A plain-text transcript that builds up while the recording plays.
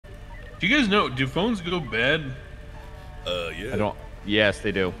Do you guys know? Do phones go bad? Yeah. I don't. Yes,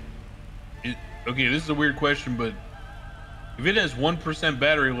 they do. Okay, this is a weird question, but if it has 1%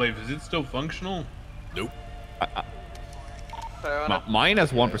 battery life, is it still functional? Nope. Mine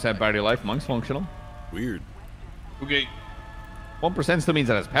has 1% battery life. Mine's functional. Weird. Okay. 1% still means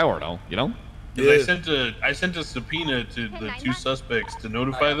that it's power, though. You know? Yeah. I sent a subpoena to the 2 suspects to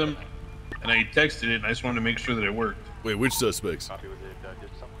notify them, and I texted it, and I just wanted to make sure that it worked. Wait, which suspects?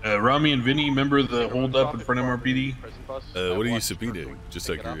 Rami and Vinny, remember the hold up in front of MRPD? What are you subpoenaing? Just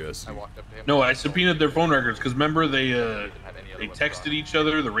like your guess. No, I subpoenaed their phone records because remember they texted each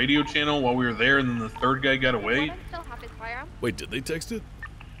other the radio channel while we were there, and then the third guy got away. Wait, did they text it?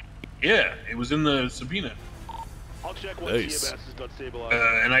 Yeah, it was in the subpoena. Nice.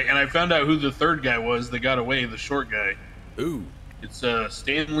 And I found out who the third guy was that got away, the short guy. Ooh. It's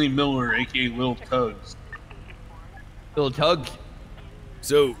Stanley Miller, aka Lil Tugs. Little tug.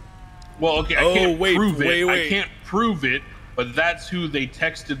 So. Well, okay, I can't prove it. Wait. I can't prove it, but that's who they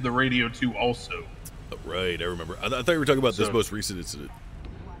texted the radio to also. Right, I remember. I thought you were talking about this most recent incident.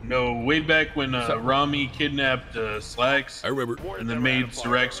 No, way back when Rami kidnapped Slacks. I remember. And then made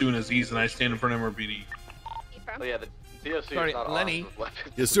Siraxu and Aziz and I stand in front of MRPD. Oh yeah, the DOC Sorry, is not Lenny.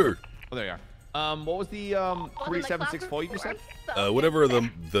 Yes, sir. Oh, there you are. What was the 3764 you said? Whatever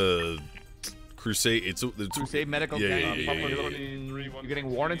the Crusade. It's Crusade Medical. Yeah. You're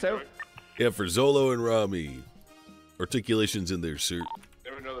getting warrants out? Yeah, for Zolo and Rami. Articulations in there, sir.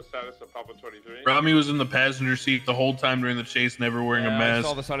 Never know the status of Papa 23. Rami was in the passenger seat the whole time during the chase, never wearing a mask. I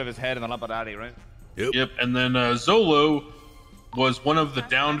saw the side of his head and the Lampadati, right? Yep. And then Zolo was one of the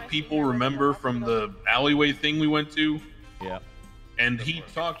downed people, remember, from the alleyway thing we went to? Yeah. And he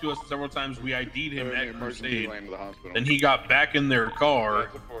talked to us several times. We ID'd him at Crusade. Then he got back in their car,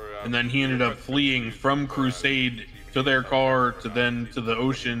 and then he ended up fleeing from Crusade to their car, to then to the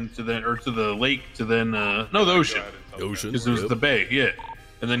ocean, to then to the lake, to then no, the ocean. Ocean. Because it was the bay, yeah.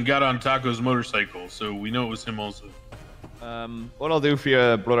 And then got on Taco's motorcycle, so we know it was him also. What I'll do for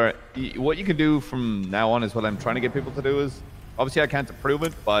you, brother, what you can do from now on is what I'm trying to get people to do is, obviously I can't approve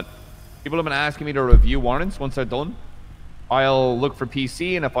it, but people have been asking me to review warrants once they're done. I'll look for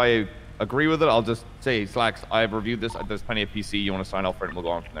PC, and if I agree with it, I'll just say, Slacks, I've reviewed this, there's plenty of PC, you want to sign off for it, and we'll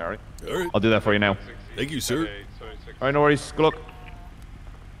go on from there, all right? All right. I'll do that for you now. Thank you, sir. All right, no worries. Good luck.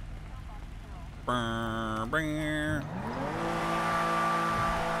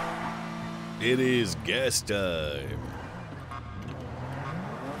 It is gas time.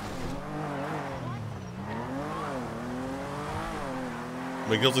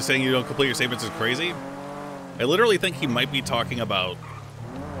 McGill's saying you don't complete your statements is crazy. I literally think he might be talking about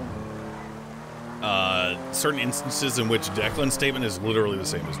certain instances in which Declan's statement is literally the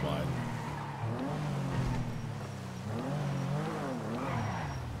same as mine.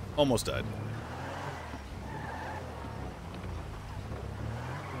 Almost died.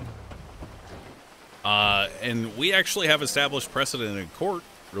 And we actually have established precedent in court,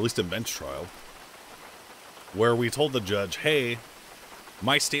 or at least in bench trial, where we told the judge, hey,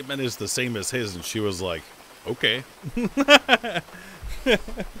 my statement is the same as his, and she was like, okay.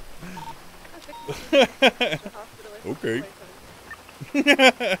 Okay.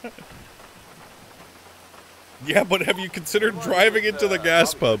 Yeah, but have you considered driving into the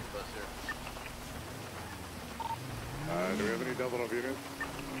gas pump? Do we have any double up units?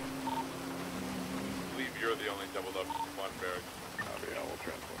 I believe you're the only double up one barrack. Yeah, we'll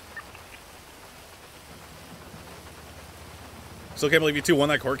transport. Still can't believe you two won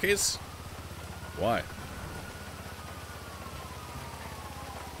that court case? Why?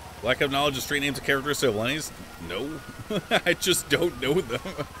 Lack of knowledge of street names and characteristics of Lenny's? No. I just don't know them.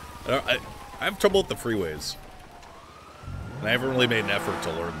 I have trouble with the freeways. And I haven't really made an effort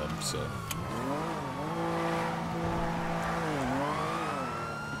to learn them, so.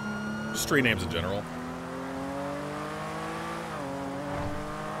 Just street names in general.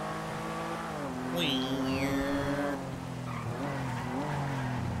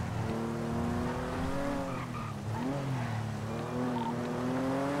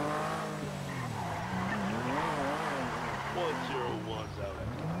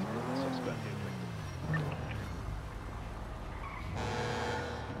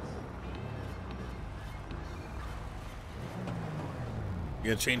 You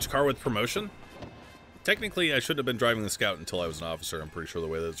gonna change car with promotion? Technically, I should have been driving the Scout until I was an officer. I'm pretty sure the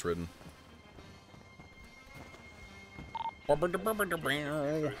way that it's written.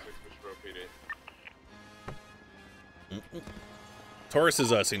 Taurus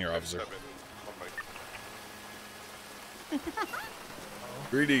is a senior officer.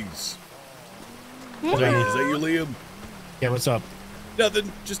 Greetings. Is that you, Liam? Yeah, what's up?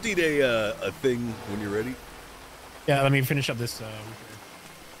 Nothing. Just need a thing when you're ready. Yeah, let me finish up this.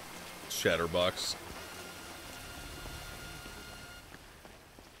 Shatterbox.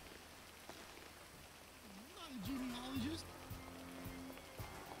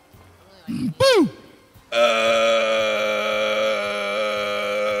 Boo!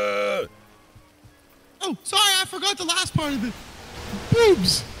 Oh, sorry, I forgot the last part of it.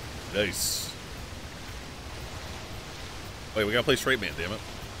 Boobs. Nice. Wait, we gotta play straight man, damn it.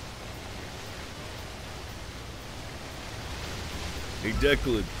 Hey,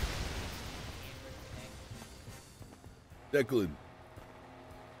 Declan. Declan.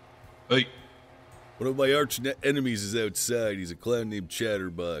 Hey. One of my arch enemies is outside. He's a clown named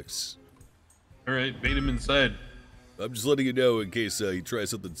Chatterbox. All right, bait him inside. I'm just letting you know in case he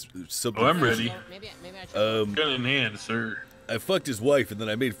tries something. Oh, I'm ready. Gun in hand, sir. I fucked his wife, and then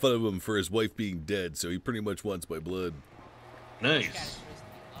I made fun of him for his wife being dead, so he pretty much wants my blood. Nice.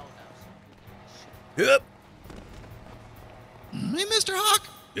 Yep. Hey, Mr. Hawk.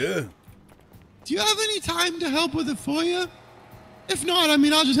 Yeah. Do you have any time to help with a FOIA? If not, I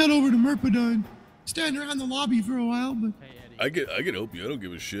mean, I'll just head over to Murpadine. Stand around the lobby for a while, but... I can help you. I don't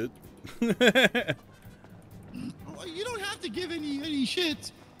give a shit. You don't have to give any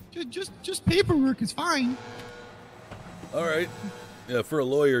shit. Just paperwork is fine. All right. Yeah, for a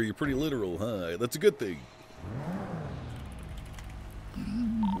lawyer, you're pretty literal, huh? That's a good thing.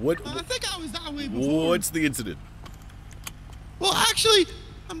 What? I think I was that way before. What's the incident? Well, actually,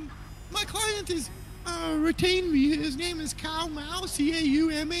 my client is retained me. His name is Cao Mao,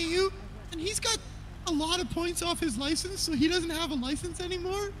 C-A-U-M-A-U, and he's got a lot of points off his license, so he doesn't have a license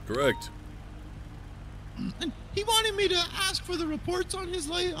anymore. Correct. And he wanted me to ask for the reports on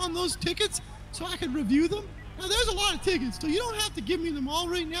on those tickets so I could review them. Now, there's a lot of tickets, so you don't have to give me them all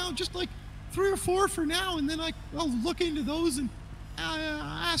right now. Just like 3 or 4 for now, and then I'll look into those and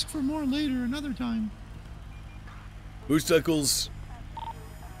ask for more later, another time. Moose Tuckles.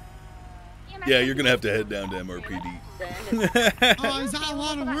 Yeah, you're gonna have to head down to MRPD. Oh, is that a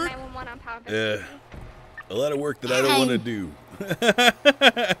lot of work? Yeah, a lot of work that I don't want to do.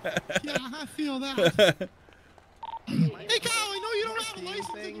 Yeah, I feel that. Hey, Kyle, I know you don't have a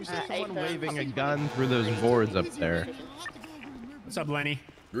license. Someone waving a gun through those boards up there. What's up, Lenny?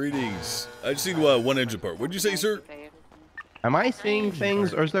 Greetings. I just seen one engine part. What'd you say, sir? Am I seeing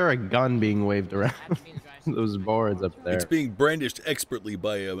things, or is there a gun being waved around those boards up there? It's being brandished expertly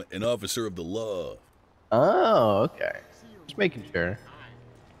by an officer of the law. Oh, okay. Just making sure.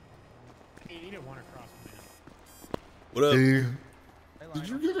 What up? Hey, did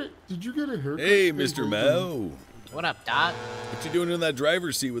you get a haircut? Hey, Mr. Mao. What up, Doc? What you doing in that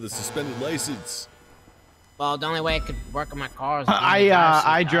driver's seat with a suspended license? Well, the only way I could work on my car is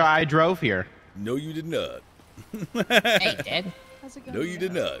I drove here. No, you did not. Hey, Dad. No, you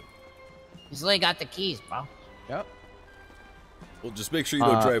did not. You still got the keys, bro. Yep. Well, just make sure you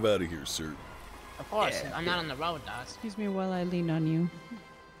don't drive out of here, sir. Of course. I'm not on the road, Doc. Excuse me while I lean on you.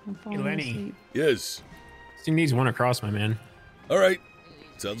 I'm falling Lenny. asleep. Yes. Sting needs one across, my man. All right.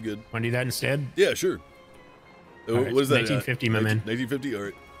 Sounds good. Want to do that instead? Yeah, sure. Right, what is that? 1950, my man. 1950? All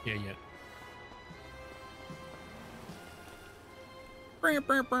right. Yeah, yeah.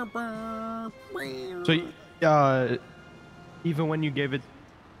 So, even when you gave it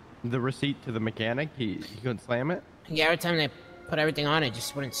the receipt to the mechanic, he couldn't slam it? Yeah, every time they put everything on, it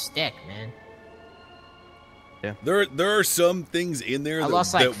just wouldn't stick, man. Yeah. There are some things in there I that,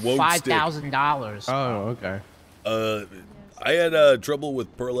 lost like that won't stick. $5,000. Oh, okay. I had trouble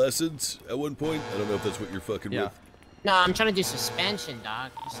with pearlescence at one point. I don't know if that's what you're fucking with. No, I'm trying to do suspension,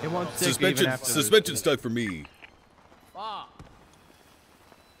 Doc. It won't stick even after suspension stuck for me. Fuck.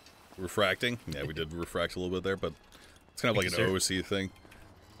 Refracting? Yeah, we did refract a little bit there, but it's kind of like an OOC thing.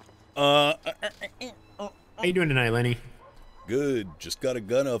 How you doing tonight, Lenny? Good. Just got a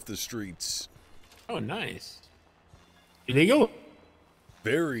gun off the streets. Oh, nice. Illegal?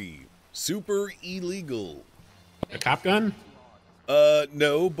 Very. Super illegal. A cop gun?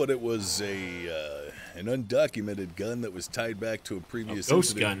 No, but it was an undocumented gun that was tied back to a previous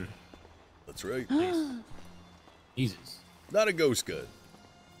ghost incident. gun. That's right. Jesus. Not a ghost gun.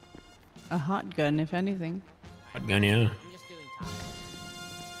 A hot gun, if anything. Hot gun, yeah.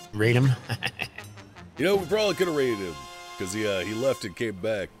 Raid him. You know, we probably could have raided him because he left and came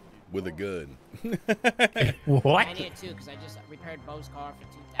back with a gun. What? I needed to because I just repaired Bo's car for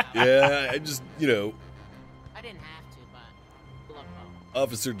 $2,000. Yeah, I just, you know. I didn't have to, but look, Bo.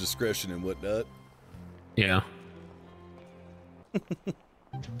 Officer discretion and whatnot. Yeah.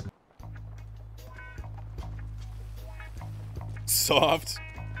 Soft.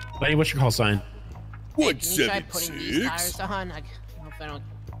 Lenny, what's your call sign? Hey, can you try putting these tires on? I don't.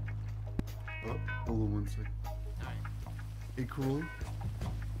 Oh, hold on one sec. Hey, Cruel,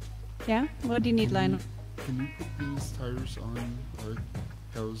 Yeah? What do you need, Lionel? can you put these tires on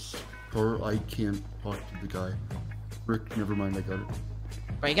Cal's car? I can't talk to the guy. Rick, never mind, I got it.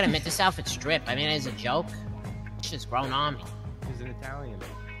 Bro, you gotta admit this outfit's drip. I mean, it's a joke. It's just grown on me. He's an Italian.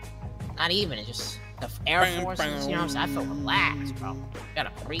 Not even. It's just the Air Forces. You know what I'm saying? I feel relaxed, bro. Got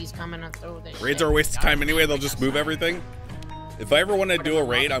a breeze coming up through this. Raids are a waste of time anyway. They'll just move everything. If I ever want to do a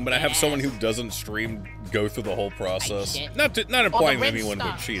raid, I'm gonna have someone who doesn't stream go through the whole process. Not implying that anyone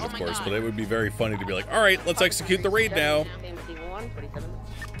would cheat, of course, but it would be very funny to be like, all right, let's execute the raid now.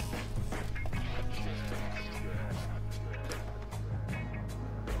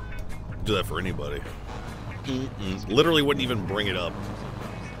 Do that for anybody. Literally wouldn't even bring it up.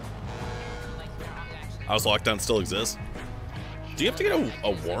 House lockdown still exists. Do you have to get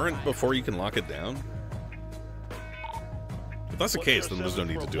a warrant before you can lock it down? If that's the case, then there's no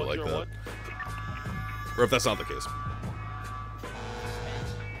need to do it like that. Or if that's not the case.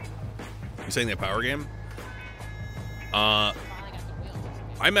 You saying that power game? I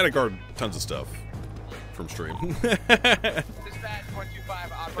met a guard tons of stuff from stream. I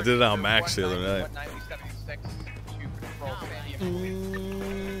did it on Max the other night.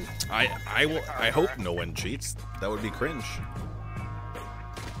 I hope no one cheats. That would be cringe.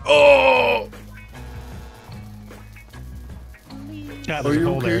 Oh! Yeah, there's a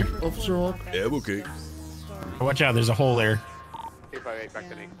hole there. Officer Hawk? Yeah, I'm okay. Watch out, there's a hole there.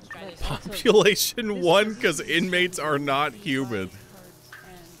 Population 1 because inmates are not human.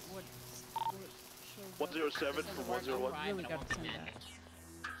 107 from 101. Really got to say that.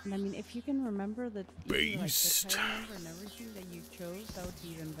 And I mean, if you can remember the Beast. the title number and everything that you chose, that would be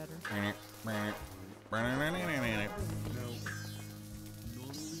even better.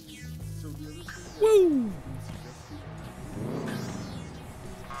 Woo!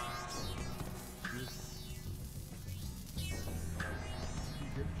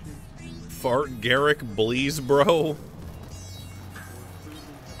 Fart Garrick Bleeze, bro.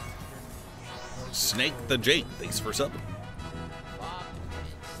 Snake the Jake, thanks for subbing.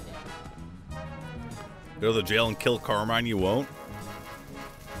 Go to the jail and kill Carmine, you won't?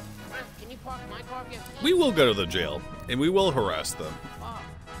 Can you park my car? We will go to the jail, and we will harass them.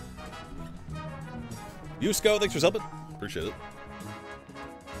 Yusko, thanks for subbing. Appreciate it.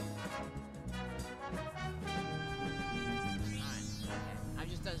 I've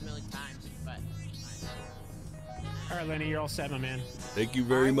just done this a million times, but. All right, Lenny, you're all set, my man. Thank you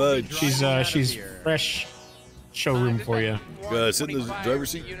very much. She's fresh showroom for you. Sit in the driver's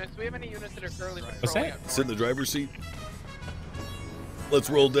seat. What's that? Sit in the driver's seat. Let's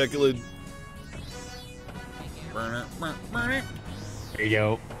roll, Deculid. There you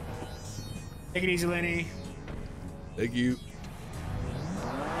go. Take it easy, Lenny. Thank you.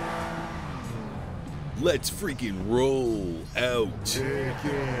 Let's freaking roll out.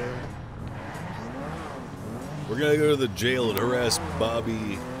 We're gonna go to the jail and harass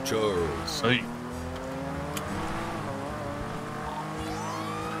Bobby Charles. Hey.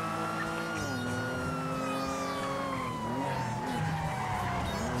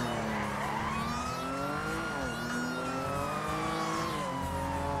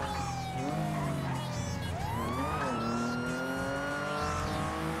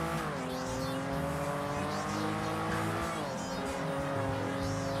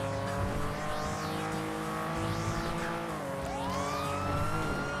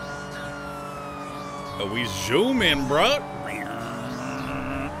 We zoom in, bro. I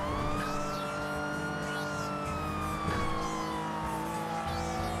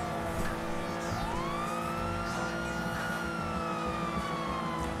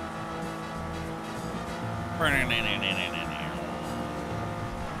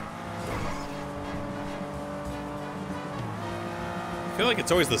feel like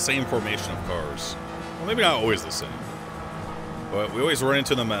it's always the same formation of cars. Well, maybe not always the same, but we always run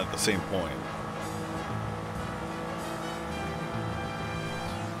into them at the same point.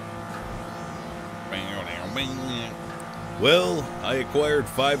 Well, I acquired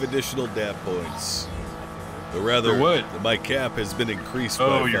 5 additional DAP points. Or rather, For what? my cap has been increased by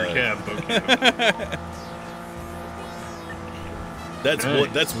 5. Oh, your cap. Okay.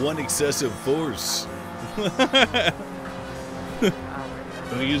 That's one excessive force.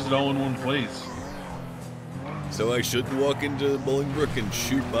 Don't use it all in one place. So I shouldn't walk into Bolingbrook and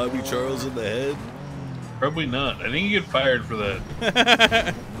shoot Bobby Charles in the head? Probably not. I think you get fired for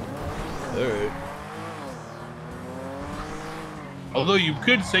that. Alright. Although you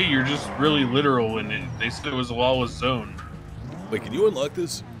could say you're just really literal and they said it was a lawless zone. Wait, can you unlock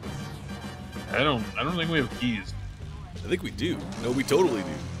this? I don't think we have keys. I think we do. No, we totally do.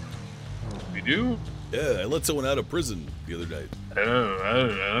 We do? Yeah, I let someone out of prison the other night.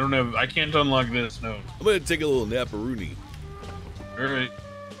 I don't have. I can't unlock this. No. I'm gonna take a little naparoonie. All right.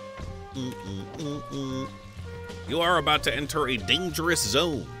 You are about to enter a dangerous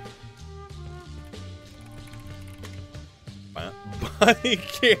zone. Body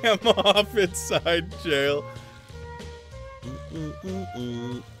cam off inside jail.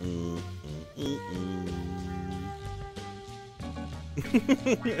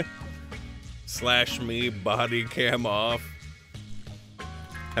 Slash me, body cam off.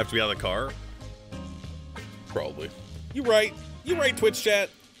 Have to be out of the car? Probably. You right. You right, Twitch chat.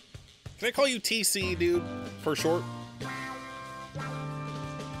 Can I call you TC, dude? For short?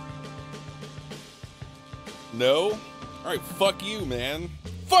 No? Alright, fuck you, man.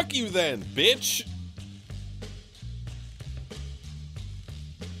 Fuck you then, bitch!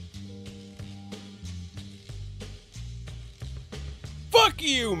 Fuck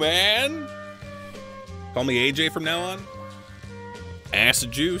you, man! Call me AJ from now on? Ass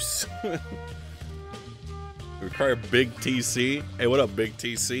juice? Require Big TC. Hey, what up, Big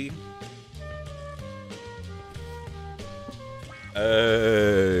TC?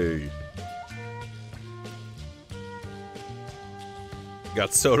 Hey.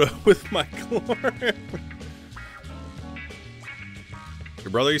 Got soda with my chlorine. Your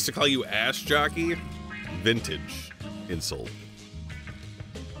brother used to call you ass jockey? Vintage insult.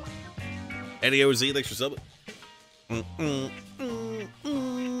 Eddie OZ, thanks for subbing.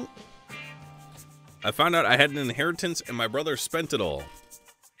 I found out I had an inheritance and my brother spent it all.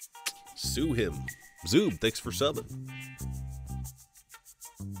 Sue him. Zoob, thanks for subbing.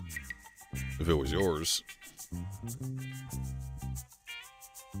 If it was yours.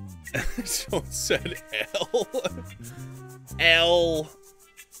 Someone said L. L.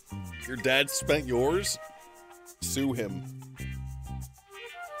 Your dad spent yours? Sue him.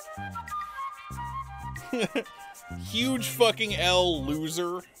 Huge fucking L,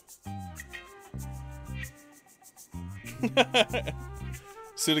 loser.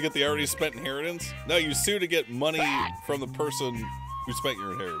 Sue to get the already spent inheritance? No, you sue to get money from the person who spent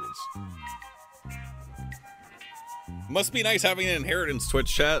your inheritance. Must be nice having an inheritance,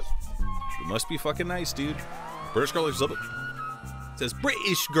 Twitch chat. It must be fucking nice, dude. British girl is up. It says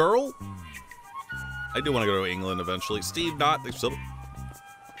British girl. I do want to go to England eventually. Steve Knott, thanks for subbing.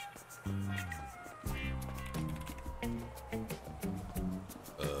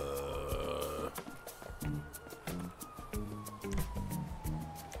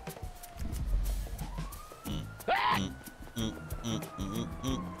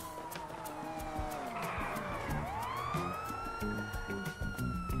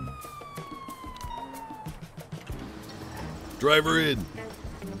 Driver in.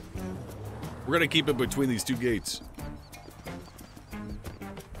 We're gonna keep it between these two gates.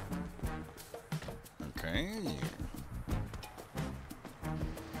 Okay.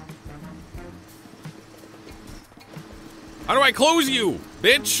 How do I close you,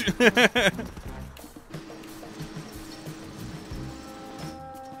 bitch?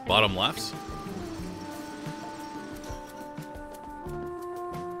 Bottom left.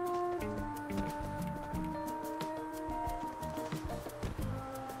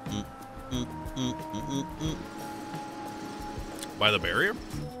 By the barrier?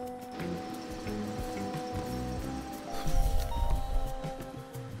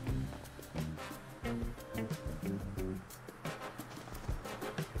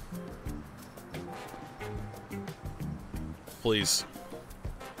 Please.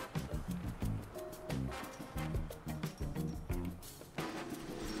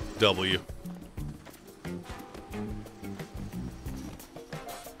 W.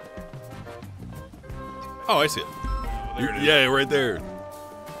 Oh, I see it. Yeah, right there.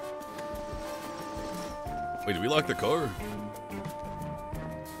 Wait, did we lock the car?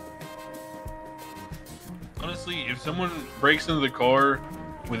 Honestly, if someone breaks into the car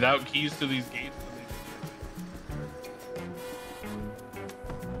without keys to these gates,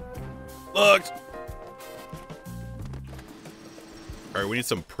 locked. All right, we need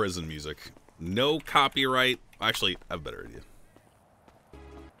some prison music. No copyright. Actually, I have a better idea.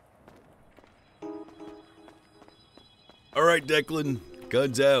 All right, Declan,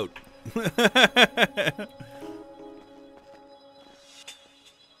 guns out. Let's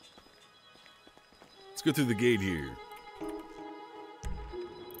go through the gate here.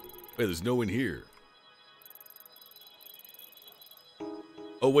 Wait, there's no one here.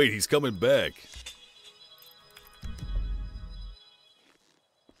 Oh, wait, he's coming back.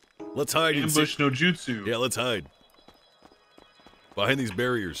 Let's hide. Ambush no jutsu. Yeah, let's hide. Behind these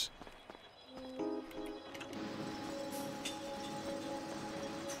barriers.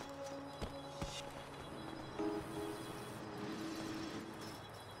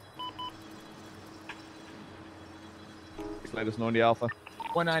 176, let us know in the alpha.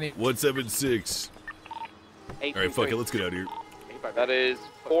 190. 176. All right, fuck it, let's get out of here. That is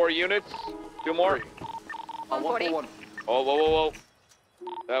 4 units. 2 more. 140. Oh, whoa.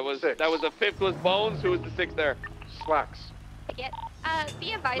 That was the 5th was Bones. Who was the 6th there? Slacks.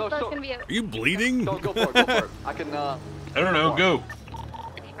 Be advised, that's gonna be a... Are you bleeding? Go for it. I can. I don't know. Go.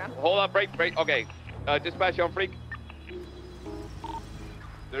 Hold on, break. Okay. Dispatch on freak.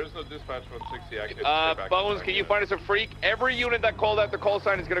 There's no dispatch 160 active. Bones, can you find us a freak? Every unit that called out the call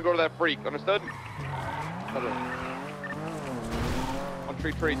sign is gonna go to that freak. Understood?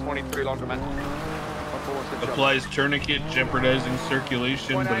 133, 23 laundromat. Applies tourniquet, jeopardizing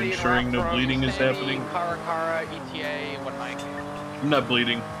circulation, but ensuring no bleeding is happening. Kara, ETA, 190. I'm not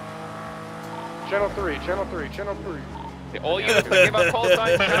bleeding. Channel 3. All units that give out call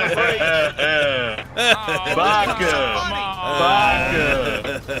signs, channel 3. Vodka!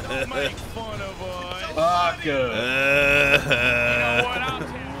 Don't make fun of us. Vodka! You know what? I'll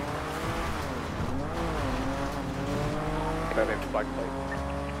tell you.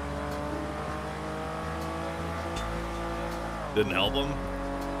 Didn't help him.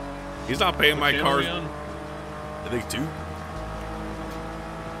 He's not paying my car. I think 2.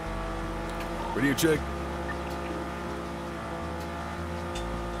 Radio check.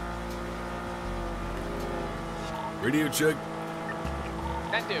 Radio check.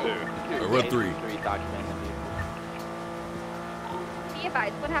 And 2. I run 3. Be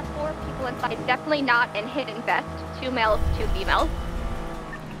advised, would have 4 people inside. Definitely not in hidden vest. 2 males, 2 females.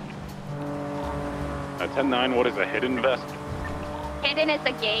 10-9, what is a hidden vest? Hidden is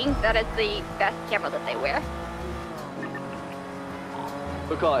a gang. That is the vest camera that they wear.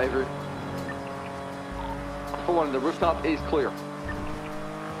 Good call, Avery. For 1, the rooftop is clear.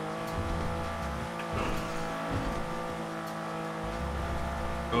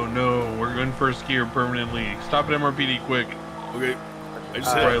 Oh no, we're going for a skier permanently. Stop at MRPD quick. Okay. I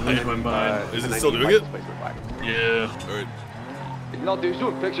just Before I lose my mind. Is it still doing it? Yeah. Alright. No, dude, he's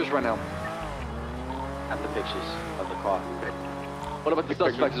doing pictures right now. At the pictures of the car. What about the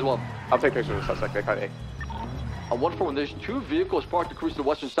suspects as well? I'll take pictures of the suspect. They cut A. 141, there's 2 vehicles parked across the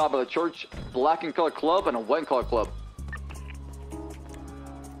western side of the church, black and color club and a white and color club.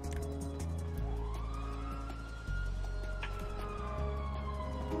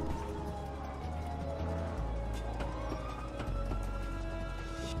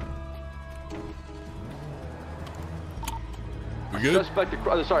 We good? Suspect,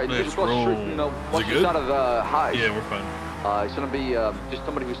 sorry, Let's just across the street, roll. western side of the high. Yeah, we're fine. It's gonna be just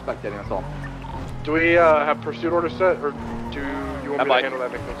somebody who's spectating, that's all. Do we have pursuit order set, or do you want me to handle that,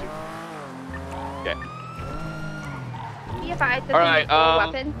 McNulty? Okay. Be advised, All right, 4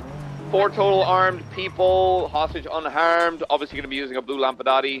 weapons. 4 total armed people, hostage unharmed, obviously going to be using a blue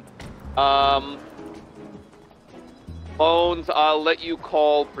Lampadati. Bones, I'll let you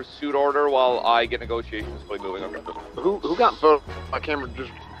call pursuit order while I get negotiations fully moving. Okay. Who got photo? My camera just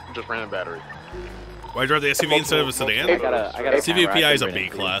ran a battery. Why drive the SUV instead of a sedan? I got a CVPI is a B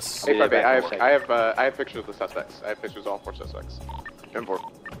class. I have pictures of the suspects. I have pictures of all 4 suspects. M4.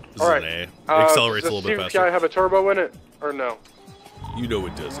 This is an A. It accelerates a little bit faster. Does CVPI have a turbo in it, or no? You know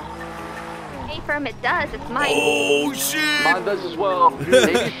it doesn't. Affirm it does. It's mine. Oh shit! Mine does as well.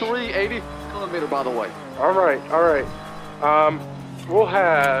 80 millimeter, by the way. All right. We'll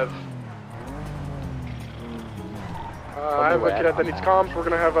have. I have a cadet that needs comms. We're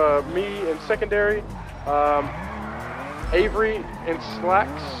gonna have me in secondary, Avery in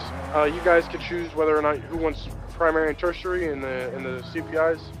slacks. You guys can choose whether or not who wants primary and tertiary in the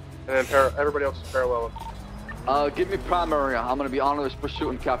CPIs, and then everybody else is parallel. Give me primary. I'm gonna be honored as pursuit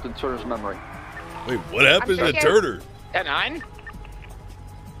in Captain Turner's memory. Wait, what happened to Turner? 10-9?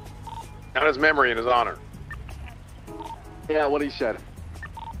 Not his memory and his honor. Yeah, what he said.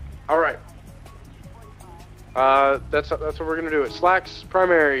 All right. That's what we're gonna do. It slacks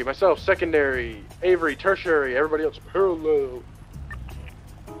primary, myself secondary, Avery tertiary, everybody else parallel.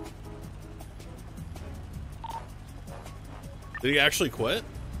 Did he actually quit?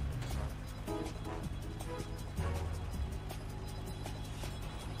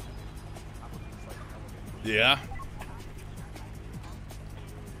 Yeah.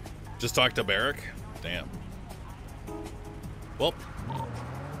 Just talked to Barrick? Damn. Well.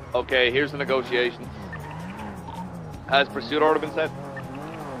 Okay, here's the negotiation. Has pursuit order been set?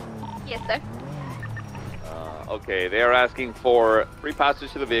 Yes, sir. Okay, they are asking for 3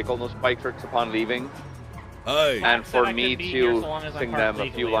 passes to the vehicle, no spike tricks upon leaving. Aye. And for me to sing them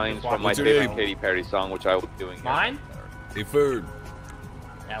a few lines from my favorite Katy Perry song, which I will be doing. Mine? Hey, Ferd.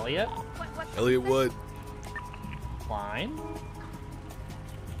 Elliot? Elliot, what? Klein?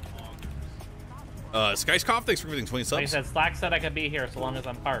 Skyskoff, thanks for giving 20 subs. Like I said, Slack said I could be here so long as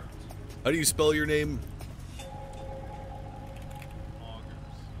I'm parked. How do you spell your name?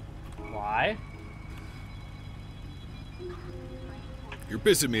 Why? You're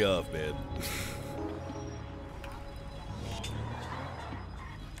pissing me off, man.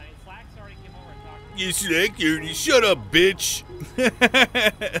 You snack you shut up, bitch.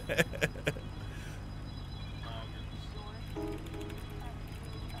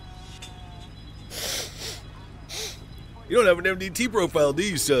 You don't have an MDT profile, do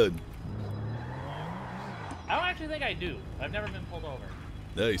you, son? I don't actually think I do. I've never been pulled over.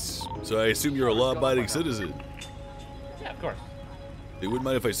 Nice. So I assume you're a law-abiding citizen. Yeah, of course. They wouldn't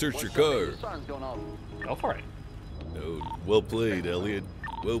mind if I searched your car. Go for it. Oh, well played, Elliot.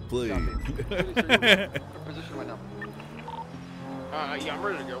 Well played. Position right now. Yeah, I'm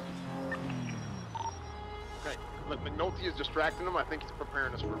ready to go. Okay, McNulty is distracting him. I think he's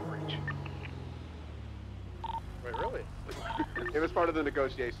preparing us for a breach. Wait, really? It was part of the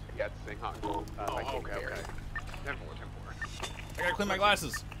negotiation to get Sing Hot Gold. Okay. 10-4. I gotta clean my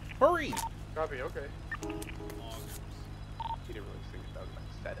glasses. Hurry! Copy, okay. He didn't really sing it, that was like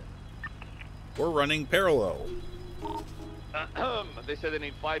said it. We're running parallel. They said they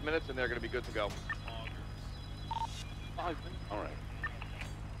need 5 minutes and they're going to be good to go. 5 minutes? Alright.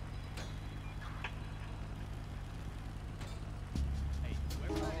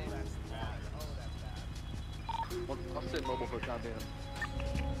 I'll sit mobile for a time being.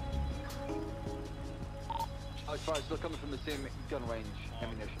 Alex Fire still coming from the same gun range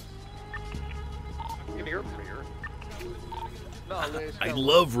ammunition. You can hear him from here. No, I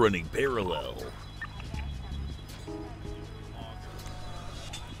love running parallel.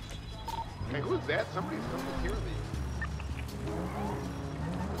 Hey, who's that? Somebody's hearing me.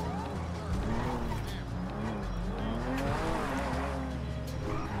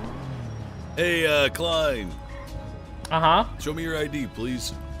 Hey, Klein. Uh-huh. Show me your ID,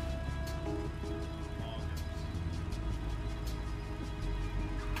 please.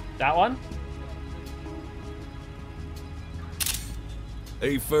 That one?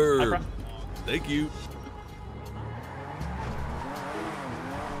 Hey, Fur. Thank you.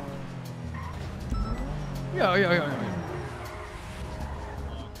 Yeah.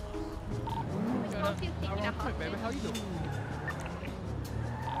 Baby, how you doing?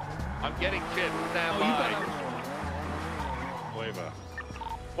 I'm getting chips. Stand by. Flavor.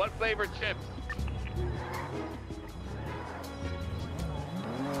 What flavor chips?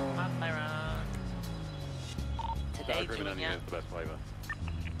 Today, Junior. Is the best flavor.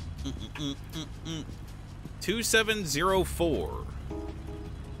 2704.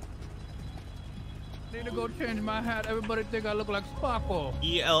 Need to go change my hat. Everybody think I look like Sparkle.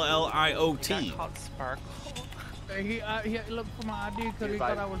 ELLIOT. Called Sparkle. He looked for my ID because he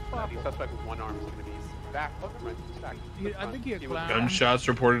thought I was Sparkle. The suspect with one arm is going to be back. Oh, never mind. He's back. I think he had clown. Gunshots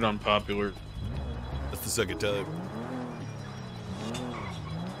reported on Popular. That's the second time.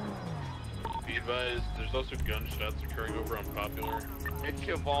 Be advised, there's also gunshots occurring over on Popular. It's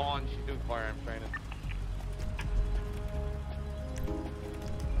Siobhan. She's doing firearm training.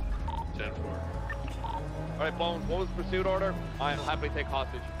 10-4. Alright, Bones, what was the pursuit order? I'll happily take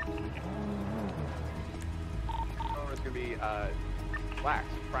hostage. It's going to be Wax,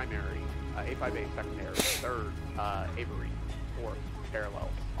 primary, 858 secondary, third, Avery, fourth, parallel,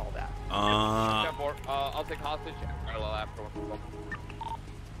 all that. I'll take hostage, parallel after one.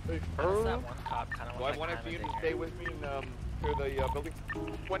 That one cop kind of Do I want for you to stay with me and clear the building?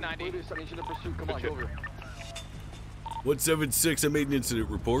 190. I need you to pursue. Come on, over. 176, I made an incident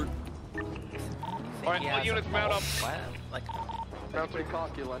report. Alright, all units mount up. Like, Mount pretty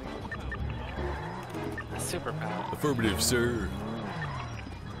cocky, Lenny. Super power. Affirmative, sir.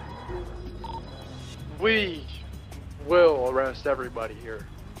 We will arrest everybody here.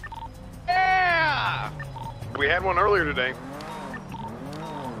 Yeah! We had one earlier today.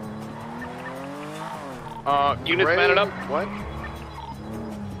 Units mounted up. What?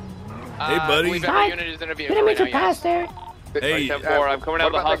 Hey, buddy. I believe every unit is in a vehicle Gonna right make now, it yes. past there. Hey, 10-4, I'm coming out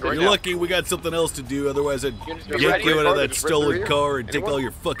of the hospital. You're lucky we got something else to do, otherwise I'd Units get be ready. you out of that Just right through stolen here. car and take Anyone? all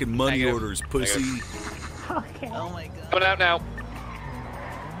your fucking money Negative. orders, pussy. Okay. Oh my god. Coming out now.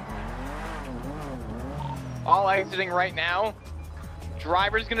 All exiting right now.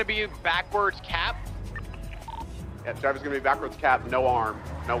 Driver's gonna be backwards cap. Yeah, driver's going to be backwards cap, no arm,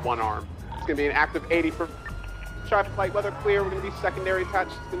 no one arm. It's going to be an active 80 for traffic light, weather clear. We're going to be secondary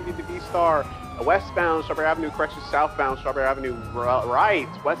attached. It's going to be the V-Star. Westbound, Strawberry Avenue, correction, southbound, Strawberry Avenue, right,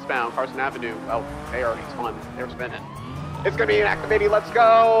 westbound, Carson Avenue. Oh, they already spun. They're spinning. It's going to be an active 80. Let's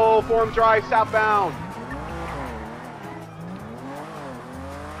go. Forum Drive, southbound.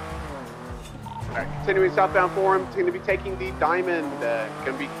 Alright, continuing southbound for him. He's going to be taking the diamond.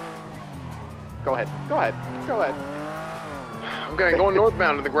 Going to be... Go ahead. Go ahead. Go ahead. Okay, going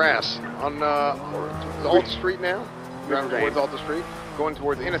northbound to the grass on Alta Street now. Driving towards Alta Street. Going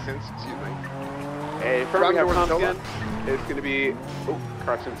towards Innocence, excuse me. A firm here comes again. It's going to be... Oh,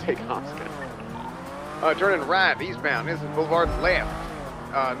 correction, take off again. Turning right, eastbound. Innocence Boulevard left.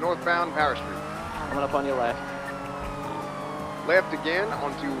 Northbound Power Street. Coming up on your left. Left again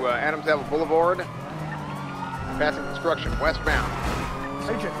onto Adams Ave Boulevard. Passing construction, westbound.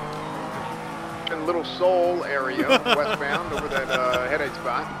 In Little Seoul area, westbound, over that headache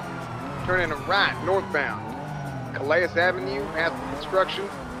spot. Turning right, northbound. Calais Avenue, past the construction.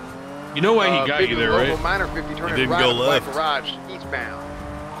 You know why he got you there, right? Minor 50, turning didn't right go at the Black left. Garage, eastbound.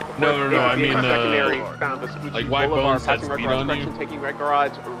 No, I mean, like why Bones had speed on you? Taking Red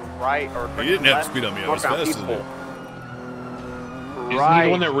Garage right or You didn't have speed on me. I was faster than you. Isn't he the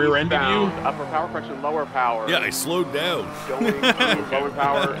one that rear-ended you? Upper power correction, lower power. Yeah, I slowed down. Going to lower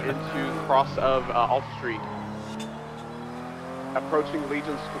power into the cross of Alta Street. Approaching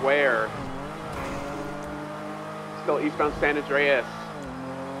Legion Square. Still eastbound San Andreas.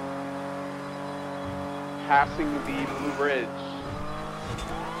 Passing the Blue Bridge.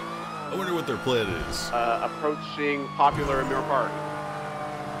 I wonder what their plan is. Approaching Popular in Mirror Park.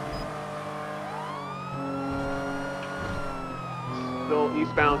 Still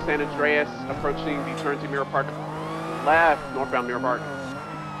eastbound San Andreas, approaching the turn to Mirror Park. Left, northbound Mirror Park.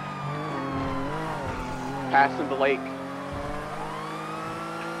 Passing the lake.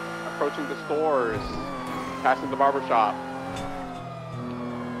 Approaching the stores. Passing the barber shop.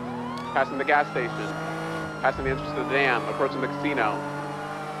 Passing the gas station. Passing the entrance to the dam. Approaching the casino.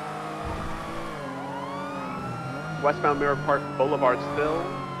 Westbound Mirror Park Boulevard still.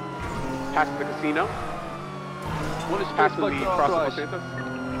 Passing the casino. What is passing the cross of Los Santos?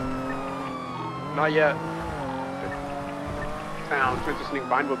 Not yet. Town, transitioning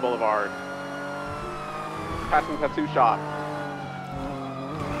Vinewood Boulevard. Passing the tattoo shop.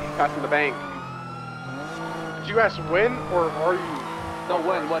 Passing the bank. Did you ask when or are you? No,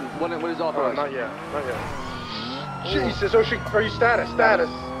 when is authorized? Not yet. Not yet. Jesus, are you status?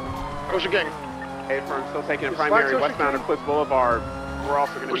 Ocean King. A firm still taking a primary westbound Eclipse Boulevard. We're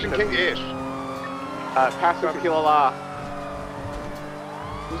also going to be Ocean King-ish. Passing Tequila La.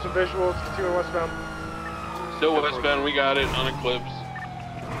 Losing visuals, continuing westbound. Still westbound, we got it on Eclipse.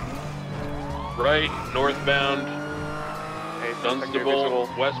 Right, northbound, Dunstable,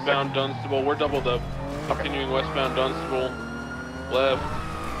 westbound Dunstable. We're doubled up. Continuing westbound Dunstable. Left,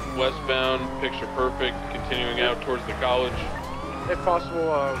 westbound, picture perfect. Continuing out towards the college. If possible,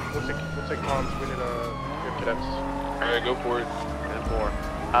 we'll take comms. We need cadets. All right, go for it. 10-4.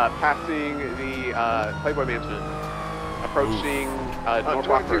 Passing the Playboy Mansion. Approaching North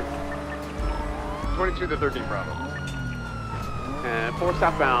Rockford. 22 to 13 Bravo. And 4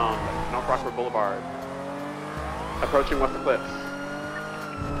 southbound, North Rockford Boulevard. Approaching West Eclipse.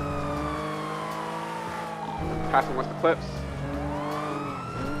 Passing West Eclipse.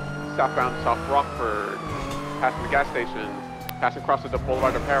 Southbound South Rockford. Passing the gas station. Passing across the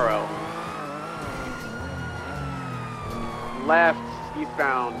Boulevard of Paro. Left,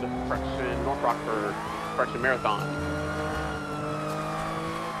 eastbound, correction, North Rockford, correction, Marathon.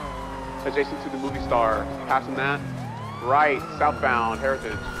 Adjacent to the Movie Star. Passing that. Right, southbound,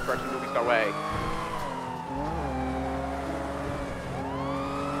 Heritage, correction, Movie Star Way.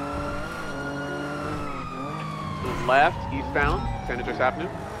 Left, eastbound, San Andreas Avenue.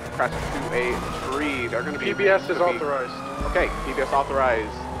 Crashes to a tree. They're going to be... PBS is authorized. Okay, PBS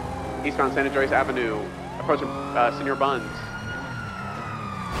authorized. Eastbound San Andreas Avenue. Approaching Senior Buns.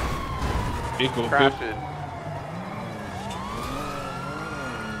 Equal. Crashing.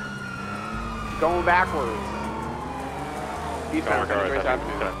 Going backwards. Eastbound San Andreas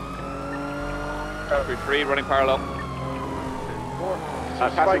Avenue. Traffic 3 running parallel.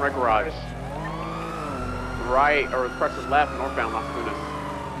 Passing Red Garage. Right, or correction, left, northbound Las Lunas.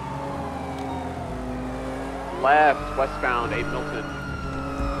 Left, westbound 8 Milton.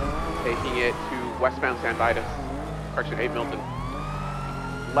 Taking it to westbound San Vitus. Correction, 8 Milton.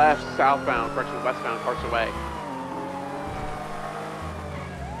 Left, southbound, correction, westbound Carson Way.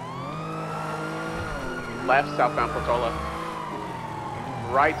 Left, southbound Portola.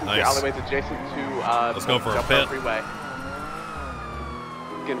 Right into the alleyways adjacent to Let's go for a Del Perro pit. Freeway.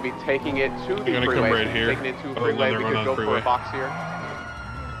 Going to be taking it to the You're gonna freeway. come right here. Taking it to a Oh, freeway. no, We they're could going go on for freeway. a box here.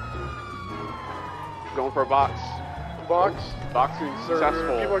 Going for a box. Boxing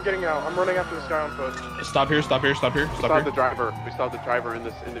successful. People are getting out. I'm running after this guy on foot. Stop here, stop here, stop here, We still stop have the here. driver. We still have the driver in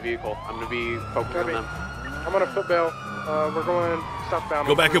the vehicle. I'm going to be focusing on them. I'm on a foot bail. We're going southbound.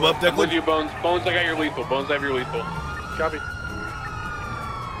 Go back him up, I'm with Declan. you, Bones. Bones, I got your lethal. Bones, I have your lethal. Copy.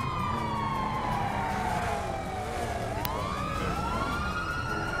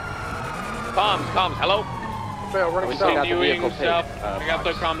 Comms, hello? Bill, running We south. still got the Continuing vehicle south. tape, I got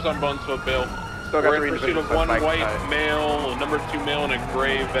the comms on Bones Foot, Bill. Still got We're three in pursuit of individuals one on bike white side. male, number 2 male in a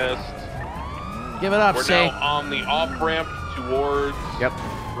gray vest. Give it up, We're Shay. now on the off-ramp towards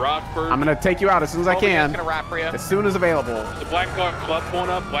Rockford. I'm gonna take you out as soon as I can. Gonna wrap for you. As soon as available. The Black Collar Club pulling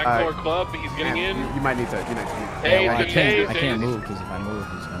up. Black Collar Club. He's getting in. You might need to. Hey, I hey, can't move because if I move,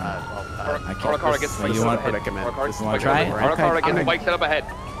 he's gonna. I can't. Carter gets So you want to predicament. try it? Carter gets the bike set up ahead.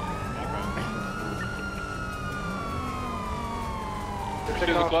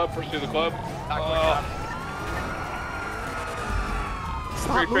 Pursue the club. Pursue the club.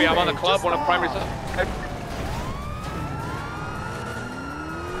 Free, I'm on the club. One of primary side.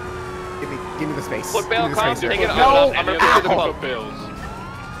 Give me the space. Look, Bale, Give me the space take here. it No! I'm gonna pursue the club.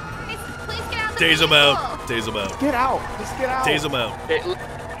 Tase him out. Tase him out. Get out. Just get out. Tase him out.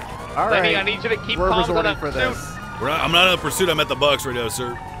 All Lenny, right. I need you to keep We're comms on resorting the for pursuit. this. I'm not in a pursuit. I'm at the box right now,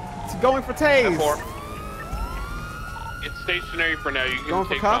 sir. It's going for tase. It's stationary for now. You can Going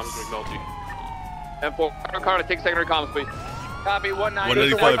for take cuffs? comms, McNulty. M4, Carter, take secondary comms, please. Copy, 190.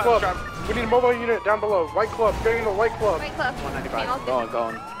 There's a white club. We need a mobile unit down below. White club. Getting in the white club. White club. 195.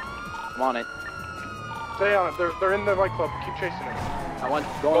 Going. I'm on it. Stay on it. They're in the white club. Keep chasing it. I want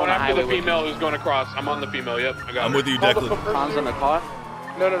Going on the after the highway female who's going across. I'm on the female. Yep, I got I'm her. with you, Call the Declan. foot Comms pursuit. on the car.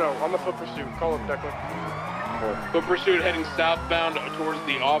 No. On the foot pursuit. Call it, Declan. Foot pursuit heading southbound towards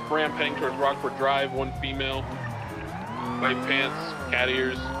the off-ramp, heading towards Rockford Drive. One female. White pants, cat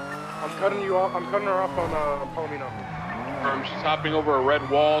ears. I'm cutting you off. I'm cutting her off on Palomino. She's hopping over a red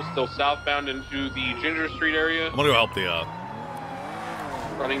wall, still southbound into the Ginger Street area. I'm gonna go help the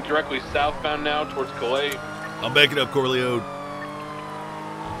Running directly southbound now towards Calais. I'm backing up Corleone.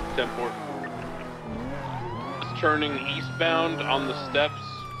 10-4. It's turning eastbound on the steps.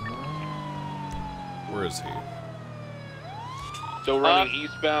 Where is he? Still running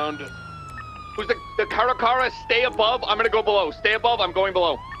eastbound. Who's the Karakara? Stay above. I'm gonna go below. Stay above. I'm going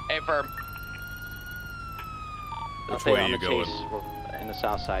below. Hey, firm. Which way are you going? In the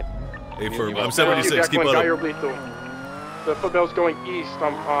south side. Hey, firm. I'm 76. Keep Got your up. lethal. The footbell's going east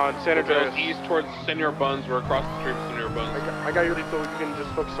on San Andreas. East towards Senor Buns. We're across the street from Senor Buns. I got your lethal. You can just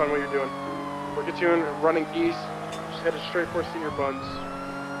focus on what you're doing. We're continuing running east. Just headed straight for Senor Buns.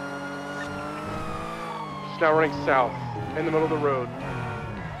 Just now running south in the middle of the road.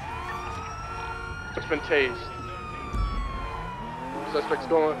 It's been tased. Suspect's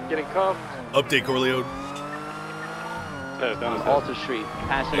getting cuffed. Update Corleone. Alta Street.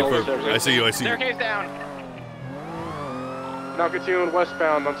 Passing Hey, over firm. service. I see you. Staircase down. Now continuing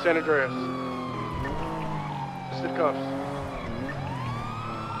westbound on San Andreas. Assisted cuffs.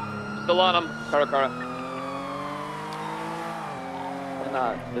 Still on him. Karakara.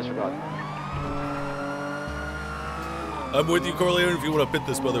 Disregard. I'm with you, Corleone, if you want to pit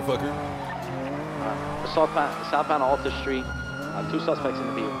this motherfucker. Southbound Alta Street. 2 suspects in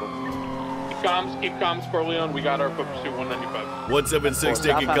the vehicle. Keep comms, Corleone. We got our foot pursuit 195. 176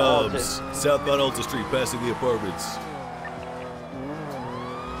 taking Southbound comms. Southbound Alta Street, passing the apartments.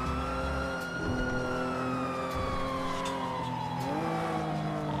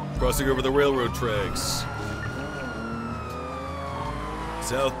 Crossing over the railroad tracks.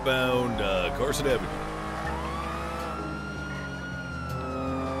 Southbound Carson Avenue.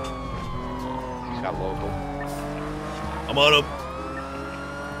 He's got local. I'm on him.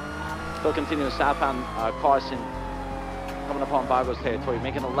 Still continuing southbound Carson. Coming up on Bargo's territory.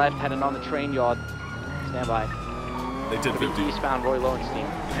 Making a left, heading on the train yard. Stand by. They did 50. Eastbound Roy Lowenstein.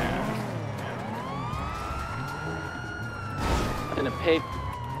 In a pit.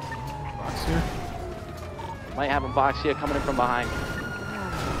 Box here. Might have a box here coming in from behind.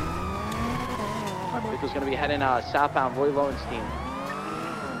 Vehicle's going to be heading southbound Roy Lowenstein.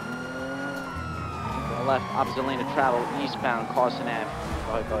 To the left, opposite lane of travel, eastbound Carson Ave.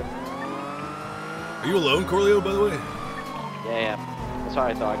 Go ahead. Are you alone, Corleone, by the way? Yeah.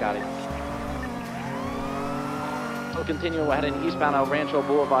 Sorry, I thought I got it. We'll continue. We're heading eastbound El Rancho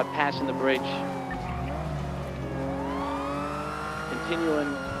Boulevard, passing the bridge.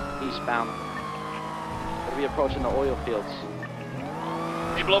 Continuing eastbound. We'll be approaching the oil fields.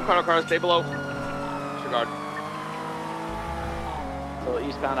 Stay below, Carter. Stay below. Disregard. So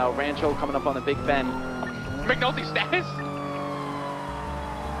eastbound El Rancho coming up on the Big Bend. McNulty status?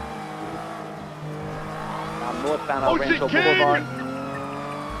 Northbound El Rancho Boulevard.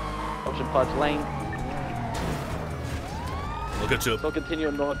 Ocean Fudge Lane. Look at you. Still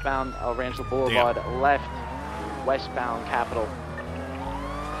continuing northbound El Rancho Boulevard. Left, westbound Capitol.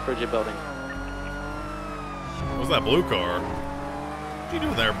 Frigid building. What's that blue car? What you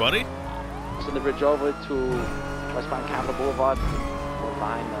doing there, buddy? So the bridge over to westbound Capitol Boulevard. Or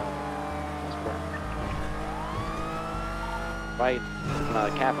line right,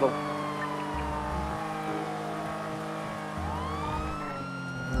 Capitol.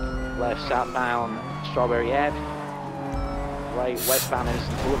 Left southbound Strawberry Ave. Right westbound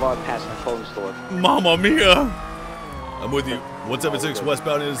Innocent Boulevard, passing the clothing store. Mamma mia! I'm with you. 176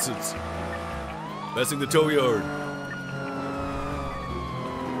 westbound Innocence. Passing the tow yard.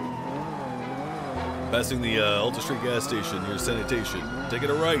 Passing the Alta Street gas station near sanitation. Taking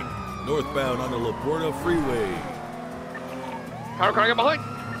a right. Northbound on the La Puerta Freeway. Car, get behind.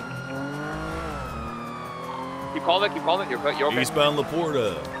 Keep calling it. You're okay. Eastbound La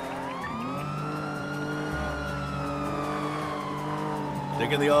Puerta.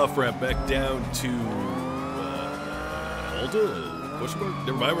 Taking the off-ramp back down to Alta? Question mark?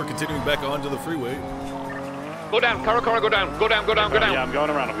 Never mind, we're continuing back onto the freeway. Go down, car, go down. Go down. Yeah, I'm going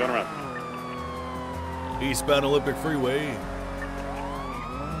around. Eastbound Olympic Freeway.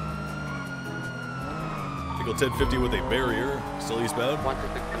 Vehicle 1050 with a barrier. Still eastbound.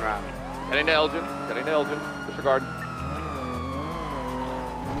 126 around. Getting to Elgin. Disregard.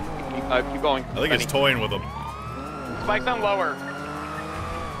 Keep going. I think it's toying with them. Spikes on lower.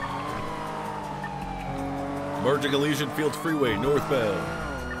 Merging Elysian Fields Freeway, northbound.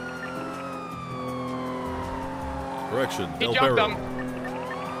 Correction, He El jumped Perro. him.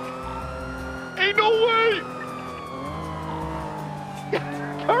 Ain't no way!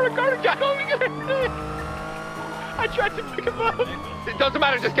 Carter, get on me! I tried to pick him up. It doesn't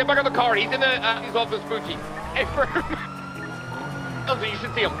matter, just get back on the car. He's in the, he's off the spooky. Hey, you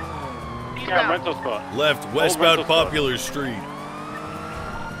should see him. He's Yeah, rental spot. Left, westbound Popular Street.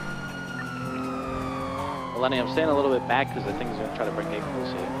 Lenny, I'm staying a little bit back because I think he's going to try to bring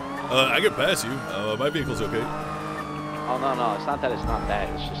vehicles here. I can pass you. My vehicle's okay. Oh, no, it's not that. It's not that.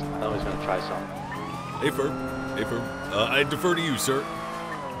 It's just I know he's going to try something. Hey, firm. I defer to you, sir.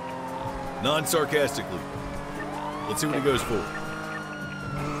 Non-sarcastically. Let's see what he goes for.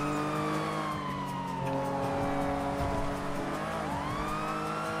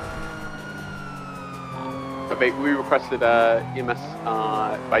 We requested EMS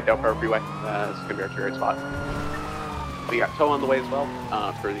by Del Perro Freeway. It's going to be our trigger spot. We got tow on the way as well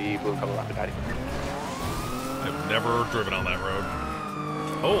for the blue and color Aphrodite. I've never driven on that road.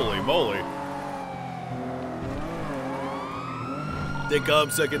 Holy moly. Take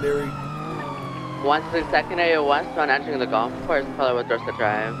up secondary. 126 secondary westbound entering the golf course, color with Dorset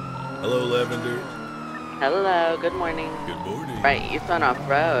Drive. Hello, Lavender. Hello, good morning. Good morning. Right, eastbound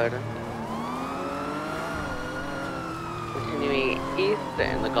off-road. Continuing east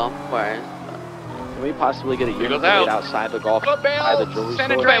in the golf course. Can we possibly get a unit goes to wait out. outside the golf, by the jewelry San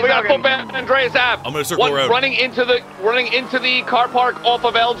store? Andreas, we got to pull back Andreas Ave. I'm going to circle around. Running into the car park off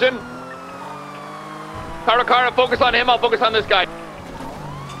of Elgin. Cara, focus on him. I'll focus on this guy.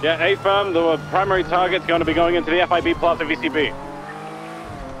 Yeah, A firm, the primary target's going to be going into the FIB Plaza VCB.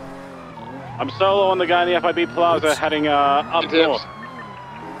 I'm solo on the guy in the FIB Plaza heading up north.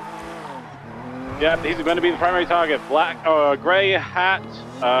 Yeah, he's going to be the primary target. Black, gray hat,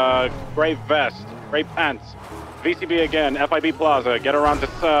 gray vest, gray pants. VCB again, FIB Plaza. Get around to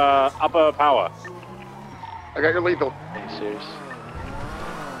upper power. I got your lethal. Are you serious?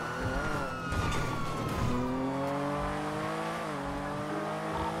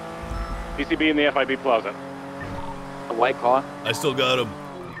 VCB in the FIB Plaza. A white car? I still got him.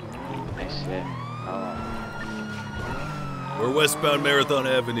 Nice shit. Oh. We're westbound Marathon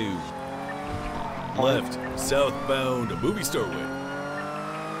Avenue. Left, southbound Movie Star Way.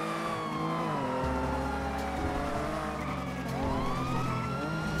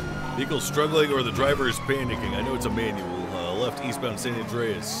 Vehicle struggling or the driver is panicking. I know it's a manual. Left, eastbound San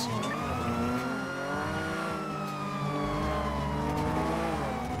Andreas.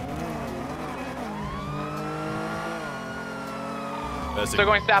 Still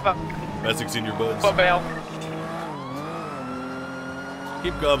going stop up. Passing Senior Buds. Foot bail.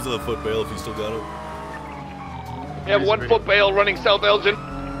 Keep gobs of the foot bail if you still got it. We have 1 foot bail running South Elgin.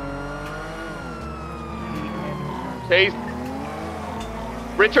 Chase.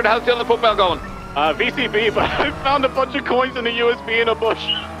 Richard, how's the other foot bail going? VCB, but I found a bunch of coins in the USB in a bush.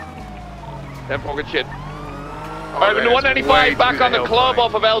 That fucking shit. Alright, we're 195 back on the club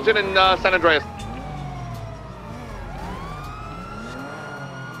off of Elgin and San Andreas.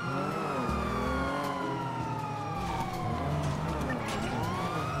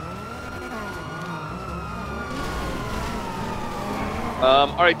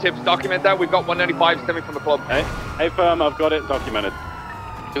 All right, Tips, document that. We've got 195 stemming from the club. Hey, firm, I've got it documented.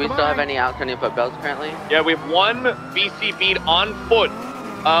 Do we still have any outstanding foot bills currently? Yeah, we have one VC beat on foot.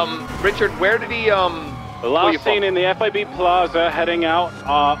 Richard, where did he, The last seen in the FIB Plaza heading out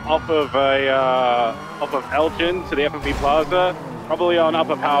off of Elgin to the FIB Plaza, probably on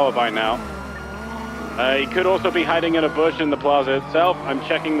upper power by now. He could also be hiding in a bush in the plaza itself. I'm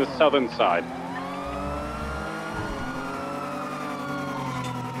checking the southern side.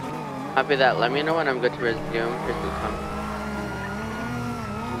 Copy that. Let me know when I'm good to resume.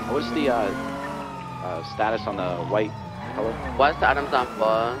 What's the status on the white color? West Adams on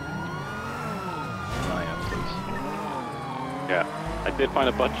 4. Yeah, I did find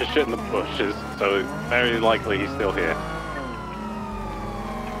a bunch of shit in the bushes, so very likely he's still here.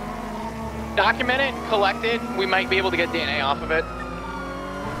 Document it, collect it. We might be able to get DNA off of it.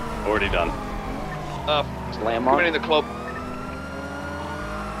 Already done. Landmark. Coming in the club.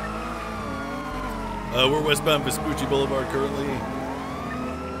 We're westbound Vespucci Boulevard currently.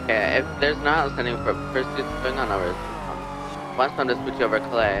 Yeah, if there's not outstanding for pursuits going on over westbound Vespucci over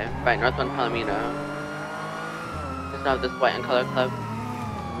Clay, right, northbound Palomino. Just have this white and color club.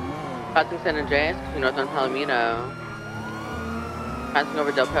 Crossing San Andreas, between northbound Palomino. Passing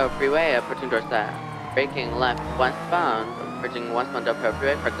over Del Perro Freeway, approaching Dorset. Braking left westbound, approaching westbound Del Perro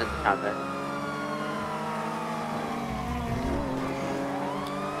Freeway, parking into traffic.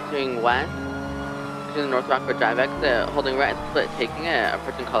 Doing west, approaching the North Rockford Drive exit, holding right split, taking it,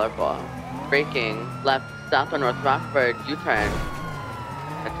 approaching Colorful. Braking left south on North Rockford, U-turn.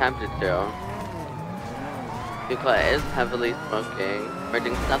 Attempted to. Bucla is heavily smoking,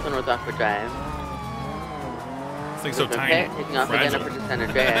 merging south on North Rockford Drive. This thing's so tiny. Taking off again up to San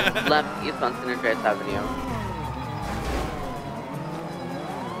Andreas, left eastbound San Andreas Avenue.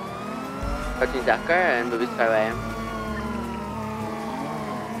 Approaching Decker and Movie Skyway.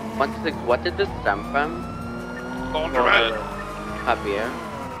 126, what did this stem from? Copy.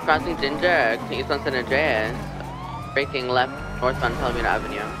 Crossing Ginger, to eastbound San Andreas. Braking left northbound Palomino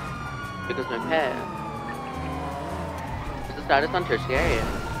Avenue. Because my pit. What's the status on Tertiary?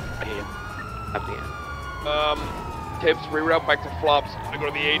 Copy. Tips, reroute back to flops. I go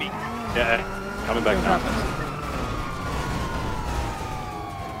to the 80. Yeah, coming back now.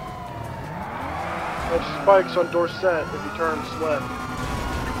 There's spikes on Dorset if you turn left.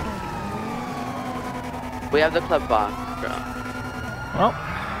 We have the club box, bro. Well.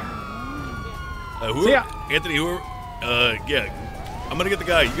 Anthony, yeah. I'm gonna get the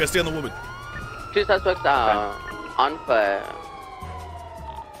guy. You guys stay on the woman. 2 suspects on foot.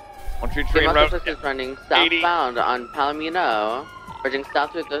 123 One route. suspect is running southbound on Palomino, merging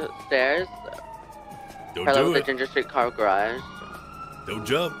south through the stairs. Don't parallel do with it. the Ginger Street car garage. Don't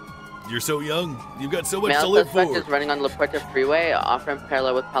jump. You're so young. You've got so much to Male live suspect for. is running on La Puerta Freeway, off-ramp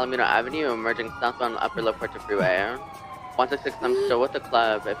parallel with Palomino Avenue, merging southbound Upper La Puerta Freeway. 166, I'm still with the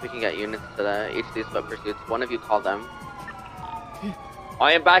club. If we can get units to each of these foot pursuits, one of you call them.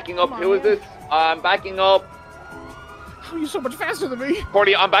 I am backing up. Who is this? I'm backing up. How are you so much faster than me?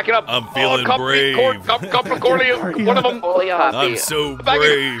 Cordy, I'm backing up. I'm feeling brave. Couple Cordy, one of them. I'm so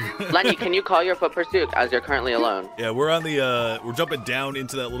brave. Lenny, can you call your foot pursuit as you're currently alone? Yeah, we're on the, we're jumping down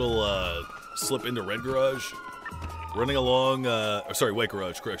into that little, slip into Red Garage. Running along, White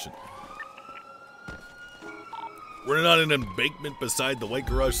Garage, correction. Running on an embankment beside the White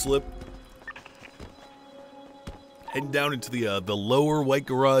Garage slip. Heading down into the lower White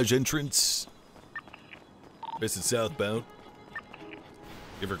Garage entrance. Facing southbound.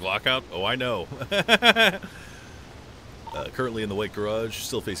 Give her Glock out? Oh, I know. Currently in the White Garage,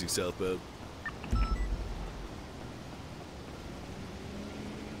 still facing southbound.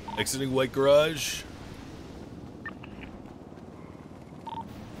 Exiting White Garage.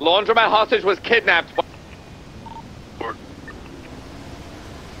 Laundromat hostage was kidnapped.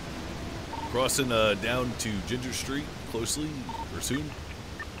 Crossing down to Ginger Street closely, or soon.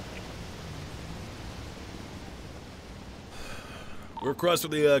 We're across from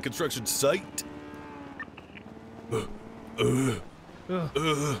the construction site. Where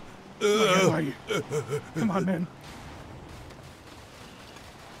are you? Come on, man.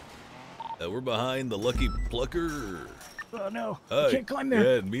 We're behind the Lucky Plucker. Oh no, Hi. I can't climb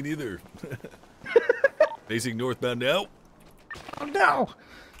there. Yeah, me neither. Facing northbound now. Oh no!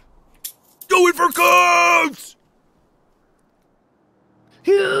 Going for cops!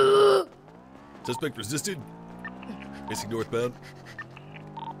 Suspect resisted. Facing northbound.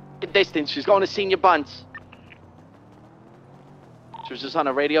 Distance. She's going to Senior Buns. She was just on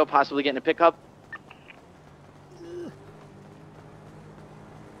a radio, possibly getting a pickup.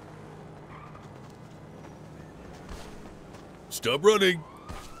 Stop running.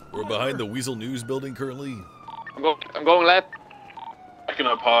 We're behind the Weasel News building currently. I'm going left. Backing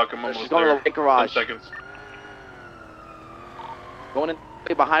up, Hawk. I'm almost She's going there. to the white garage. 10 seconds. Going in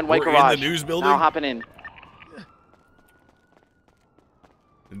behind white We're garage. in the news building? Now hopping in.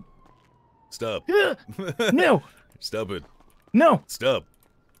 Stop. No. Stop it. No. Stop.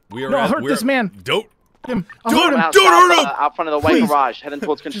 We are. No, I'll hurt this man. Don't. Him. Don't Now, hurt him. out front of the white Please. garage, heading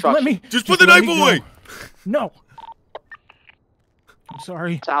towards construction. Let me. Just put the let knife me go. away. No. I'm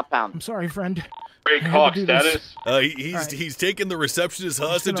sorry. Southbound. I'm sorry, friend. Break I had to Hawk do this. status. He's taking the receptionist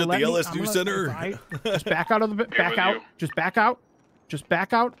hostage at gonna the let me- LS I'm News gonna- Center. Right. Just back out of the Here back with out. you. Just back out. Just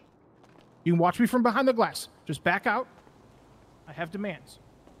back out. You can watch me from behind the glass. Just back out. I have demands.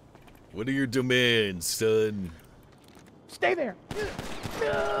 What are your demands, son? Stay there.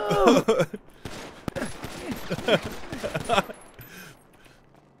 No.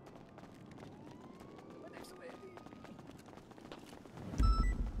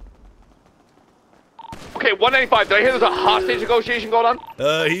 Okay, 195. Did I hear there's a hostage negotiation going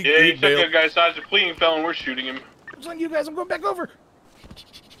on? He took a guy's side of fleeing felon. We're shooting him. I'm telling you guys, I'm going back over.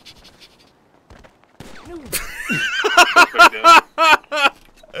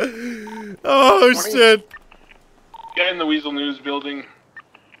 Oh shit! Guy in the Weasel News building.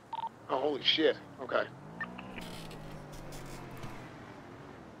 Oh, holy shit. Okay.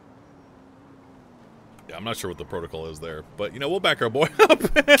 Yeah, I'm not sure what the protocol is there, but you know, we'll back our boy up.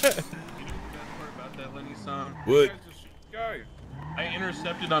 What? I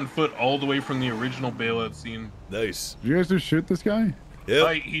intercepted on foot all the way from the original bailout scene. Nice. Did you guys just shoot this guy?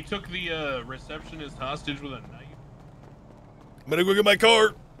 Yeah. He took the receptionist hostage with a knife. I'm gonna go get my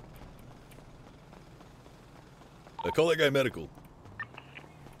car. I call that guy medical.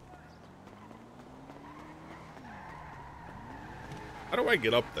 How do I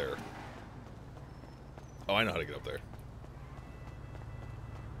get up there? Oh, I know how to get up there.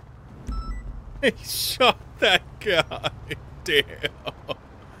 He shot that guy. Damn.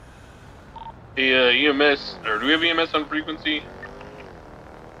 Hey, EMS, or do we have EMS on frequency?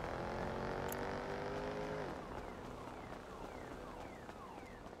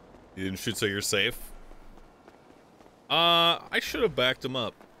 You didn't shoot, so you're safe? I should have backed him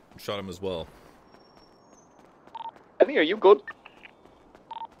up and shot him as well. Anthony, are you good?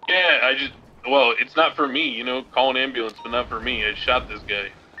 Yeah, well, it's not for me, you know, call an ambulance, but not for me. I shot this guy.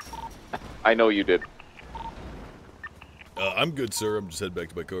 I know you did. I'm good, sir. I'm just heading back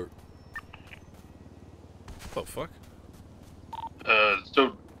to my car. Oh, fuck.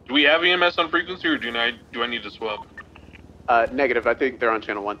 So, do we have EMS on frequency, or do I need to swap? Negative. I think they're on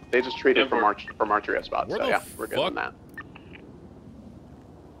channel 1. They just treated from archery spot, Where so the yeah, we're good on that.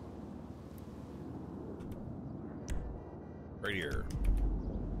 Right here.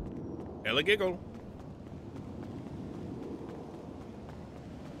 Ella giggle.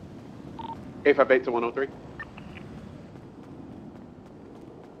 A58 to 103.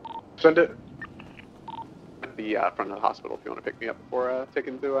 Send it. At the front of the hospital if you want to pick me up before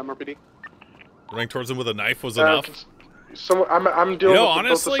taking to MRPD. Running towards him with a knife was enough. I'm dealing with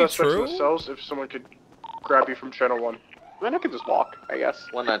honestly, both the suspects true. in the cells. If someone could grab you from channel 1. I mean, I could just walk, I guess.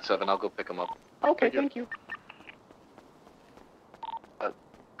 197, I'll go pick him up. Okay, thank you.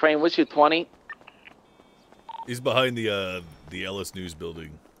 Crane, what's your 20? He's behind the LS News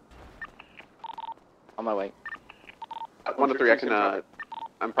building. On my way. 103, I can,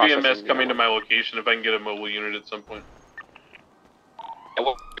 I'm processing. EMS coming to my location if I can get a mobile unit at some point. Yeah,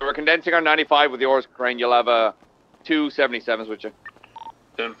 well, we're condensing our 95 with yours, Crane. You'll have two 77s with you.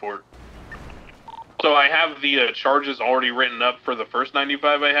 10-4. So I have the charges already written up for the first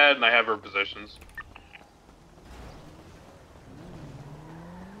 95 I had, and I have her possessions.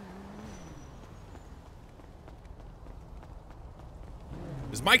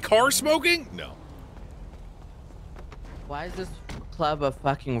 Is my car smoking? No. Why is this club a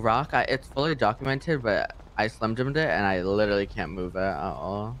fucking rock? It's fully documented, but I slim jimmed it and I literally can't move it at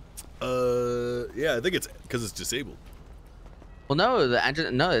all. Yeah, I think it's because it's disabled. Well, no, the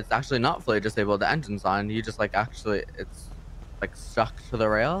engine. No, it's actually not fully disabled. The engine's on. You just like actually, it's like stuck to the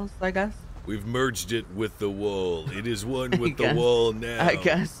rails, I guess. We've merged it with the wall. It is one with the guess- wall now. I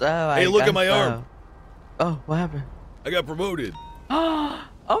guess so. Hey, look at my guess arm. so. Oh, what happened? I got promoted.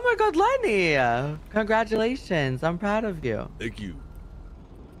 Oh my God, Lenny! Congratulations! I'm proud of you. Thank you.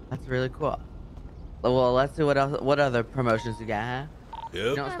 That's really cool. Well, let's see what else. What other promotions you got, huh?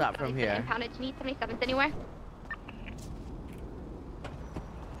 Yep. Don't stop from here. Impounded. Do you need 77s anywhere?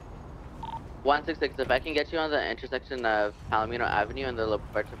 166. If I can get you on the intersection of Palomino Avenue and the La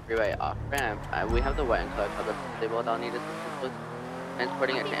Puerta Freeway off ramp, we have the white and color club that's disabled. I'll need assistance with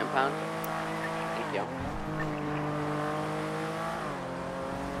transporting it to impound. Thank you.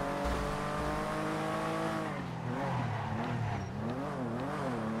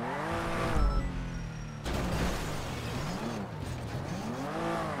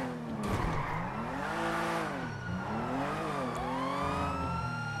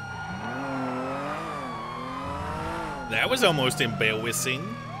 That was almost embarrassing.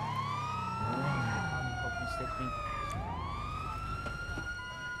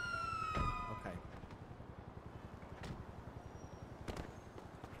 Okay.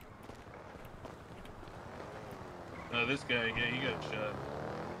 No, this guy, yeah, he got shot.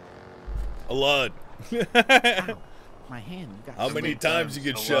 A lot. Ow, my hand. You got How many times you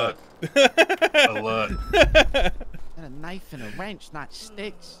get A shot? A lot. And a knife and a wrench, not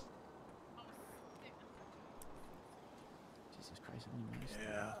sticks. Jesus Christ, how many knives?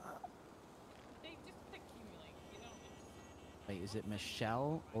 Yeah. Wait, is it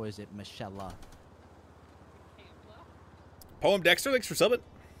Michelle or is it Michella? Poem Dexter, thanks for subbing.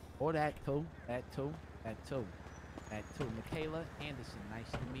 Or that too, that too, that too, that too. Michaela Anderson, nice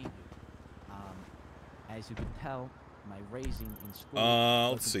to meet you. As you can tell, my raising in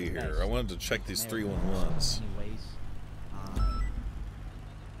school. Let's see here. I wanted to check these 311s. Anyways,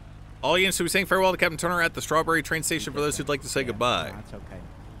 All units will be saying farewell to Captain Turner at the Strawberry train station for those who'd like to say goodbye. that's okay.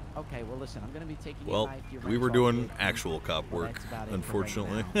 Okay, well listen, I'm gonna be taking Well, you by if your we were rent's all doing good. actual cop Well, work, that's about it for right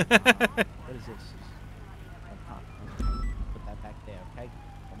unfortunately. now. What is this? Put that back there, okay?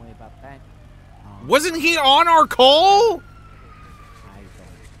 Don't worry about that. Wasn't he on our call? I don't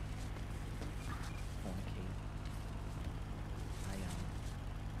fornicate.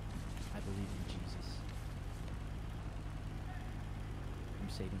 I believe in Jesus. I'm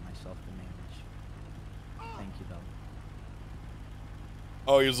saving myself for marriage. Thank you, though.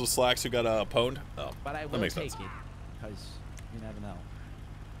 Oh, he was the slacks who got pwned? Oh, But I that will makes take sense. it, because you never know.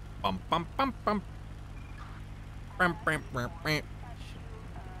 Bum, bum, bum, bum. Bum, bum, bum, bum.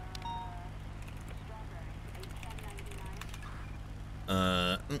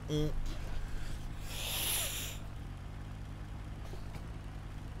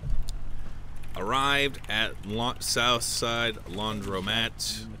 Arrived at Southside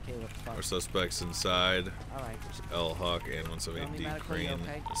Laundromat. Our suspects inside. L Hawk and 178D Crane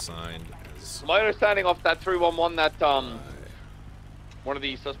assigned as. My understanding of that 311 that one of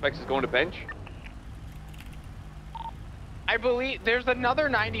the suspects is going to bench. I believe there's another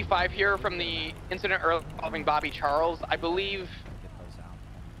 95 here from the incident involving Bobby Charles. I believe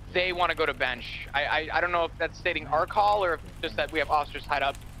they want to go to bench. I don't know if that's stating our call or if just that we have officers tied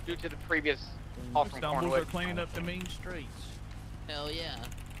up due to the previous call from Stumbles Cornwood. are cleaning up the mean streets. Hell yeah.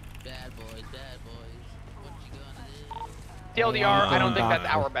 Bad boys, bad boys. What you gonna do? TLDR, I don't think that's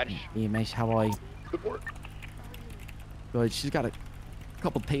our bench. EMS, how are you? Good. She's got a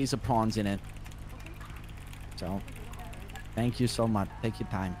couple taser prawns in it. So, thank you so much. Take your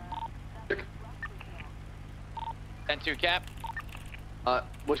time. 10-2 cap.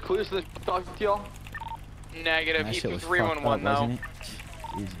 Was Clues talking to y'all? Negative. That He's shit was 311 fucked up, though. wasn't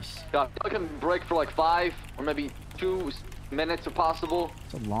it? Jesus. Yeah, I can break for like 5 or maybe 2 minutes if possible.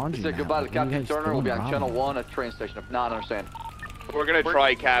 It's a laundry. Say goodbye to What are you Captain guys Turner. We'll be doing, on Rob? channel 1 at train station. If not, understand. We're gonna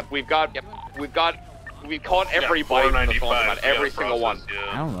try, Cap. We've caught everybody from the phone, about every single one.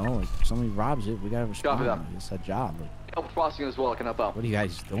 I don't know. Like, if somebody robs it, we gotta respond. that. It's a job. Like, Help crossing as well. I can help out. what are you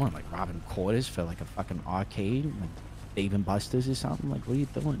guys doing? Like robbing quarters for like a fucking arcade, like Dave and Buster's or something? Like, what are you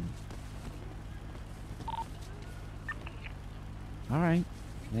doing? All right.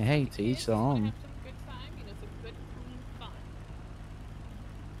 Yeah, hey, to each their own. What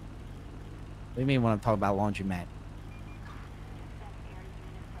do you mean when I'm talking about laundromat?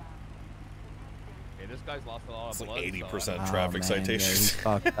 Okay, this guy's lost a lot of It's like blood. 80% Oh, traffic man, citations. Yeah, he's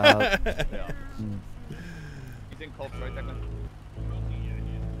fucked up. Yeah. Mm. He's in Colts, right, Declan?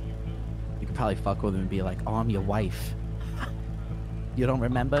 You could probably fuck with him and be like, "Oh, I'm your wife." You don't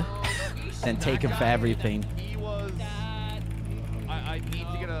remember? Then take him for everything. He was. I need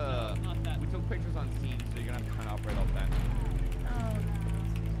to get a. We took pictures on scene, so you're gonna have to turn off right off that.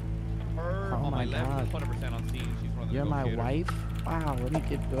 Her Oh on my my left God. is 100% on scene. She's one of the You're my negotiators. wife? Wow, let me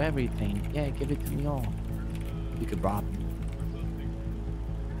give you everything. Yeah, give it to me all. You could rob him.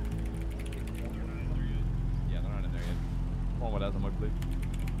 Yeah, they're not in there yet. Come on, what else am I, please?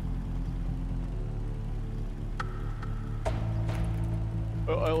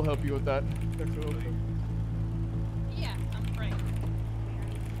 I'll help you with that. Yeah, I'm right.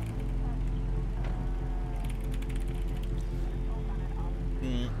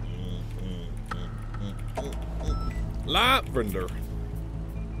 Lavender.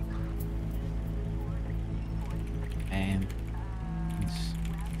 And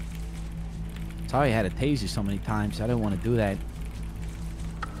sorry I had to tase you so many times. I didn't want to do that.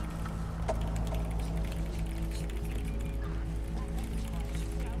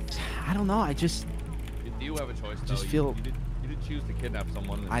 I don't know. I just You do have a choice, though. Just feel- You did choose to kidnap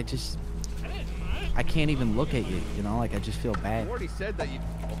someone. I can't even look at you. You know, like I just feel bad. You already said that you.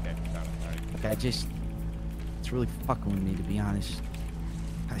 Okay, sorry. Like I just, it's It's really fucking with me, to be honest.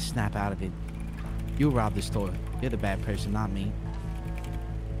 I snap out of it. You robbed the store. You're the bad person, not me.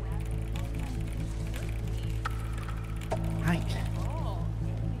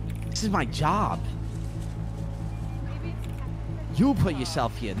 This is my job. You put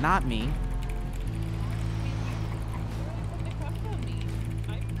yourself here, not me.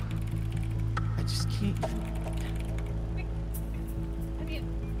 I just can't. I mean,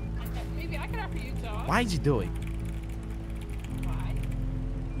 maybe I could offer you a job. Why'd you do it? Why?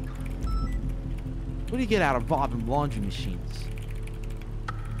 What do you get out of robbing laundry machines?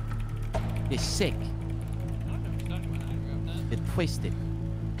 You're sick. You're twisted.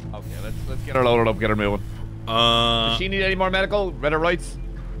 Okay, let's get her loaded up, get her moving. Does she need any more medical? Read her rights?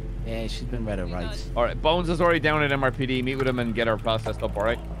 Yeah, she's been read her rights. All right, Bones is already down at MRPD. Meet with him and get her processed up, all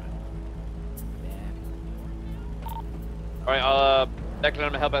right? All right, I'll Declan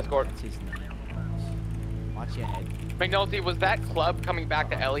him a help escort. Watch your head. McNulty, was that club coming back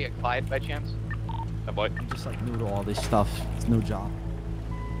to Elliot Clyde by chance? Yeah, boy. I'm just like new to all this stuff. It's no job.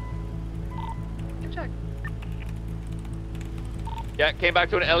 Good check. Yeah, came back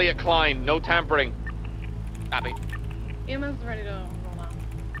to an Elliot Klein. No tampering. Copy. EMS is ready to roll out.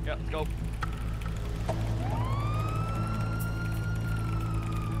 Yeah, let's go.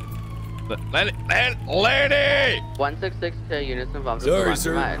 Lady! 166 units involved Sorry, with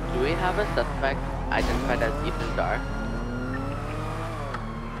sir. Do we have a suspect identified as Ethan Dar?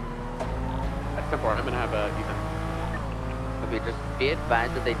 That's simple. I'm gonna have Ethan. Okay, just be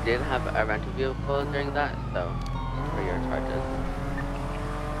advised that they did have a rental vehicle during that, so for your charges.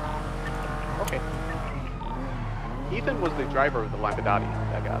 Okay. Ethan was the driver of the Lampadati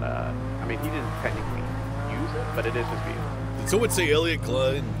that got, I mean, he didn't technically use it, but it is his vehicle. Did someone say Elliot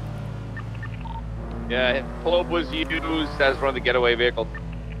Klein? Yeah, club was used as one of the getaway vehicles.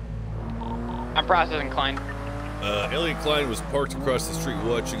 I'm processing Klein. Elliot Klein was parked across the street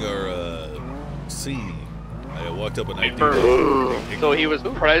watching our scene. I walked up and I So he was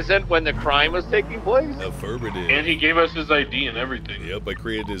present when the crime was taking place? Affirmative. And he gave us his ID and everything. Yep, I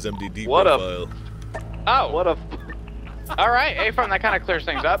created his MDD What a- profile. Oh. What a... All right, A-Firm, that kind of clears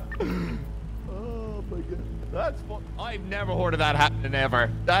things up. Oh my god. That's fun. I've never heard of that happening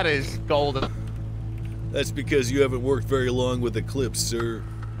ever. That is golden. That's because you haven't worked very long with Eclipse, sir.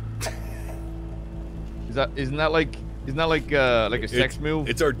 Isn't that like a sex move?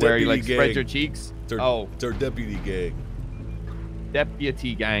 It's our where deputy you like gang. spread your cheeks? It's our deputy gang.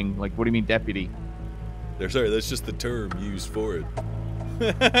 Deputy gang. Like, what do you mean deputy? Sorry, that's just the term used for it.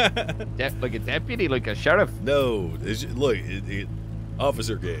 Like a deputy, like a sheriff? No, look,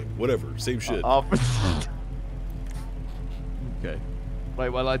 officer gang, whatever, same shit. Officer. Okay.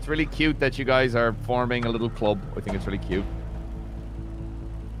 Right, well, it's really cute that you guys are forming a little club. I think it's really cute.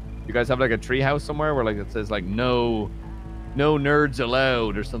 You guys have like a tree house somewhere where like it says like no nerds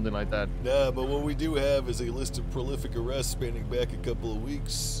allowed or something like that. Nah, but what we do have is a list of prolific arrests spanning back a couple of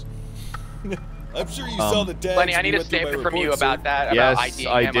weeks. I'm sure you saw the tags. Lenny, I when need you a went through my statement from you report, about sir. that. Yes, about IDing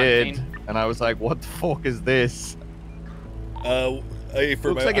I him on did. scene. And I was like, what the fuck is this? Hey, for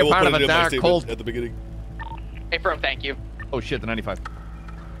Looks my, like I you're will part put of it a in my dark statement cult. at the beginning. A-Firm, thank you. Oh shit, the 95.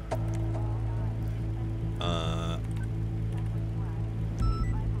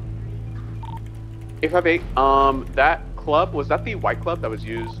 A58, that club, was that the white club that was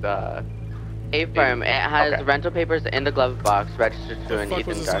used, A-Firm, it has okay. rental papers in the glove box registered to an fuck was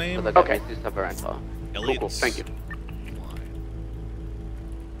Ethan his Dark name? for the Okay. government's use of a rental. Elliot. Cool, thank you.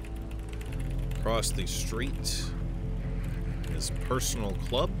 Across the street, his personal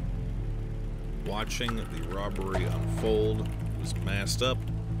club, watching the robbery unfold, was masked up.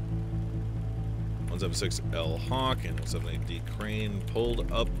 176L Hawk and 178D Crane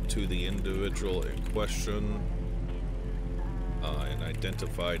pulled up to the individual in question and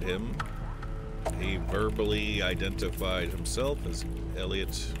identified him. He verbally identified himself as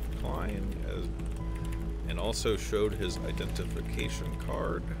Elliot Klein and also showed his identification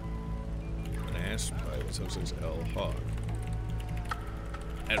card when asked by 176L Hawk.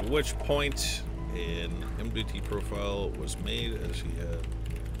 At which point an MDT profile was made as he had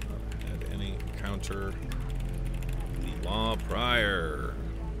not had any encounter the law prior.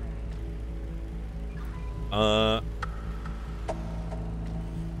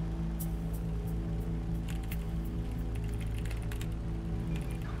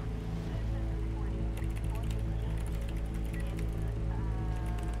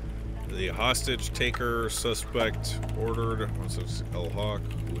 The hostage taker suspect ordered 176L Hawk,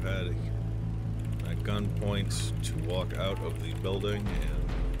 who had at gunpoint, to walk out of the building,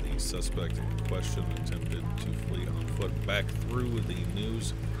 and the suspect in question attempted to flee on foot back through the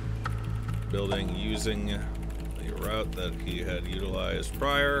news building using the route that he had utilized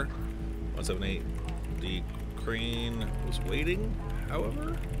prior. 178. The crane was waiting,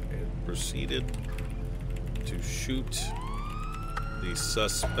 however, and proceeded to shoot the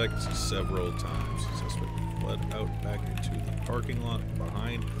suspect several times. The suspect fled out back into the parking lot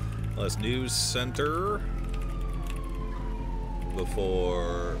behind Les News Center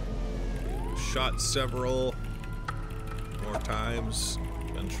before he was shot several more times,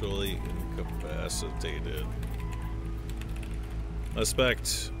 eventually incapacitated.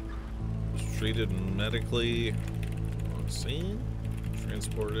 Suspect was treated medically on scene,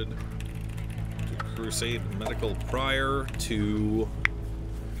 transported to Crusade Medical prior to...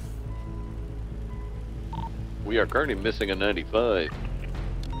 We are currently missing a 95.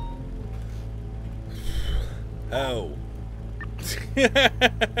 Oh.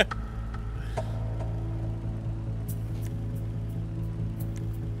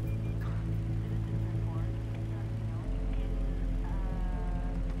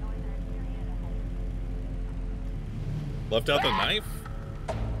 Left out the knife?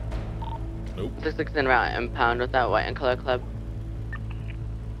 Nope. 6 en route, impound with that white and color club.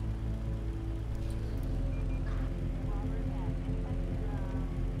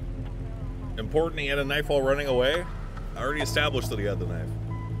 Important, he had a knife while running away? I already established that he had the knife.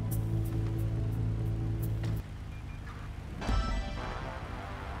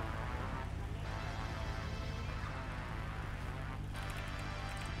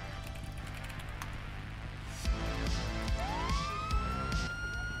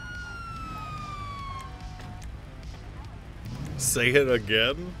 Say it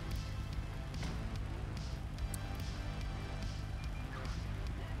again?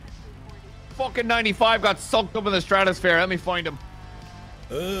 Fucking 95 got sucked up in the stratosphere. Let me find him.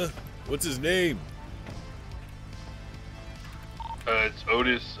 What's his name? It's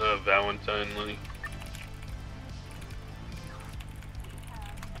Otis Valentine, Lenny.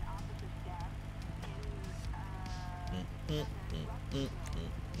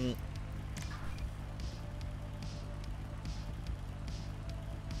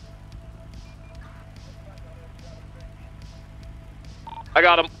 I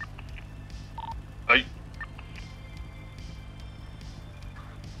got him. Hey.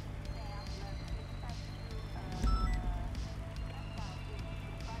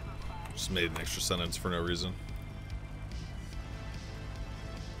 Just made an extra sentence for no reason.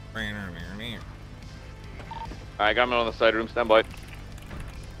 Alright, got him on the side room. Stand by.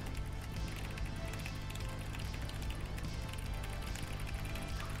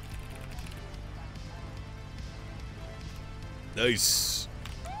 Nice.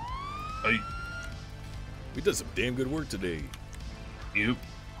 Hey. We did some damn good work today. Yep.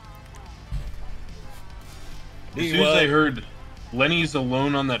 As soon as I heard Lenny's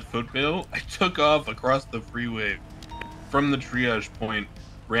alone on that footbill, I took off across the freeway from the triage point,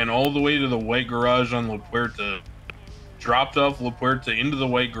 ran all the way to the white garage on La Puerta, dropped off La Puerta into the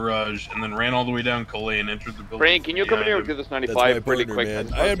white garage, and then ran all the way down Calais and entered the building. Frank, can you come in here and do this 95 pretty quick?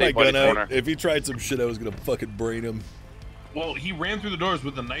 Man. I had my gun out. If he tried some shit, I was gonna fucking brain him. Well, he ran through the doors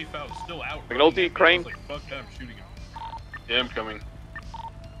with the knife out, still out. McNulty, Crane. Like, fuck that, I'm shooting him. Yeah, I'm coming.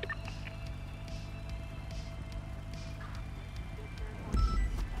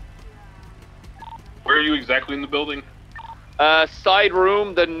 Where are you exactly in the building? Side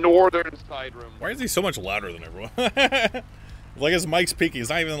room, the northern side room. Why is he so much louder than everyone? Like his mic's speaking. It's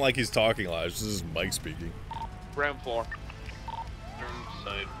not even like he's talking loud. It's just his mic speaking. Ground floor.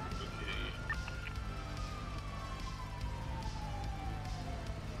 Side.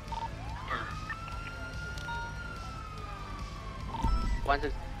 Once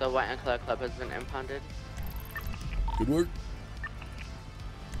the white and color club has been impounded. Good work.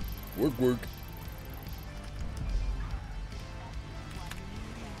 Work.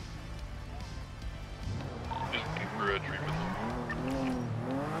 Just for treatment.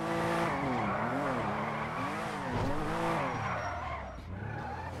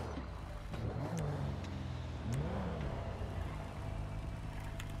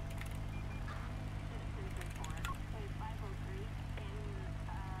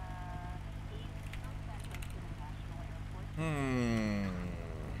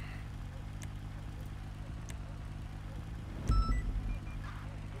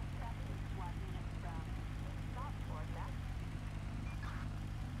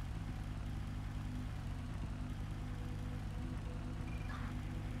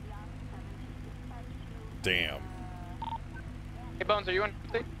 Damn. Hey, Bones, are you on?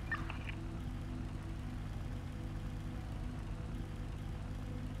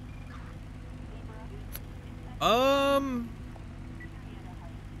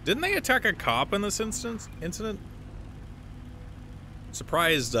 Didn't they attack a cop in this incident?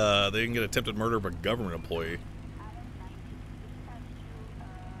 Surprised they didn't get attempted murder of a government employee.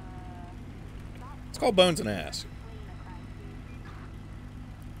 It's called bones and ass.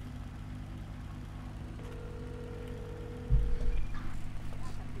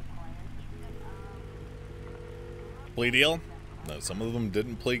 Plea deal? No, some of them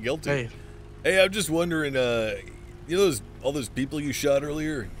didn't plead guilty. Hey, I'm just wondering, you know all those people you shot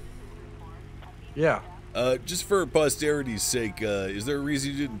earlier? Yeah. Just for posterity's sake, is there a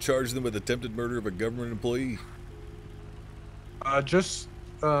reason you didn't charge them with attempted murder of a government employee? Just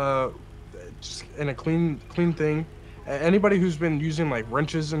in a clean thing. Anybody who's been using like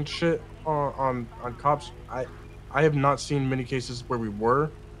wrenches and shit on cops, I have not seen many cases where we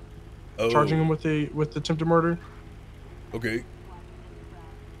were charging them with attempted murder. Okay.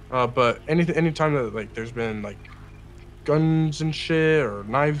 But anytime that like there's been like guns and shit or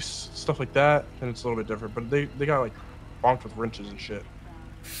knives, stuff like that, then it's a little bit different. But they got like bonked with wrenches and shit.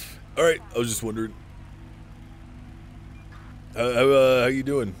 All right, I was just wondering. How you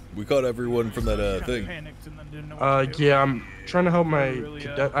doing? We caught everyone from that thing. Yeah, I'm trying to help my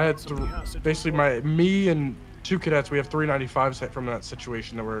cadet. I had basically me and 2 cadets. We have 395s from that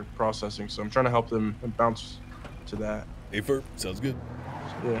situation that we're processing. So I'm trying to help them and bounce to that. A4, sounds good.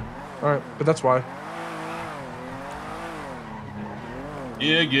 Yeah. All right, but that's why.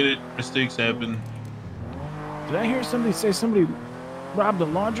 Yeah, I get it. Mistakes happen. Did I hear somebody say somebody robbed a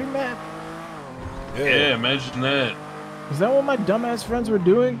laundromat? Yeah, imagine that. Is that what my dumbass friends were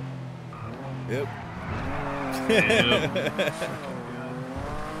doing? Yep.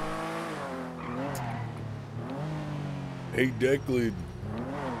 Hey, Declan.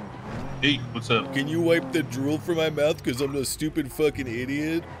 Hey, what's up? Can you wipe the drool from my mouth? Because I'm a stupid fucking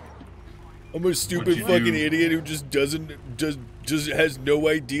idiot. I'm a stupid fucking idiot who just just has no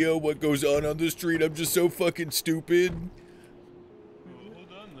idea what goes on the street. I'm just so fucking stupid. Hold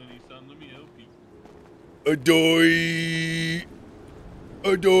on, Lenny-san. Let me help you. Adoy.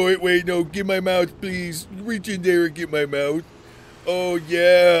 Adoy. Wait, no. Get my mouth, please. Reach in there and get my mouth. Oh,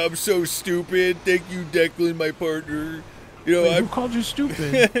 yeah. I'm so stupid. Thank you, Declan, my partner. You know, who called you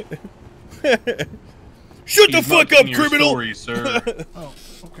stupid? Shut the fuck up, criminal! Story, sir. Oh,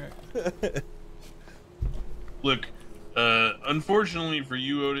 okay. Look, unfortunately for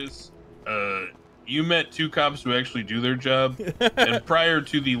you, Otis, you met 2 cops who actually do their job, and prior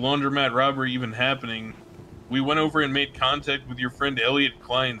to the laundromat robbery even happening, we went over and made contact with your friend Elliot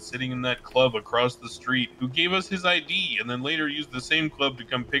Klein sitting in that club across the street, who gave us his ID and then later used the same club to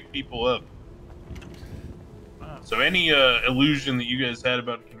come pick people up. So any illusion that you guys had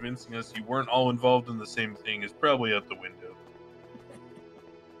about convincing us you weren't all involved in the same thing is probably out the window.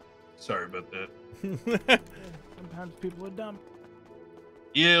 Sorry about that. Sometimes people are dumb.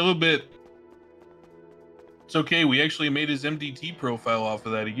 Yeah, a little bit. It's okay. We actually made his MDT profile off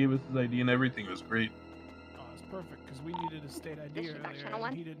of that. He gave us his ID and everything. It was great. Oh, it's perfect because we needed a state ID earlier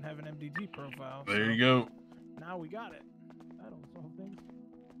and he didn't have an MDT profile. There so you go. Now we got it. That'll solve things.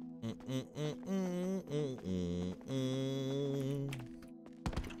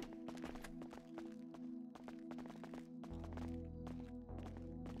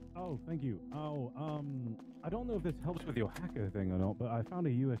 Oh, thank you. Oh, I don't know if this helps with your hacker thing or not, but I found a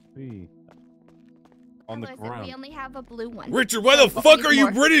USB on the ground. We only have a blue one. Richard, why the fuck are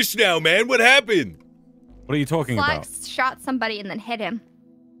you British now, man? What happened? What are you talking about? Flax shot somebody and then hit him.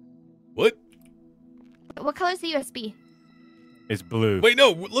 What? What color is the USB? It's blue. Wait,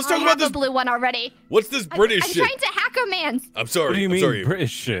 no. Let's talk about this. I have a blue one already. What's this British I'm shit? trying to hack a man's. I'm sorry. What do you mean sorry.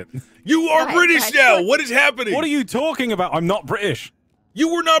 British shit? You are British now. What is happening? What are you talking about? I'm not British.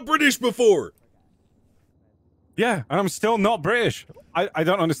 You were not British before. Yeah, and I'm still not British. I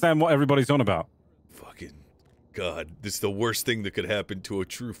don't understand what everybody's on about. Fucking God, this is the worst thing that could happen to a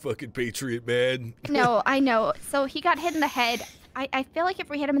true fucking patriot, man. No, I know. So he got hit in the head. I feel like if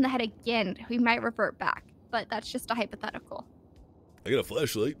we hit him in the head again, we might revert back. But that's just a hypothetical. I got a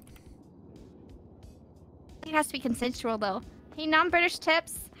flashlight. It has to be consensual, though. Hey, non-British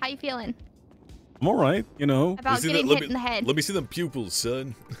tips. How you feeling? I'm all right, you know. About getting hit in the head. Let me see them pupils,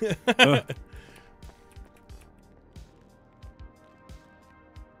 son.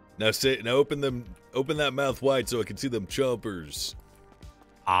 Now open that mouth wide so I can see them chompers.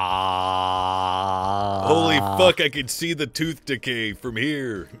 Holy fuck, I can see the tooth decay from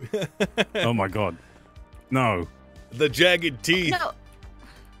here. Oh my god. No. The jagged teeth. No.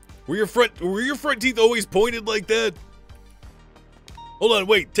 Were your front teeth always pointed like that? Hold on,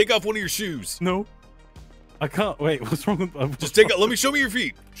 wait. Take off one of your shoes. No. I can't. Wait, what's wrong with Just take out. Let me show me your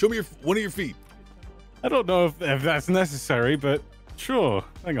feet. Show me one of your feet. I don't know if that's necessary, but sure.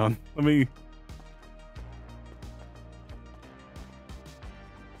 Hang on. Let me.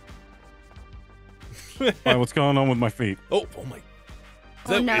 Why, what's going on with my feet? Oh my.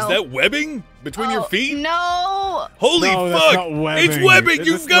 Is no. that webbing between your feet? No. Holy No, that's fuck! not webbing. It's webbing!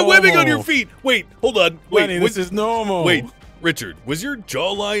 You've got webbing on your normal. feet! Wait, hold on. Wait, Lenny, this is normal. Wait, Richard, was your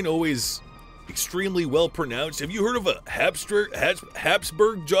jawline always extremely well pronounced? Have you heard of a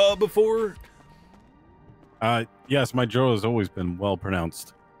Habsburg jaw before? Yes, my jaw has always been well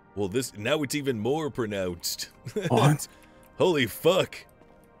pronounced. Well, now it's even more pronounced. What? Holy fuck.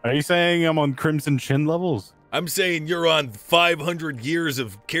 Are you saying I'm on Crimson Chin levels? I'm saying you're on 500 years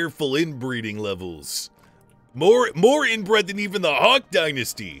of careful inbreeding levels. More inbred than even the Hawk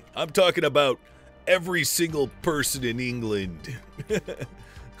Dynasty. I'm talking about every single person in England.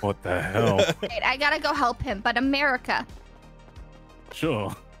 What the hell? Wait, I gotta go help him, but America.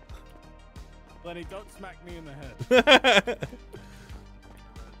 Sure. Lenny, don't smack me in the head.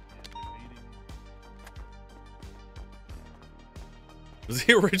 Was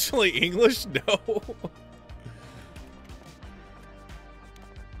he originally English? No.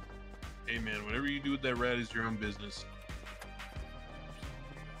 Hey man, whatever you do with that rat is your own business.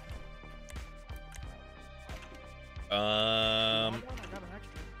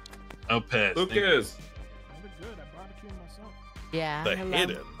 I'll pass. Lucas. Yeah. The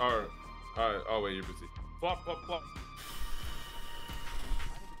hidden. Alright. Oh wait, you're busy. Flop, flop,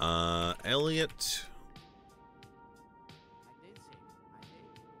 flop. Elliot.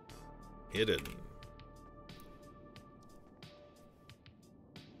 Hidden.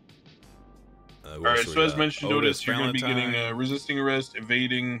 Alright, so as mentioned, Otis, you're going to be getting resisting arrest,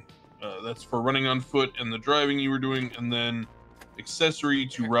 evading, that's for running on foot, and the driving you were doing, and then accessory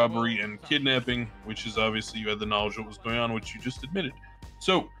to robbery and kidnapping, which is obviously you had the knowledge of what was going on, which you just admitted.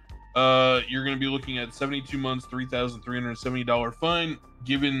 So, you're going to be looking at 72 months, $3,370 fine,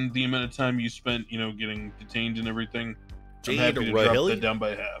 given the amount of time you spent, getting detained and everything. I'm happy to drop that down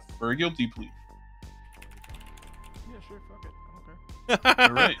by half for a guilty plea. Yeah, sure, fuck it. I don't care.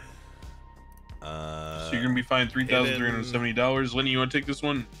 All right. So you're gonna be fined $3,370. Lenny, you want to take this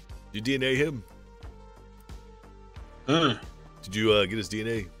one? Did you DNA him? Did you get his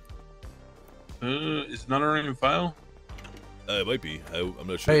DNA? It's not already in file. It might be. I'm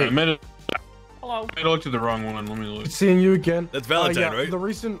not sure. Hey. I might have Hello. looked at the wrong one. Let me look. Seeing you again. That's Valentine, yeah, right? The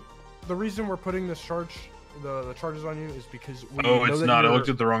reason we're putting this charge, the charges on you is because we Oh, know it's that not. I you're looked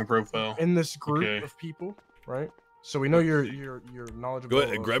at the wrong profile. in this group Okay. of people, right? So we know you're knowledgeable. Go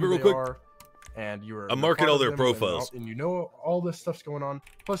ahead and grab it who real they quick. are, and you're. I'm you're marking part all of their them, profiles. and you know all this stuff's going on.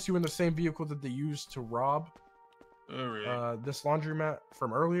 Plus, you in the same vehicle that they used to rob. All right. This laundromat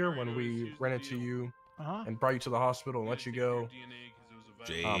from earlier when we ran into you and brought you to the hospital and let you go.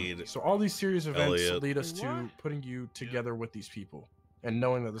 Jade. So all these series of events Elliot. lead us to putting you together with these people and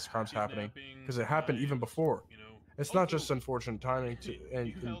knowing that this crime's happening because it happened even before. It's not just unfortunate timing,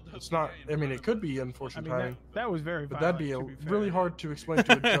 and it's not. I mean, it could be unfortunate timing. That was very. But that'd be really hard to explain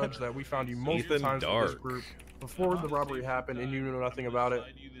to a judge that we found you multiple Ethan times with this Dark. group before the robbery happened and you knew nothing about it.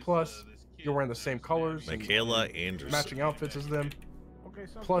 Plus, you're wearing the same colors, and Michaela Anderson. matching outfits as them.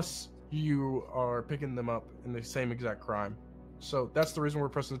 Plus, you are picking them up in the same exact crime. So that's the reason we're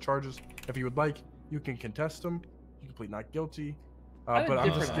pressing the charges. If you would like, you can contest them. You can plead not guilty. But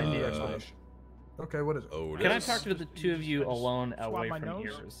I'm just giving you the explanation. Okay, what is it? Oh, Can I talk to the two of you alone away my from nose?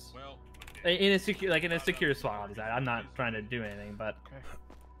 yours? In a secure spot, obviously. I'm not trying to do anything, but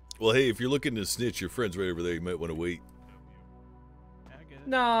Well, hey, if you're looking to snitch, your friend's right over there. You might want to wait.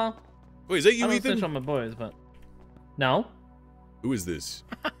 no. Wait, is that you, I don't Ethan? snitch on my boys, but no. Who is this?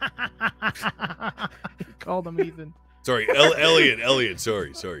 Called him Ethan. Sorry, Elliot.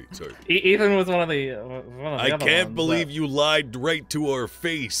 Sorry. Ethan was one of the. One of the I other can't ones, believe but- you lied right to our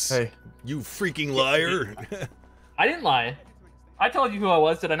face. Hey. You freaking liar. I didn't lie. I told you who I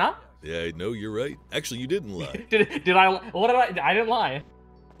was, did I not? Yeah, no, you're right. Actually, you didn't lie. Did I? What did I? I didn't lie.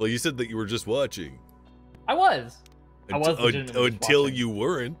 Well, you said that you were just watching. I was. I was legitimately just until watching. you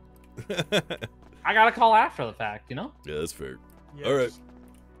weren't. I got a call after the fact, you know. Yeah, that's fair. Yeah, All right. just,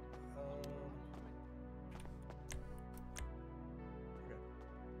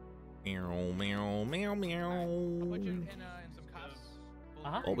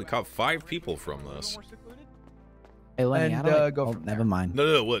 Oh, we caught 5 people from this. Hey, Lenny, how do I... go oh, from never mind.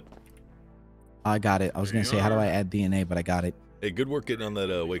 No, what? I got it. I was going to say, how do I add DNA, but I got it. Hey, good work getting on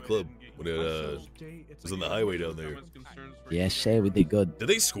that white club when it was on the highway down there. Yes, sir, we did good. Did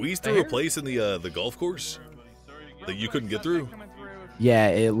they squeeze through a place in the golf course that you couldn't get through? Yeah,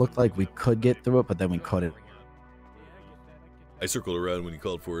 it looked like we could get through it, but then we couldn't. I circled around when you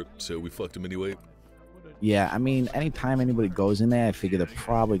called for it, so we fucked him anyway. Yeah, I mean, anytime anybody goes in there, I figure they're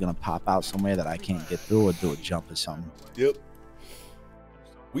probably going to pop out somewhere that I can't get through or do a jump or something. Yep.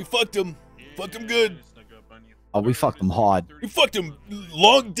 We fucked him. Fucked him good. Oh, we fucked them hard. We fucked him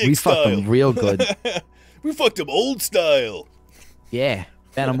long dick We style. fucked them real good. We fucked him old style. Yeah,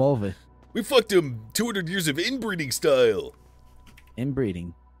 bent them over. We fucked him 200 years of inbreeding style.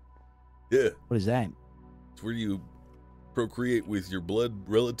 Inbreeding? Yeah. What is that? It's where you procreate with your blood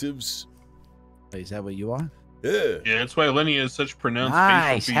relatives. Wait, is that what you are? Yeah. Yeah, that's why Lenny has such pronounced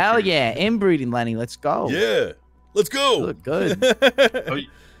Nice. facial Hell features. yeah. Inbreeding, Lenny. Let's go. Yeah. Let's go. You look good.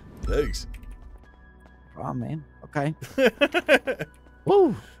 Thanks. Oh, man. Okay.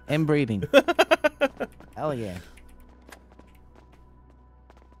 Woo. Inbreeding. Hell yeah.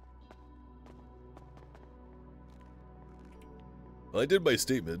 Well, I did my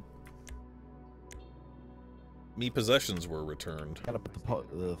statement. Me possessions were returned. Gotta put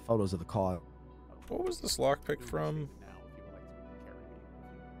the photos of the car. What was this lockpick from?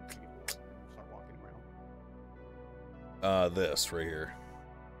 This right here.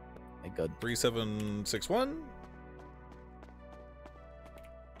 Hey, good. 3761.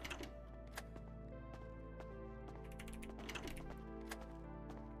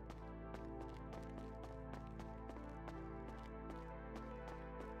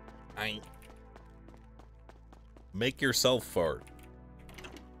 Make yourself fart.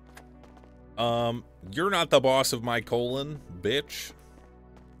 You're not the boss of my colon, bitch.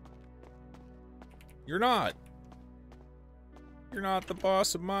 You're not. You're not the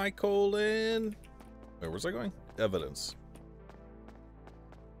boss of my colon. Wait, where's I going? Evidence.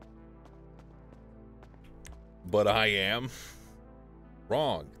 But I am.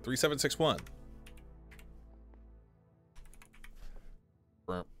 Wrong. 3761.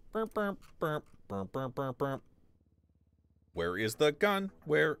 Where is the gun?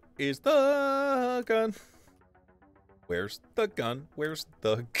 Where is the gun? Where's the gun? Where's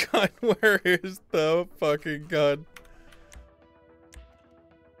the gun? Where is the fucking gun?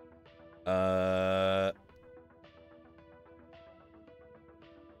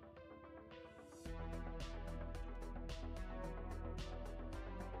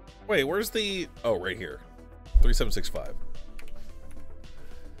 Wait, where's the... Oh, right here. 3765.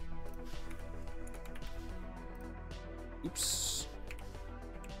 Oops.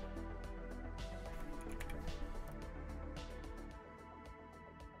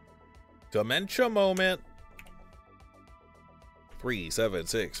 Dementia moment.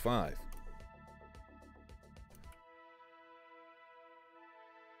 3765.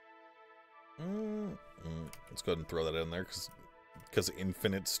 Let's go ahead and throw that in there because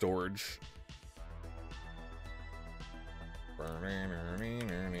infinite storage. Let's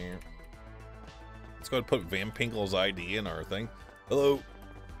go ahead and put Van Pinkel's ID in our thing. Hello.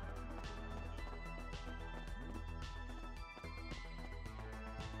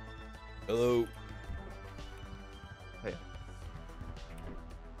 Hello. Hey.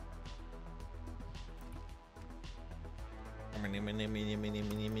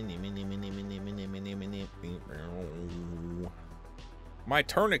 My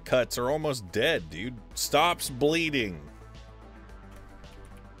tourniquets are almost dead, dude. Stops bleeding.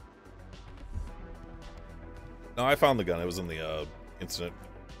 No, I found the gun. It was in the incident.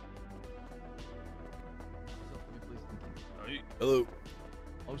 Hello.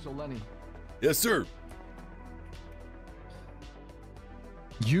 Oh, so Lenny. Yes, sir.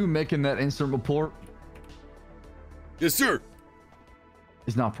 You making that incident report? Yes, sir.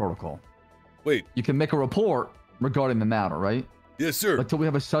 Is not protocol. Wait. You can make a report regarding the matter, right? Yes, sir. Until we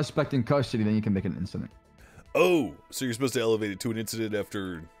have a suspect in custody, then you can make an incident. Oh, so you're supposed to elevate it to an incident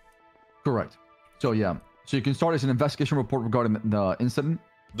after... Correct. So, yeah. So you can start as an investigation report regarding the incident.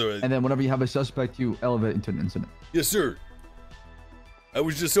 And then whenever you have a suspect, you elevate it into an incident. Yes, sir. I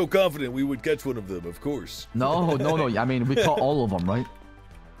was just so confident we would catch one of them, of course. No. I mean, we caught all of them, right?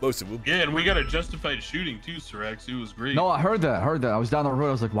 Most of them. Yeah, and we got a justified shooting too, Sirax. It was great. No, I heard that. I was down the road.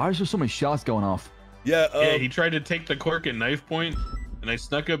 I was like, why is there so many shots going off? Yeah, yeah, he tried to take the clerk at knife point, and I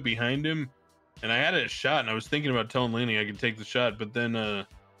snuck up behind him, and I had a shot, and I was thinking about telling Laney I could take the shot, but then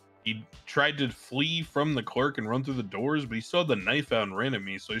he tried to flee from the clerk and run through the doors, but he saw the knife out and ran at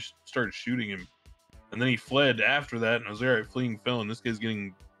me, so I started shooting him. And then he fled after that, and I was like, all right, fleeing felon. This guy's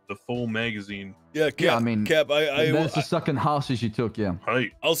getting the full magazine. Yeah, Cap, yeah, I mean, Cap, that's the second hostage you took, yeah.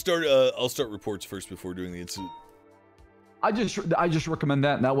 Right. I'll start reports first before doing the incident. I just recommend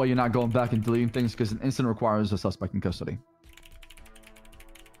that. And that way you're not going back and deleting things because an incident requires a suspect in custody.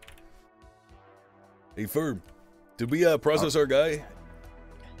 Hey, Ferb, did we process our guy?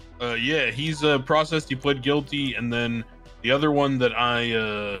 Yeah, he's processed. He pled guilty, and then the other one that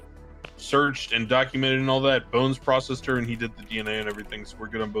I searched and documented and all that, Bones processed her, and he did the DNA and everything, so we're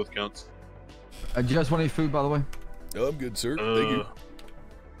good on both counts. Do you guys want any food, by the way? No, I'm good, sir. Thank you.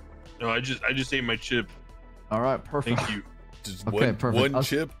 No, I just ate my chip. All right, perfect. Thank you. Just Okay, perfect. one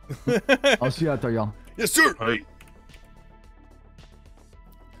chip. I'll see you out there, y'all. Yes, sir. Hey.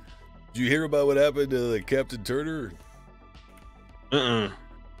 Did you hear about what happened to Captain Turner? I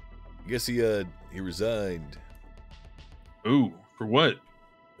guess he resigned. Ooh, for what?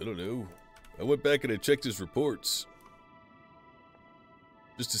 I don't know. I went back and I checked his reports.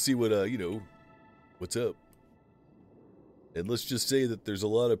 Just to see what, what's up. And let's just say that there's a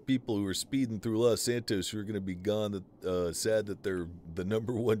lot of people who are speeding through Los Santos who are going to be gone, sad that they're the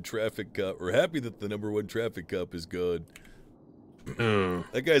 #1 traffic cop, or happy that the #1 traffic cop is gone.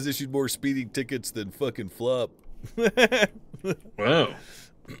 That guy's issued more speeding tickets than fucking Flop. Wow.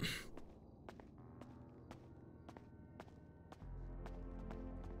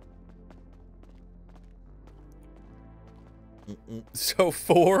 So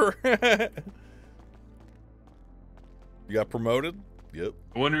 4? You got promoted? Yep.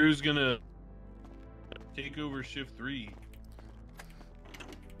 I wonder who's gonna take over shift 3.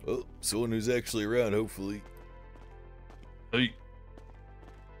 Well, someone who's actually around, hopefully. Hey.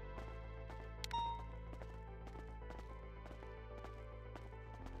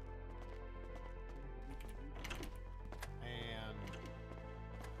 And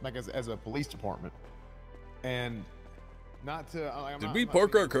like as a police department, and not to. Did we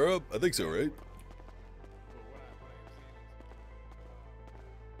park our car up? I think so, right?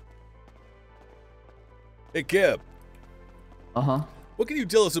 Hey, Cap. Uh-huh. What can you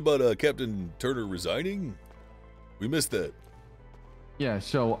tell us about Captain Turner resigning? We missed that. Yeah,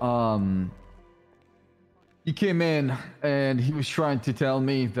 so, he came in and he was trying to tell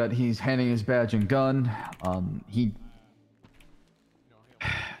me that he's handing his badge and gun. He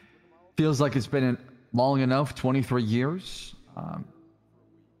feels like it's been long enough, 23 years.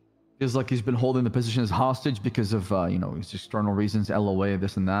 Feels like he's been holding the position as hostage because of, his external reasons, LOA,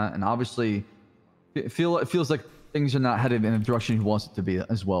 this and that. And obviously, it feels like things are not headed in the direction he wants it to be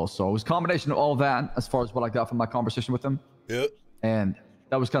as well. So it was a combination of all of that as far as what I got from my conversation with him. Yep. And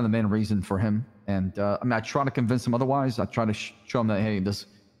that was kind of the main reason for him. And I try to convince him otherwise. I try to show him that, hey, there's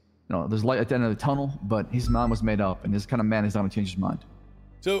light at the end of the tunnel, but his mind was made up, and this kind of man is not going to change his mind.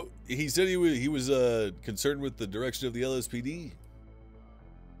 So he said he was concerned with the direction of the LSPD.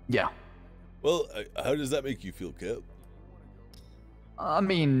 Yeah. Well, how does that make you feel, Cap? I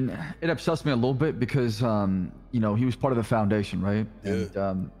mean, it upsets me a little bit because, he was part of the foundation, right? Yeah.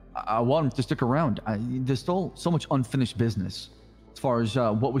 And I want him to stick around. There's still so much unfinished business as far as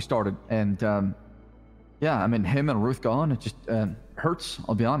what we started. And, him and Ruth gone, it just hurts,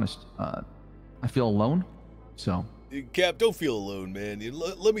 I'll be honest. I feel alone, so. Cap, don't feel alone, man.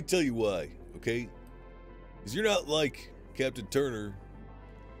 Let me tell you why, okay? Because you're not like Captain Turner,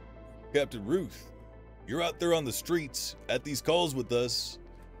 Captain Ruth. You're out there on the streets at these calls with us,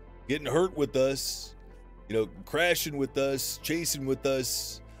 getting hurt with us, crashing with us, chasing with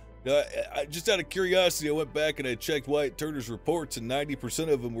us. I just out of curiosity, I went back and I checked Wyatt Turner's reports, and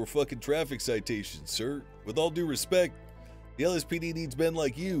 90% of them were fucking traffic citations, sir. With all due respect, the LSPD needs men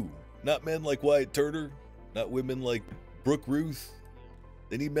like you, not men like Wyatt Turner, not women like Brooke Ruth.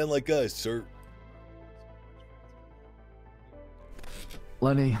 They need men like us, sir.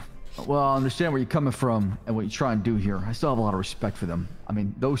 Lenny, well, I understand where you're coming from and what you're trying to do here. I still have a lot of respect for them. I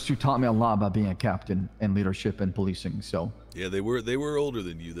mean, those two taught me a lot about being a captain and leadership and policing, so. Yeah, they were older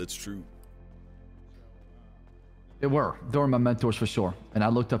than you, that's true. They were my mentors for sure, and I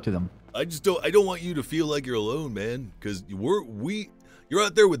looked up to them. I don't want you to feel like you're alone, man, because you're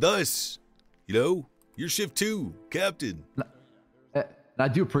out there with us, You're shift 2, Captain. I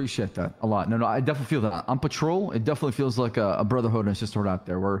do appreciate that a lot. No, I definitely feel that. On patrol, it definitely feels like a brotherhood and a sisterhood out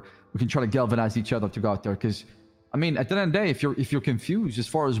there where we can try to galvanize each other to go out there. Because, at the end of the day, if you're confused as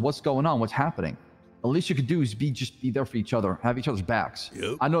far as what's going on, what's happening, the least you could do is just be there for each other, have each other's backs.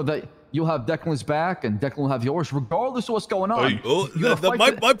 Yep. I know that you'll have Declan's back and Declan will have yours, regardless of what's going on.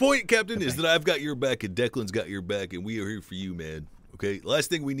 My point, Captain, is that I've got your back and Declan's got your back, and we are here for you, man. Okay?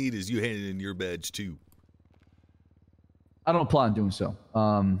 Last thing we need is you handing in your badge, too. I don't plan on doing so.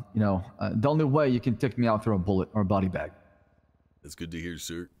 The only way you can take me out through a bullet or a body bag. That's good to hear,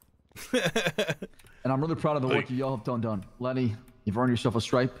 sir. And I'm really proud of the work y'all have done. Lenny, you've earned yourself a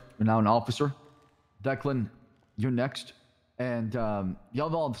stripe. You're now an officer. Declan, you're next. And y'all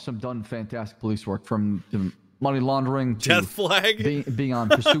have all done fantastic police work, from the money laundering to death flag, being on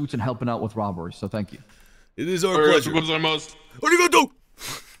pursuits and helping out with robberies. So thank you. It is our pleasure. What are you gonna do?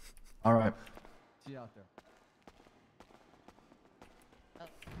 All right. See you out there.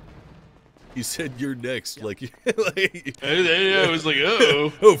 You said you're next, I was like,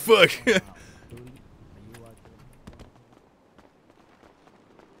 uh-oh. Oh, fuck.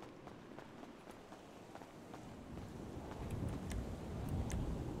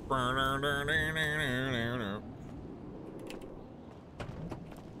 You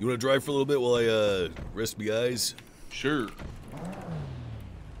want to drive for a little bit while I rest my eyes? Sure.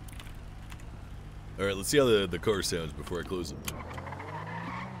 All right, let's see how the car sounds before I close it.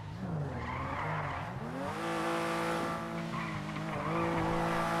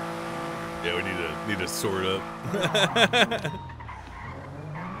 Yeah, we need to sort up.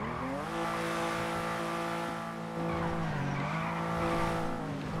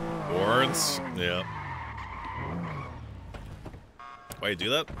 Warrants? Yeah. Why you do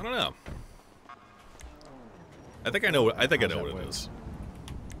that? I don't know. I think I know what it is.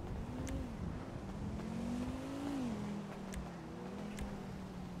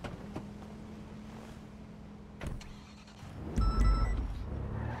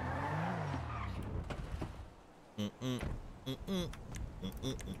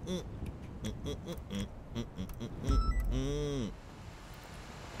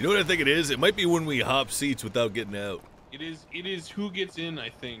 You know what I think it is? It might be when we hop seats without getting out. It is who gets in, I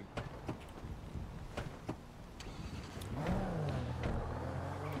think.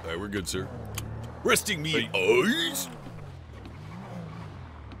 Alright, we're good, sir. Resting me eyes.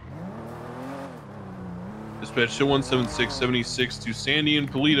 Dispatch show 17676 to Sandy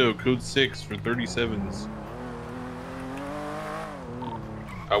and Polito, code 6 for 37s.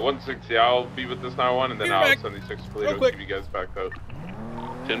 160, I'll be with this 911 and then I'll 76 Polito to give you guys back out.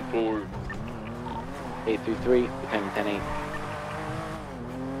 10-4. 833, Lieutenant 10-8.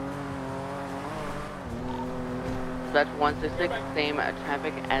 Dispatch 166, same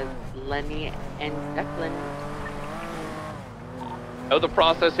traffic as Lenny and Declan. How the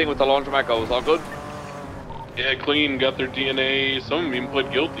processing with the laundromat goes? All good? Yeah, clean, got their DNA. Some of them even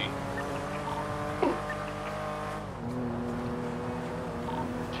pled guilty.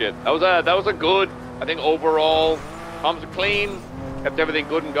 Shit, that was a good. I think overall, comms are clean, kept everything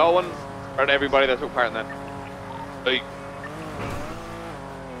good and going. Or to everybody that took part in that. Hey.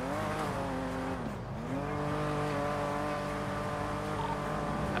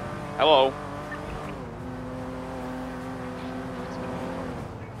 Hello.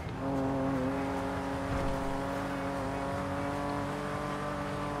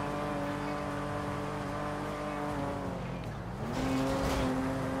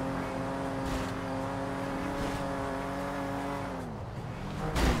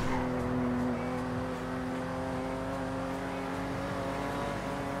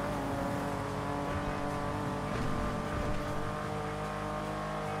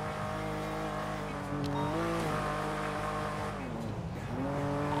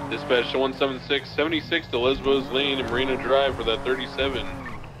 Dispatch 17676 to Lesbos Lane and Marina Drive for that 37.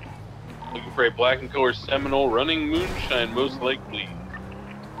 Looking for a black and color Seminole running moonshine, most likely.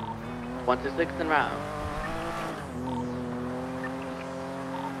 126 en route.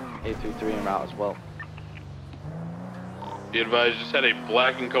 833 en route as well. Be advised, just had a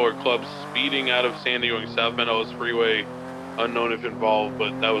black and color club speeding out of Sandy going southbound Ellis Freeway. Unknown if involved,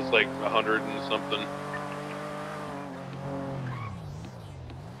 but that was like 100 and something.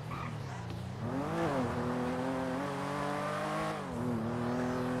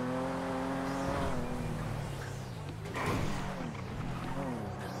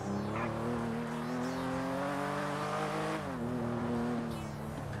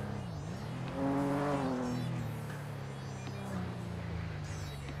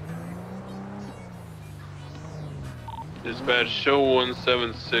 Dispatch show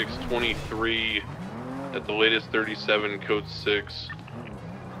 17623 at the latest 37 code 6.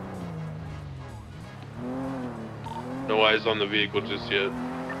 No eyes on the vehicle just yet.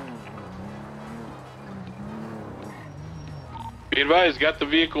 Be advised, got the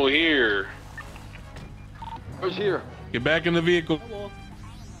vehicle here. Who's here? Get back in the vehicle.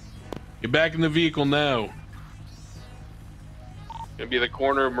 Get back in the vehicle now. Gonna be the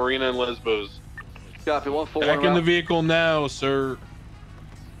corner of Marina and Lesbos. Copy, 141. Back in the vehicle now, sir.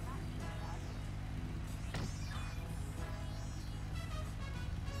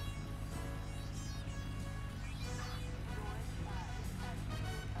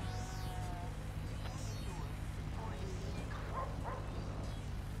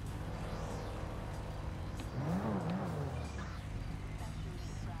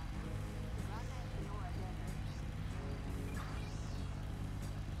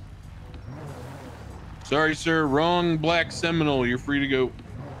 Sorry, sir. Wrong black Seminole. You're free to go.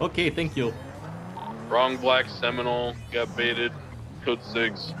 Okay, thank you. Wrong black Seminole. Got baited. Code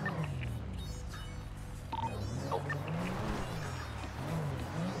 6.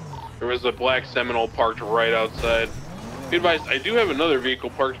 There was a black Seminole parked right outside. Be advised, I do have another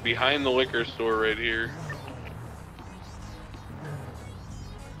vehicle parked behind the liquor store right here.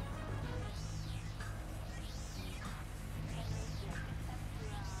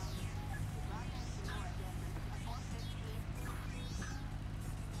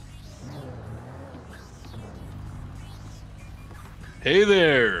 Hey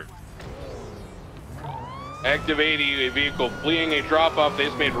there. Active 80, a vehicle fleeing a drop-off they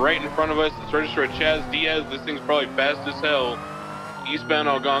just made right in front of us. It's registered at Chaz Diaz. This thing's probably fast as hell. Eastbound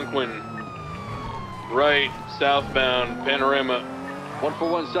Algonquin. Right, southbound, Panorama.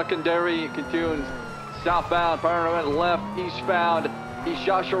 141 secondary, continuing southbound, Panorama left, eastbound, East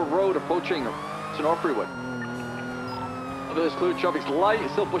Joshua Road, approaching Sonora Freeway. Over this clear, traffic's light,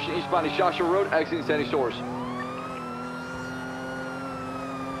 still pushing eastbound East Joshua Road, exiting Sandy Shores.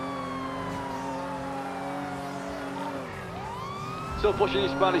 Still pushing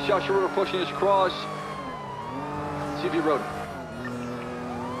eastbound East Joshua Road, approaching this cross, CV Road.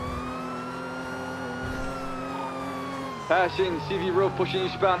 Passing CV Road, pushing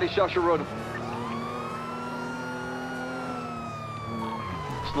eastbound East Joshua Road.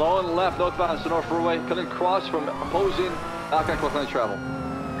 Slowing left, northbound Sonora Freeway, cutting cross from opposing outbound cross-lane travel.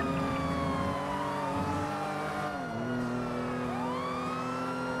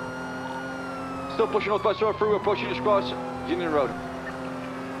 Still pushing northbound Sonora Freeway, approaching this cross, Union Road.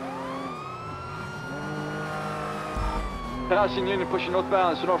 Passing Union, pushing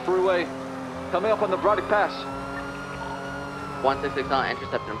northbound Sonora Freeway, coming up on the Braddock Pass. 166 on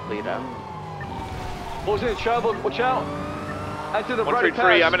intercept in Toledo. Closing the travel, watch out. Enter the Braddock Pass.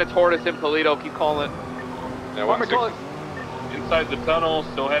 133, I'm in a tortoise in Toledo, keep calling it. Yeah, 160. Inside the tunnel,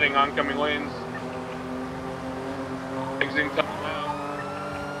 still heading oncoming lanes. Exiting tunnel now.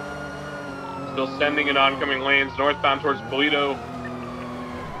 Still sending in oncoming lanes, northbound towards Toledo.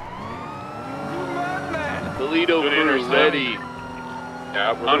 Toledo crew ready.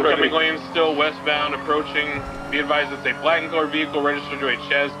 Yeah, we're Oncoming ready. lanes still westbound, approaching. Be advised it's a black and color vehicle registered to a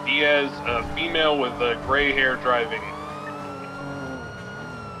Chaz Diaz, a female with gray hair driving.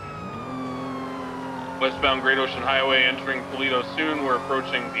 Westbound Great Ocean Highway entering Toledo soon. We're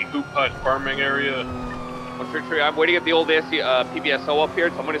approaching the Hoop Hut farming area. 133, I'm waiting at the old PBSO up here,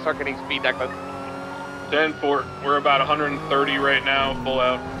 so I'm going to start getting speed deck. 10-4, we're about 130 right now, full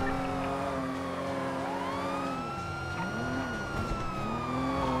out.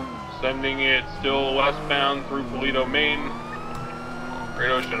 Sending it still westbound through Toledo, Maine.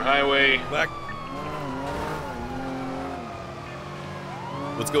 Great Ocean Highway. Back.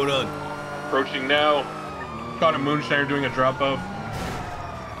 What's going on? Approaching now. Caught a moonshiner doing a drop-off.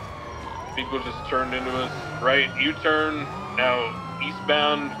 Vehicle just turned into us. Right, U-turn. Now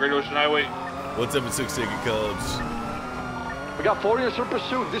eastbound, Great Ocean Highway. 176 taking Cubs. We got 40 in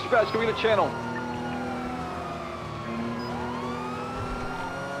pursuit. Dispatch, going to channel.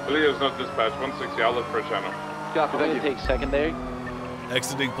 Toledo's not dispatch. 160, I'll look for a channel. Copy, thank you. Take secondary.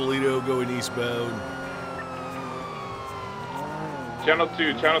 Exiting Toledo, going eastbound. Channel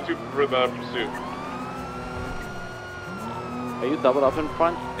 2 for the pursuit. Are you doubled up in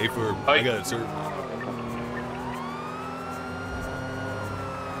front? A for, I got it, sir.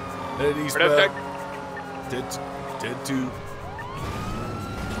 Headed eastbound. 10-2.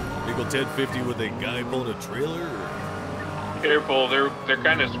 Vehicle 1050 with a guy pulling a trailer. Careful, they're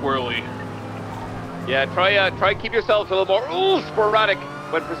kind of squirrely. Yeah, try keep yourself a little more sporadic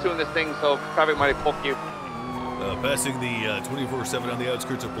when pursuing this thing, so traffic might book you. Passing the 24/7 on the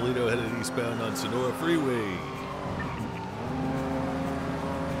outskirts of Toledo, headed eastbound on Sonora Freeway.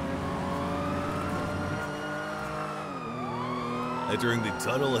 Entering the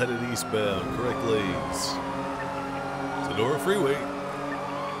tunnel, headed eastbound, correct lanes. Sonora Freeway.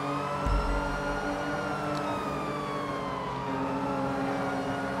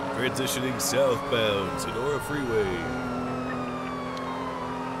 Transitioning southbound, Sonora Freeway.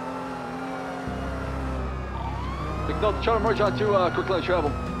 Signal to Charlie merge on to quick lane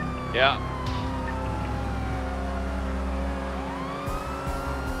travel. Yeah.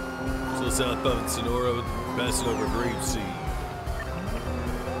 Still southbound Sonora, passing over Grapeseed.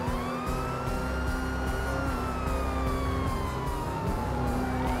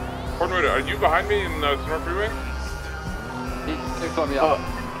 Coordinator, are you behind me in Sonora Freeway?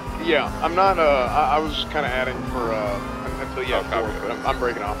 Yeah, I'm not, I was just kind of adding for, until you have forward, but I'm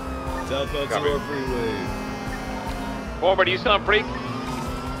breaking off. Southbound Sonora Freeway. Forward, are you still on freak?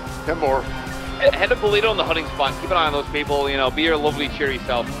 10 more. Head to Toledo in the hunting spot. Keep an eye on those people, you know, be your lovely, cheery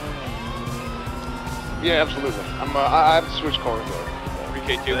self. Yeah, absolutely. I have to switch cars though.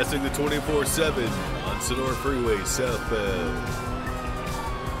 Appreciate you. Passing the 24/7 on Sonora Freeway, southbound.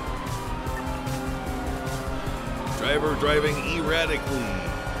 Driver driving erratically.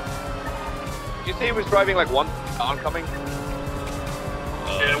 Did you say he was driving like one oncoming?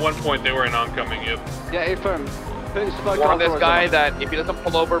 Yeah, at one point they were in oncoming, yep. Yeah, affirm. Warn this guy that if he doesn't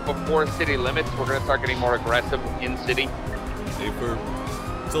pull over before city limits, we're going to start getting more aggressive in city. Affirm.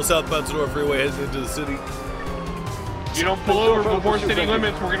 Still southbound Sonora Freeway, heading into the city. If you don't pull over before city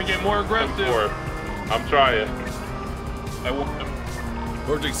limits, we're gonna get more aggressive. I'm trying. I want them.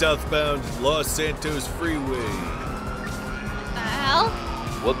 Approaching southbound Los Santos Freeway. The hell?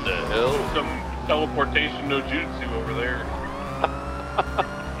 What the hell? Some teleportation no jutsu over there.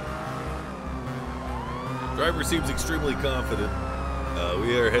 Driver seems extremely confident.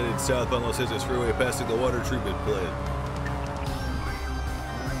 We are headed southbound Los Santos Freeway, passing the water treatment plant.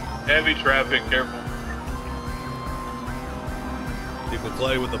 Heavy traffic, careful. People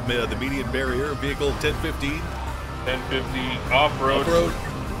colliding with the median barrier. Vehicle 1015. 1050 off-road. Off-road.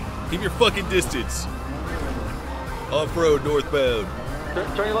 Keep your fucking distance. Off-road northbound.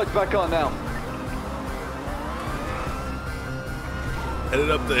 Turn your lights back on now. Headed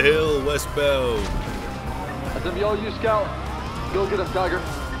up the hill westbound. That's gonna be all you, Scout. Go get him, Tiger.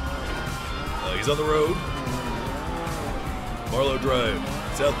 He's on the road. Marlowe Drive,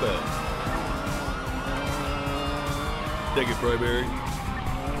 southbound. Take it, primary.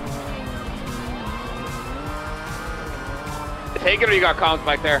 Take it or you got comms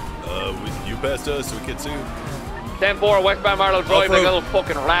back there? You passed us, so we can't see you. 10-4, westbound Marlowe Drive, like a little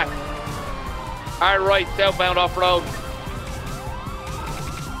fucking rat. Hard right, southbound off-road.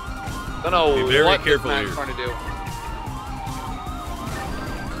 Don't know Be very what careful this man's here. trying to do.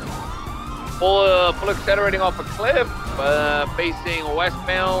 Full accelerating off a cliff, facing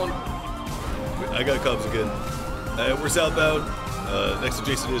westbound. I got comms again. We're southbound. Next to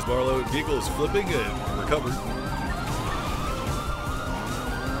Jason is Marlowe. Vehicle is flipping and recovered.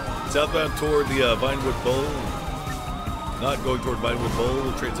 Southbound toward the Vinewood Bowl. Not going toward Vinewood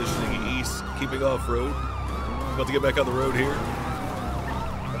Bowl, transitioning east, keeping off-road. About to get back on the road here.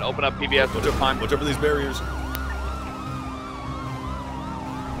 Gonna open up PBS with your time. Watch out for these barriers.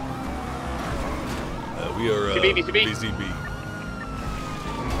 We are CB. BCB.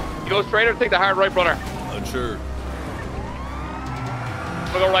 You go straight or take the hard right, brother? Unsure.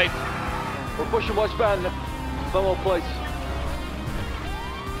 We'll go right. We're pushing westbound, Memo Place.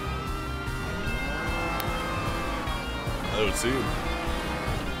 I don't see him.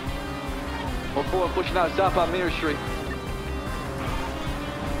 We're pushing out southbound Mirror Street.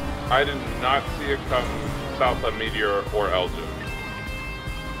 I did not see it come south of Meteor or Elgin.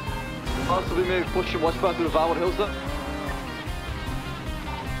 Possibly maybe pushing westbound through the Vinewood Hills then?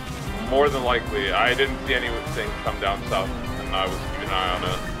 More than likely, I didn't see anything come down south, and I was keeping an eye on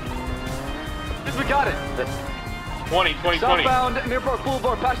it. Yes, we got it. 20. Southbound Mirror Park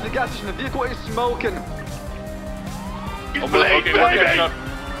Boulevard, passing the gas station. The vehicle is smoking. It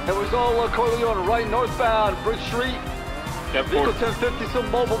was all Corleone right, northbound Bridge Street. Vehicle 1050 still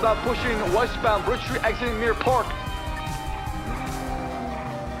mobile, now pushing westbound Bridge Street, exiting Mirror Park.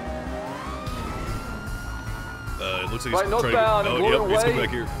 It looks like Right, he's northbound, trying to... blowing he's coming away.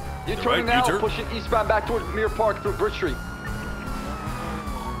 back here. You're The turning right, now, U-turn. pushing eastbound back towards Mirror Park through Bridge Street.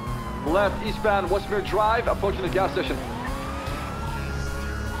 Left, eastbound Westmere Drive, approaching the gas station.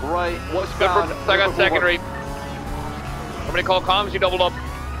 Right, westbound. I got secondary. Somebody call comms, you doubled up.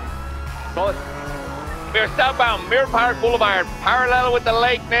 Call it. We're southbound Mirror Park Boulevard, parallel with the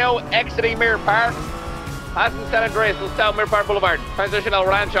lake now, exiting Mirror Park. Passing San Andreas to South Mirror Park Boulevard, transition El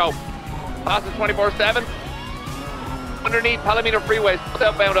Rancho. Passing 24/7. Underneath Palomino Freeway,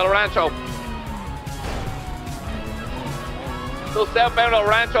 southbound El Rancho. Still southbound El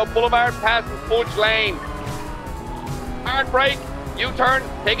Rancho Boulevard, passing Fudge Lane. Hard brake, U-turn,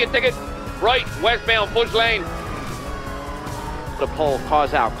 ticket. Right, westbound Fudge Lane. The pole,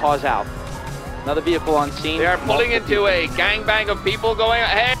 cause out. Another vehicle on scene. They are pulling into a gangbang of people going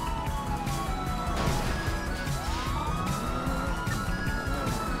ahead.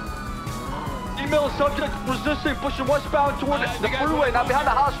 Female subject resisting, pushing westbound toward the freeway, now behind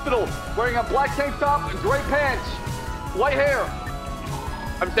the hospital. Wearing a black tank top and gray pants. White hair.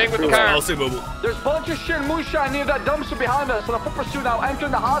 I'm staying with the car. I'll stay mobile. There's a bunch of shit and moonshine near that dumpster behind us. On a foot pursuit now,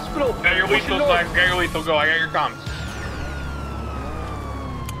 entering the hospital. Got your lethal, Slack. Got your lethal, go. I got your comms.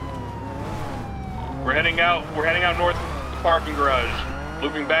 We're heading out north of the parking garage.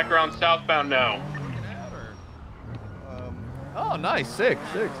 Looping back around southbound now. Oh, nice. Sick.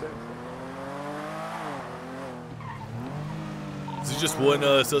 Is it just one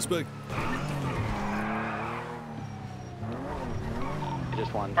suspect?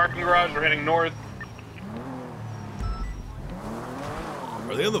 Just one. Parking garage, we're heading north.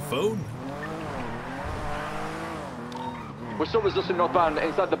 Are they on the phone? We're still resisting northbound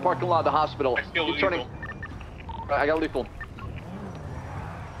inside the parking lot of the hospital. You're turning. I got lethal.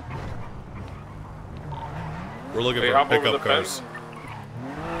 We're looking for pickup cars.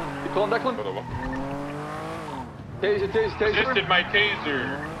 You calling Declan? Taser. Resisted my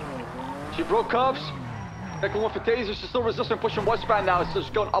taser. She broke cuffs. Echo 1 for tasers. She's still resisting, pushing westbound now. It's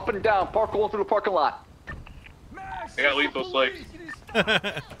just going up and down. Park going through the parking lot. I got lethal slicks.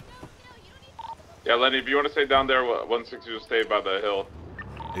 Yeah, Lenny, if you want to stay down there, 160 will stay by the hill.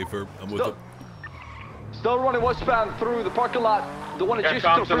 Hey, Ferb, I'm with you. Still running westbound through the parking lot. The one Yeah,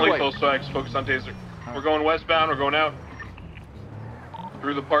 adjacent to the comms and freeway. lethal slicks. Focus on taser. We're going westbound. We're going out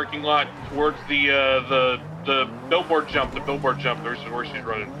through the parking lot towards the billboard jump. The billboard jump. There's where she's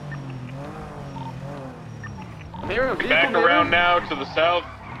running. Back around now to the south.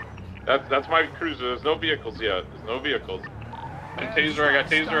 That's my cruiser. There's no vehicles yet. There's no vehicles. And taser. I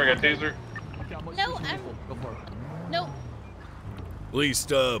got taser. I got taser. No, no. Please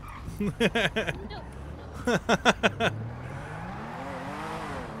stop.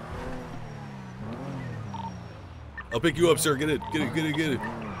 I'll pick you up, sir. Get it. Get it. Get it. Get it.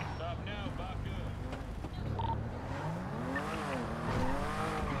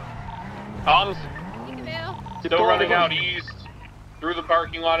 Comms. Still running out east through the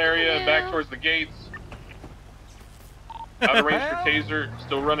parking lot area and back towards the gates. Out of range for taser.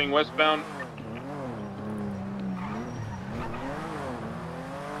 Still running westbound.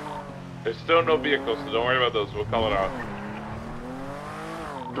 There's still no vehicles, so don't worry about those. We'll call it out.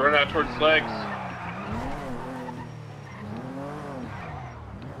 Run out towards Legs.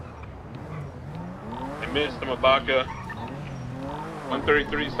 I missed the Mabaka.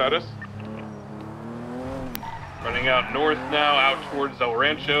 133 status. Running out north now, out towards El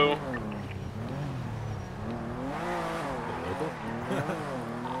Rancho.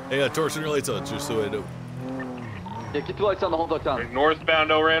 Hey, torsion your lights on, just so I know. Yeah, keep the lights on the whole duck down. Northbound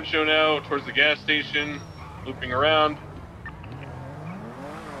El Rancho now, towards the gas station. Looping around.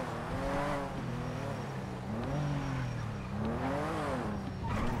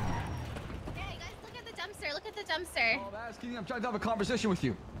 Look at the dumpster. I'm asking you. I'm trying to have a conversation with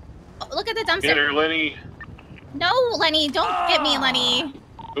you. Oh, look at the dumpster. Get her, Lenny. No, Lenny, don't get me, Lenny.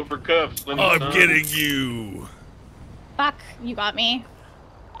 Go for cuffs, Lenny. I'm son. getting you. Fuck, you got me.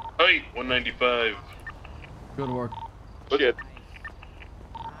 Hey, 195. Good work. Good.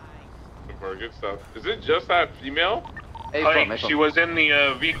 Good stuff. Is it just that female? Hey, she was in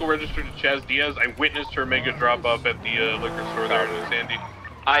the vehicle registered to Chaz Diaz. I witnessed her make a drop off at the liquor store there in Sandy.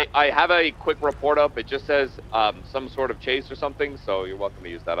 I have a quick report up. It just says some sort of chase or something, so you're welcome to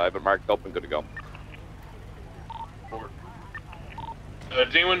use that. I have it marked up and good to go.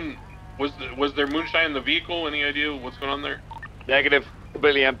 Does anyone, was there moonshine in the vehicle? Any idea what's going on there? Negative.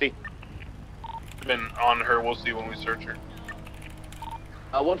 Completely empty. Been on her. We'll see when we search her.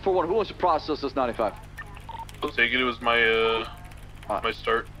 141. Who wants to process this 95? I'll take it. It was my my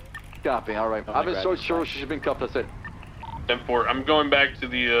start. Copy. All right. I've been so sure she's been cuffed. That's it. 10-4. I'm going back to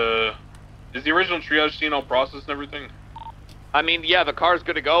the. Is the original triage scene all processed and everything? I mean, yeah, the car's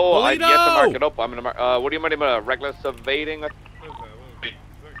good to go. I've yet to mark it up. I'm gonna mark. What do you mean about reckless evading?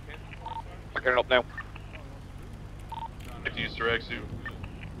 Marking it up now. Back to you, Sir Exu.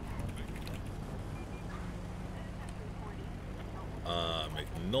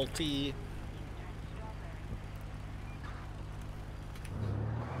 McNulty.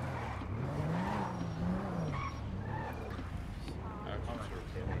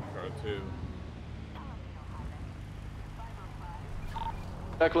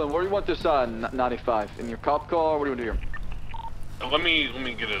 Declan, where do you want this 95? In your cop car? What do you want to do here? Let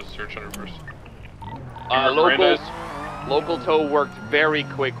me get a search on her first. Local tow worked very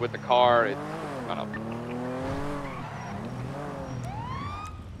quick with the car. It's gone up.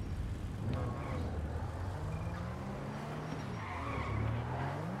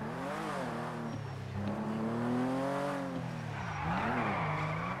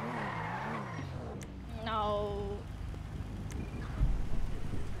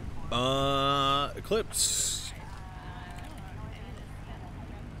 Eclipse.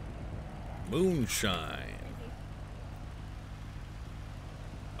 Moonshine.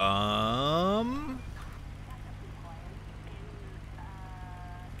 Alright,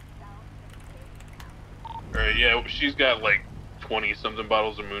 yeah, she's got like 20-something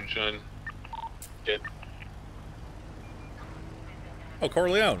bottles of moonshine. Good. Oh,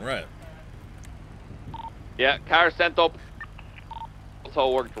 Corleone, right. Yeah, car sent up.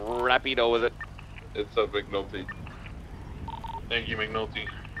 Also worked rapido with it. It's a McNulty. Thank you, McNulty.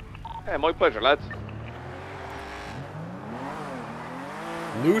 Hey, my pleasure, lads.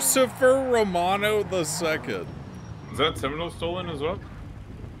 Lucifer Romano II. Is that Seminole stolen as well?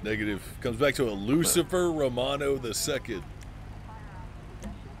 Negative. Comes back to a Lucifer Romano II.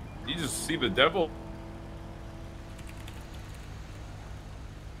 You just see the devil.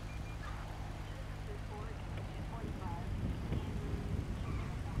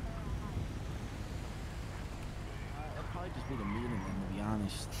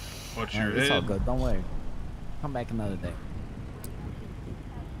 honest. What's Man, your it's all head? good. Don't worry. Come back another day.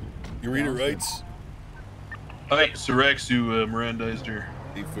 You read it rights? Hi, Siraxu Mirandizer.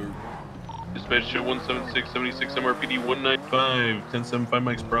 Default. Dispatch show 17676 MRPD 195 1075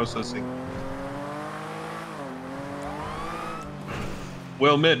 mics processing.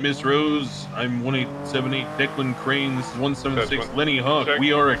 Well met, Miss Rose. I'm 1878 Declan Crane. This is 176 Lenny Hawk. Check.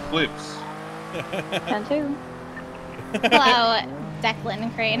 We are Eclipse. 10-2. Hello,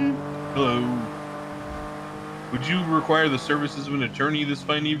 Declan Crane. Hello. Would you require the services of an attorney this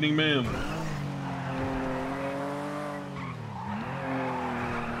fine evening, ma'am?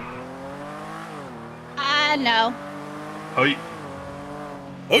 No. Hi.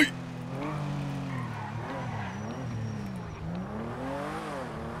 Hi.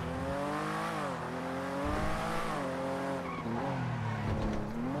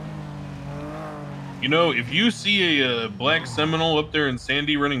 You know, if you see a black Seminole up there in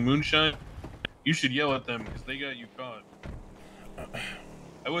Sandy running moonshine, you should yell at them because they got you caught.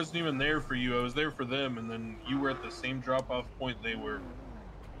 I wasn't even there for you. I was there for them, and then you were at the same drop-off point they were.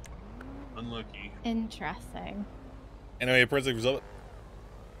 Unlucky. Interesting. Anyway, President result.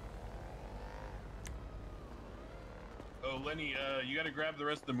 Oh, Lenny, you gotta grab the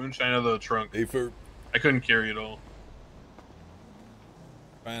rest of the moonshine out of the trunk. Hey, for I couldn't carry it all.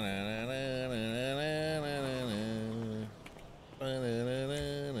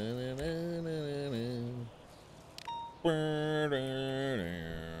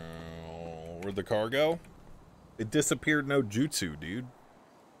 Where'd the car go? It disappeared no jutsu, dude.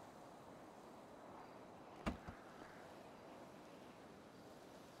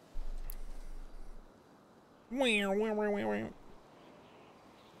 Wow.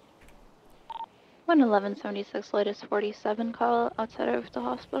 11176 latest 47 call outside of the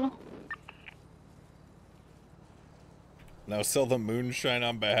hospital. Now sell the moonshine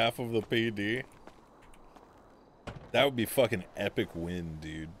on behalf of the PD. That would be fucking epic win,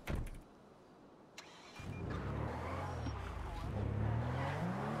 dude.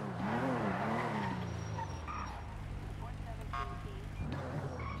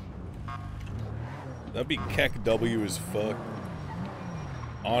 That'd be Keck W as fuck.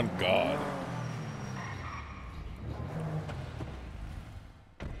 On God.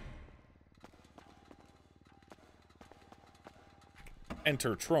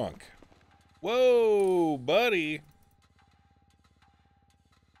 Enter trunk. Whoa, buddy.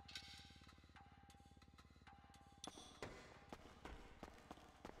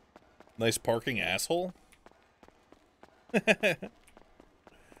 Nice parking, asshole.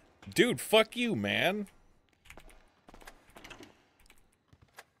 Dude, fuck you, man.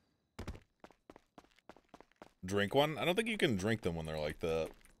 Drink one? I don't think you can drink them when they're like that.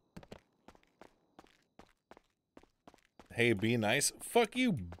 Hey, be nice. Fuck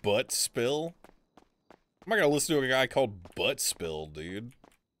you, butt spill. I'm not gonna listen to a guy called Butt Spill, dude.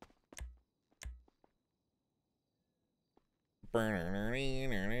 Your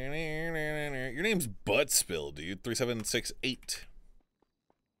name's Butt Spill, dude. 3768.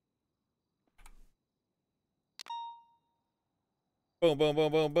 Boom, boom,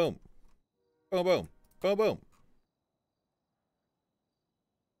 boom, boom, boom. Boom, boom, boom, boom.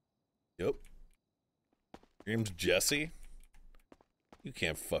 Yep. Your name's Jesse? You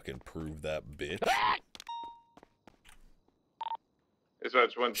can't fucking prove that, bitch.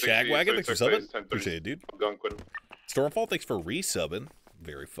 Dispatch 160. Shagwagon, thanks for subbing. Appreciate it, dude. Algonquin. Stormfall, thanks for resubbing.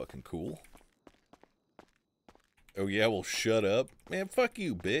 Very fucking cool. Oh yeah, well shut up. Man, fuck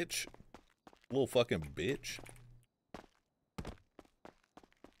you, bitch. Little fucking bitch.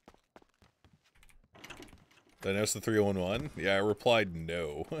 Did I notice the 301? Yeah, I replied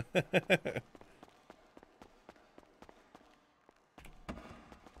no.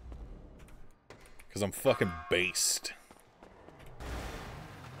 Because I'm fucking based.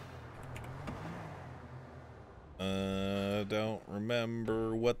 Don't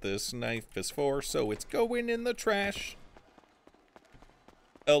remember what this knife is for, so it's going in the trash.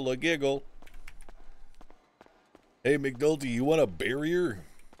 Ella giggle. Hey, McNulty, you want a barrier?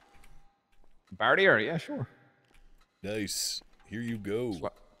 Barrier? Yeah, sure. Nice. Here you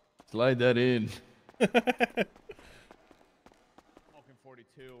go. Slide that in.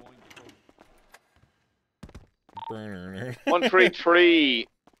 133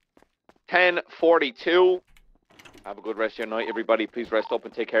 1042. Have a good rest of your night, everybody. Please rest up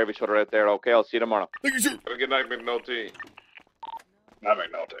and take care of each other out there, okay? I'll see you tomorrow. Thank you, sir. Have a good night, McNulty. Not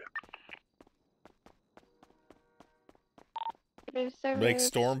McNulty. Make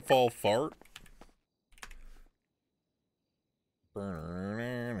Stormfall fart?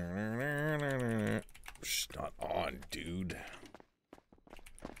 Shh, not on, dude.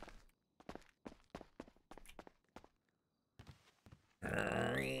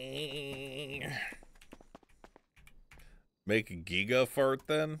 Make a giga fart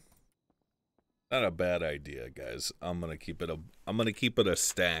then? Not a bad idea, guys. I'm gonna keep it a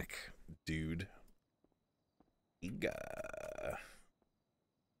stack, dude. Giga.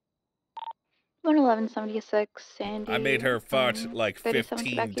 111.76, Sandy. I made her fart like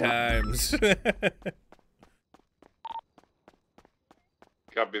 15 times.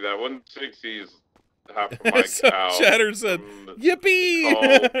 Copy that. 160 is half a mic out. Chatter said,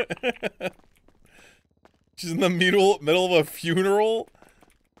 "Yippee!" She's in the middle of a funeral.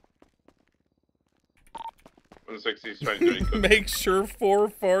 160 is trying to do Make sure 4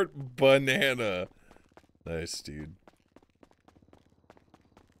 fart banana. Nice, dude.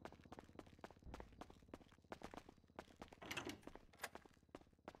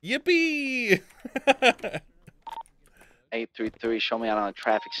 Yippee! 833, show me out on a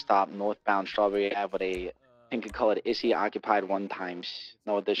traffic stop northbound Strawberry Ave with a pink and colored Issy occupied 1 times.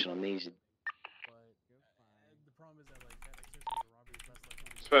 No additional needs.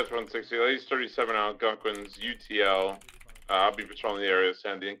 Dispatch 160, at least 37 Algonquin's UTL. I'll be patrolling the area,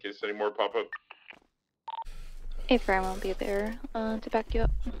 Sandy, in case any more pop up. A firm won't be there to back you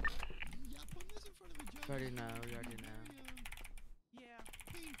up. Already know, we already know.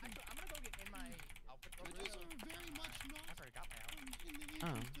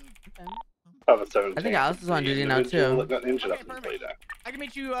 Oh, okay. I think Alice is on duty now too. Okay, perfect. I can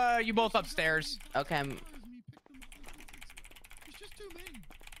meet you you both upstairs. Okay.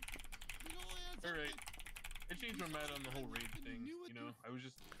 Alright. I changed my mind on the whole raid thing, you know. I was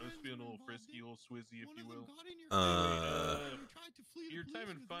feeling a little frisky, a little swizzy, if you will. Your time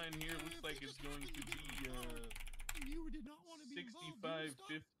and fine here looks like it's going to be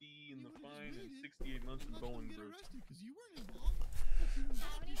 65.50 in the fine and 68 months in Bolingbroke.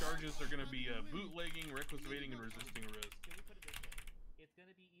 Charges are going to be bootlegging, reckless evading, and resisting arrest.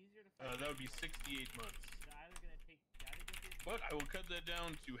 That would be 68 months. But I will cut that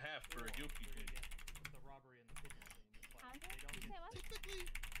down to half for a guilty plea. Typically,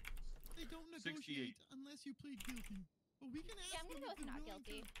 they don't negotiate unless you plead guilty. But we can ask them if they're willing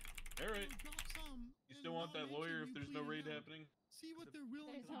to Alright. drop some. You still want that lawyer if there's no raid happening? See what they're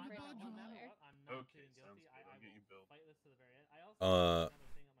willing to budge on. Okay, sounds good. I'll get you billed.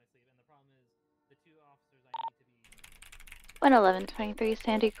 111.23,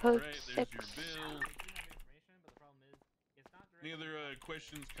 Sandy code 6. Any other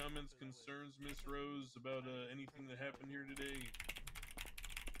questions, comments, concerns, Miss Rose, about anything that happened here today?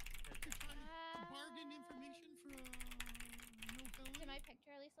 Bargain information for no felony. Did my picture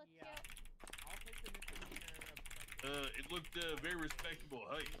at least look cute? It looked very respectable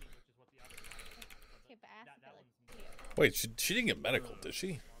height. Okay, but ass if it looks cute. Wait, she didn't get medical, did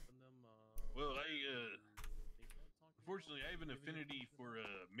she? Well, unfortunately, I have an affinity for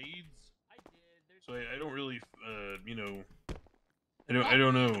maids, so I don't really, you know, I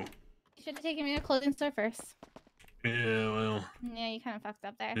don't know. You should have taken me to a clothing store first. Yeah, well. Yeah, you kind of fucked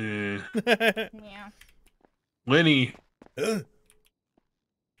up there. Yeah. Lenny. I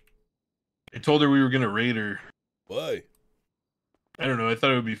told her we were gonna raid her. Why? I don't know. I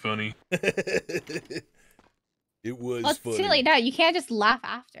thought it would be funny. It was Well, it's funny. too late now. You can't just laugh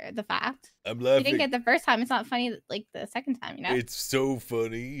after the fact. I'm You laughing. didn't get the first time. It's not funny like the second time, you know? It's so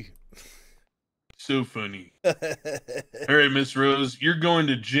funny. So funny. All right, Miss Rose, you're going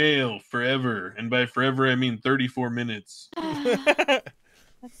to jail forever, and by forever I mean 34 minutes.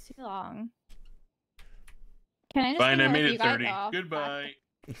 That's too long. Can I just Fine, I figure made out it if you 30. guys go Goodbye.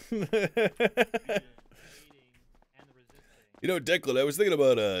 You know, Declan, I was thinking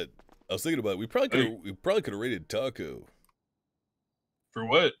about we probably could have raided Taco. For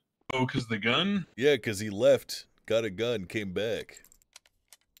what? Oh, cause the gun? Yeah, cause he left, got a gun, came back.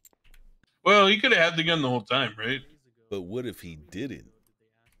 Well, he could have had the gun the whole time, right? But what if he didn't?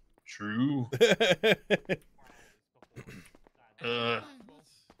 True.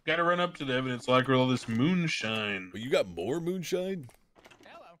 Gotta run up to the evidence locker with all this moonshine. Well, you got more moonshine?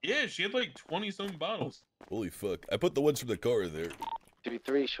 Yeah, she had like 20-some bottles. Holy fuck. I put the ones from the car in there.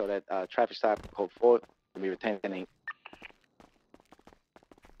 3 show that traffic stop code 4 will be retained in 8.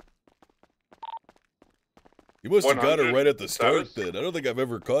 You must have got her 100 right at the start status. then. I don't think I've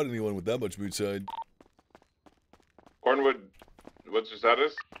ever caught anyone with that much moonshine. Cornwood, what's your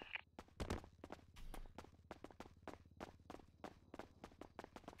status?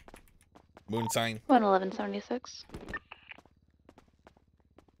 Moonshine. 111.76.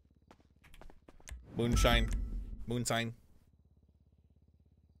 Moonshine. Moonshine.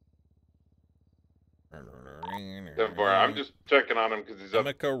 10-4. I'm just checking on him because he's up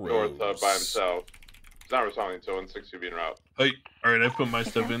Emeka north Rose. by himself. He's not responding to 160 being route. Hey, all right, I put my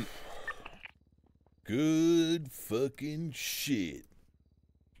stuff in. Good fucking shit.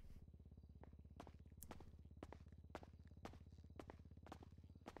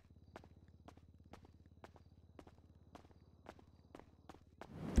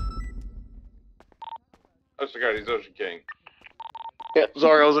 Ocean Guardians, Ocean King. Yeah,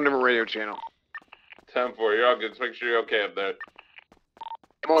 Zario's on different radio channel. 10-4, you're all good. Just make sure you're okay up there.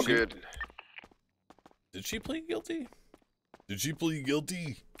 I'm all good. Did she plead guilty? Did she plead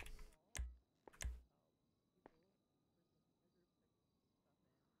guilty?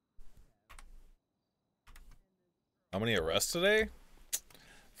 How many arrests today?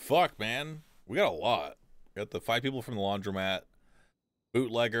 Fuck, man. We got a lot. We got the 5 people from the laundromat.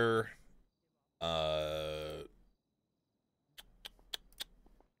 Bootlegger.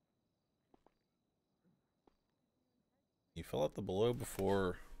 You fill out the below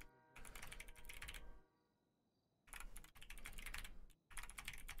before.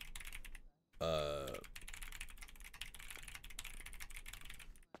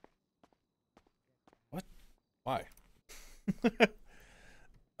 What? Why?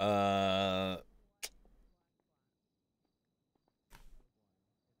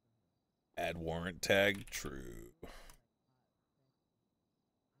 Add warrant tag, true.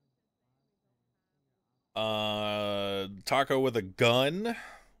 Taco with a gun.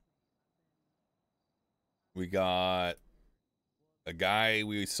 We got a guy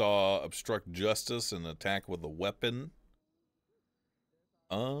we saw obstruct justice and attack with a weapon.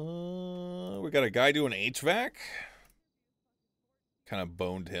 We got a guy doing HVAC. Kind of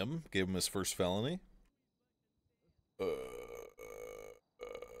boned him, gave him his first felony.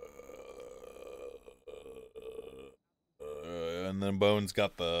 And then Bones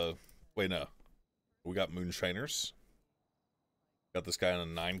got the... Wait, no. We got Moonshiners. Got this guy on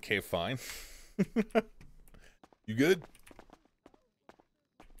a 9K fine. You good?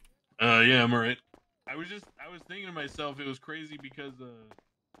 Yeah, I'm alright. I was thinking to myself, it was crazy because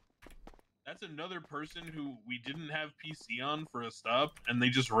that's another person who we didn't have PC on for a stop, and they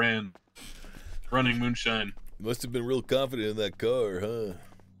just ran, running moonshine. Must have been real confident in that car, huh?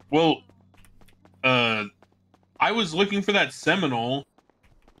 Well, I was looking for that Seminole,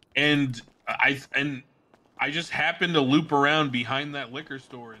 and I just happened to loop around behind that liquor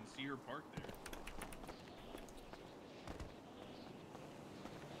store and see her parked there.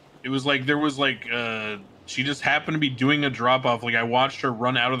 It was like there was like she just happened to be doing a drop off. Like I watched her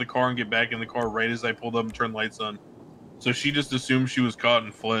run out of the car and get back in the car right as I pulled up and turned lights on. So she just assumed she was caught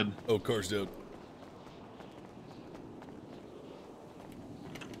and fled. Oh, car's down.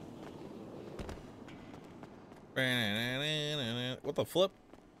 What the flip?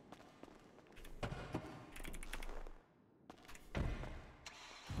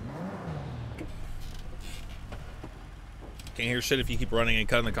 Can't hear shit if you keep running and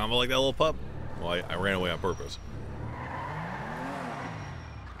cutting the combo like that, little pup. Well, I ran away on purpose.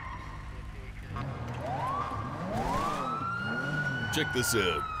 Check this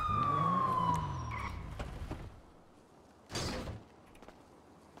out.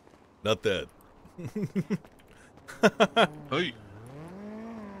 Not that. Hey.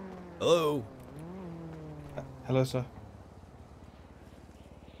 Hello. Hello, sir.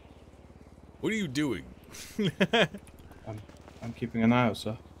 What are you doing? I'm keeping an eye out,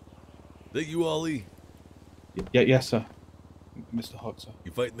 sir. That you, Ollie? Yes, sir. Mr. Hawk, sir.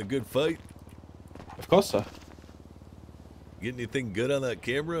 You fighting the good fight? Of course, sir. Get anything good on that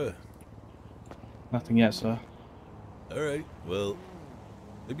camera? Nothing yet, sir. Alright, well,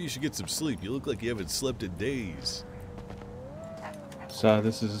 maybe you should get some sleep. You look like you haven't slept in days. Sir,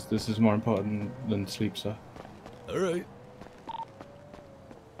 this is more important than sleep, sir. Alright.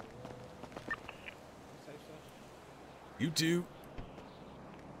 You too.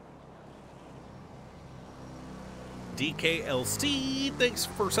 DKLC, thanks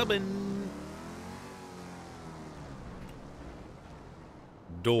for subbing.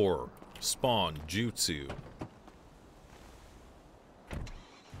 Door, spawn, jutsu.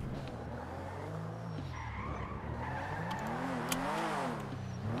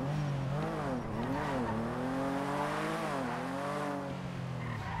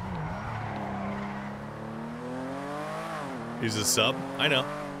 He's a sub? I know,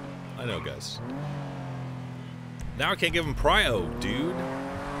 guys. Now I can't give him prio, dude.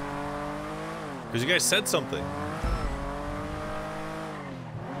 Because you guys said something.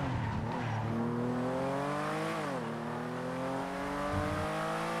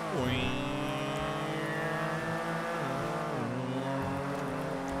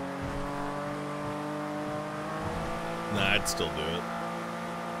 Nah, I'd still do it.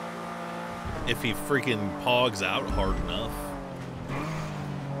 If he freaking pogs out hard enough.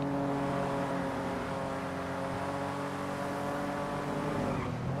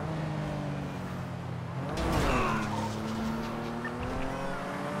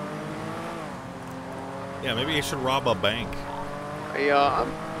 Yeah, maybe he should rob a bank. Hey,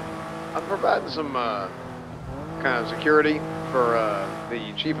 I'm providing some kind of security for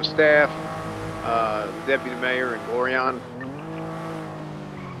the chief of staff, the deputy mayor, and Glorion.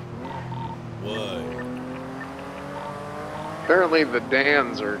 Why? Apparently the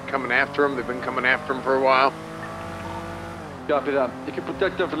Dans are coming after him. They've been coming after him for a while. Copy that. You can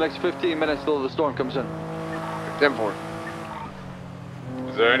protect them for the next 15 minutes till the storm comes in. 10-4.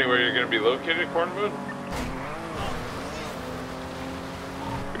 Is there anywhere you're going to be located, Cornwood?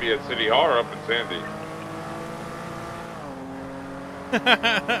 Could be at City Hall or up in Sandy.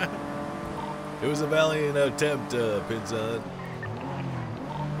 It was a valiant attempt, Pinson.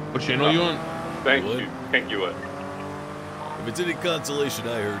 What channel you on? Thank you. Thank you. If it's any consolation,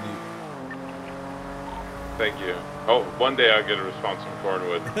 I heard you. Thank you. Oh, one day I'll get a response from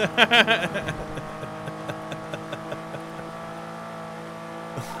Cornwood.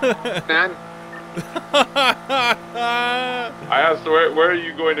 Man. I asked where are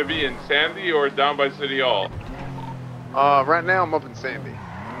you going to be, in Sandy or down by City Hall? Right now I'm up in Sandy.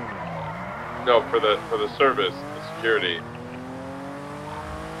 No, for the service, the security.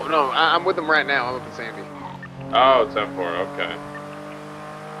 Oh no, I'm with them right now. I'm up in Sandy. Oh, 10-4, okay.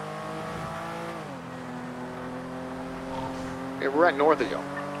 Yeah, we're right north of y'all.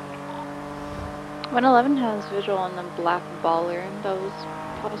 111 has visual on the black baller. That was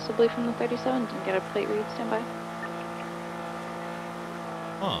possibly from the 37. Didn't get a plate read. Stand by.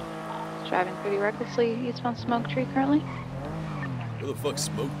 Huh. Driving pretty recklessly. Eastbound Smoke Tree currently. Where the fuck's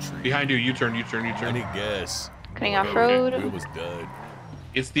Smoke Tree? Behind you, U-turn. I need gas. Cutting off-road. We almost died.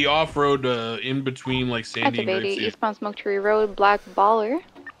 It's the off-road in between like Sandy Active and 80, Grapeseed. eastbound Smoke Tree Road, black baller.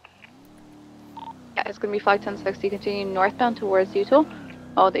 Yeah, it's gonna be flag 1060. Continue northbound towards Util.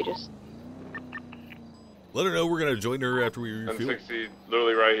 Oh, they just. Let her know we're gonna join her after we refuel. 1060,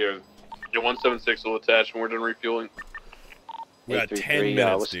 literally right here. Yeah, 176 will attach when we're done refueling. We got 10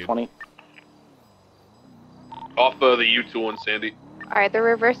 minutes, dude. 20. Off the U-tool in Sandy. Alright, they're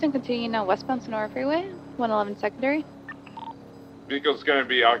reversing. Continue now westbound Sonora Freeway, 111 secondary. Vehicle's going to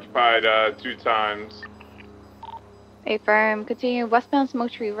be occupied 2 times. Affirm. Continue westbound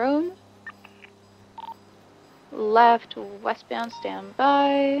Smoke Tree Road. Left westbound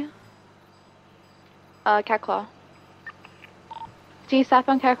standby. Cat Claw. Continue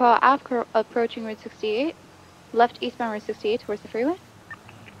southbound Cat Claw after approaching Route 68. Left eastbound Route 68 towards the freeway.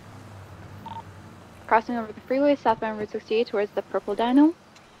 Crossing over the freeway, southbound Route 68 towards the Purple Dino.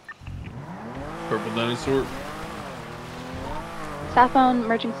 Purple dinosaur. Southbound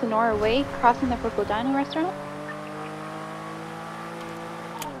merging Sonora Way, crossing the Purple Dino restaurant.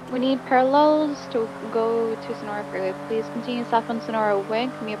 We need parallels to go to Sonora Freeway. Please continue southbound Sonora Way.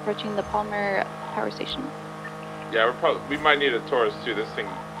 Can be approaching the Palmer Power Station. Yeah, we might need a Taurus too. This thing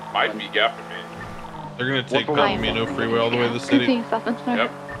might be gapping me. They're gonna take Palomino Freeway all the way to the city. Continue southbound Sonora.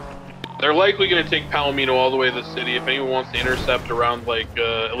 Yep. They're likely gonna take Palomino all the way to the city. If anyone wants to intercept around like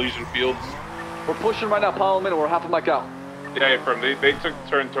Elysian Fields. We're pushing right now, Palomino. We're half a mic out. Yeah, from they took a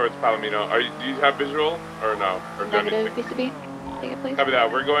turn towards Palomino. Do you have visual or no? Or Negative, BCB. Take it, please. Copy that.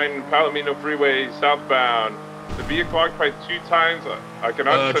 We're going Palomino Freeway southbound. The vehicle occupied 2 times. I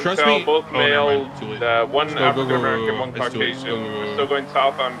cannot tell both male, one African American, one Caucasian. We're still going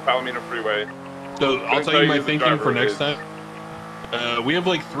south on Palomino Freeway. So I'll tell you my thinking for next time. We have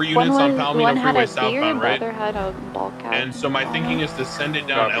like 3 units on Palomino Freeway southbound, right? Had a ball cap. And so my thinking is to send it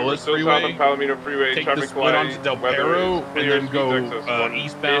down Ellis Freeway, on Palomino Freeway, take the split onto Del Perro, and then go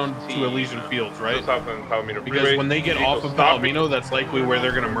eastbound to Elysian Fields, right? Because when they get off of Palomino, that's likely where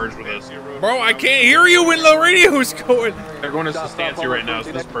they're going to merge with us. Bro, I can't hear you when the radio's going. They're going to Sustancia right now,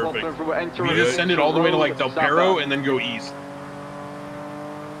 so this is perfect. You just send it all the way to like Del Perro and then go east.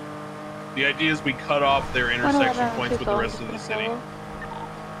 The idea is we cut off their intersection points with the rest of the city.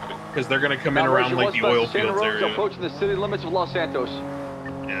 Because they're going to come in around like the oil fields area. Approaching the city limits of Los Santos.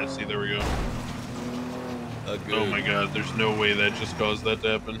 Yeah, see, there we go. Oh my god, there's no way that just caused that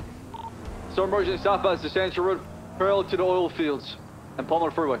to happen. So emerging southbound Sustancia Road, parallel to the oil fields and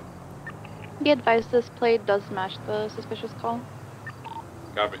Palmer Freeway. Be advised this plate does match the suspicious call.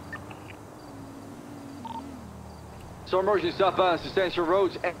 Copy. So emerging southbound Sustancia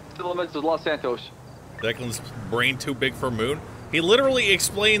Roads and the limits of Los Santos. Declan's brain too big for Moon. He literally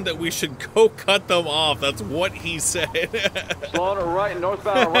explained that we should go cut them off. That's what he said. Slow on right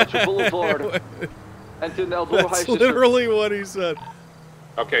northbound Rancho Boulevard. And to the El Burro High That's literally what he said.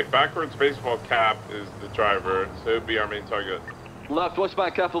 Okay, backwards baseball cap is the driver, so it would be our main target. Left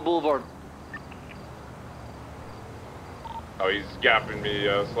westbound Capitol Boulevard. Oh, he's gapping me,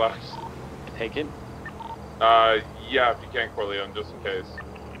 Slacks. Take it. Yeah, if you can, Corleone, just in case.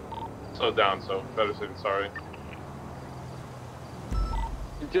 slowed down, so better say sorry.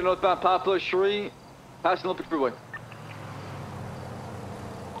 Continue northbound Poplar Street, passing Olympic Freeway.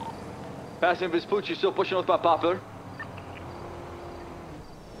 Passing Vespucci, still pushing northbound Poplar.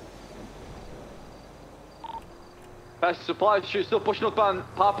 Passing Supply Street, still pushing northbound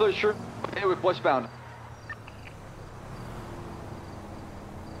Poplar Street, with westbound.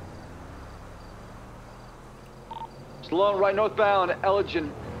 Slow right northbound,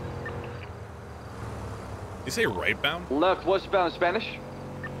 Elgin. You say right bound? Left westbound Spanish.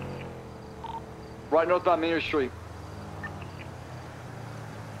 Right northbound Mayor Street.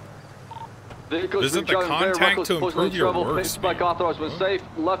 Vehicles Isn't the contact to improve your work speed? Spike authorized when safe.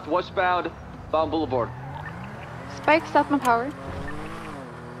 Left westbound, Bound Boulevard. Spike, stop my power.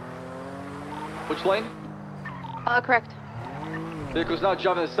 Which lane? Correct. Vehicles now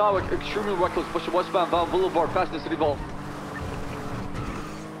driving the sidewalk, extremely reckless, pushing westbound Bound Boulevard, past the City Vault.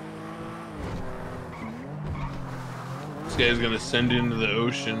 This guy's gonna send it into the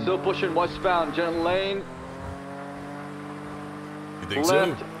ocean. Still pushing westbound, Jen Lane. You think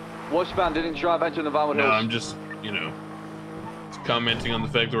Left, so? westbound didn't drive, entering the Vomit No, Hills. I'm just, you know, commenting on the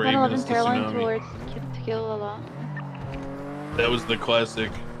fact that we're 8 minutes 111 to Caroline tsunami. towards Tequila La. That was the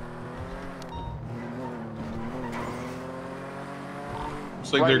classic.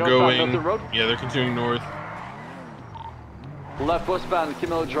 Looks like Right they're northbound going. Milton Road? Yeah, they're continuing north. Left westbound,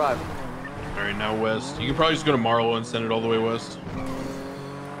 Kimillo Drive. All right, now west. You can probably just go to Marlow and send it all the way west.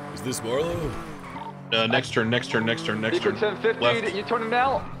 Is this Marlow? Next turn, next turn, next turn, next Vehicle turn. 1050, Left. you turning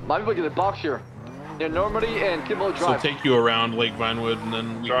now? Might be looking at the box here. Near Normandy and Kimillo So Drive. take you around Lake Vinewood and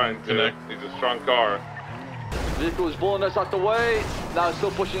then we Trying can to. connect. He's a strong car. Vehicle is pulling us out the way. Now it's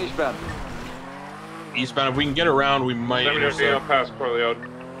still pushing eastbound. Eastbound, if we can get around, we might intercept. Past Corleone.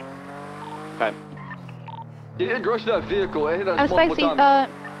 Okay. You didn't gross that vehicle. It hit us I'm multiple spicy.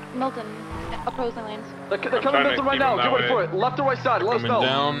 times. Milton, opposing lanes. They're coming Milton right now. Get ready for it. Left or right side. Let us Coming know.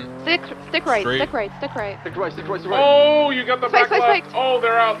 down. Stick right, Straight. stick right, stick right. Stick right, stick right, stick right. Oh, you got the Spike, back spike, left. spike. Oh,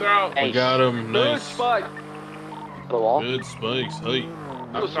 they're out. They're out. We got him. Good Nice. spike. Good spikes. Hey.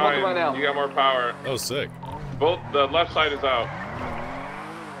 I'm smoking trying. right now. You got more power. Oh, sick. Both the left side is out.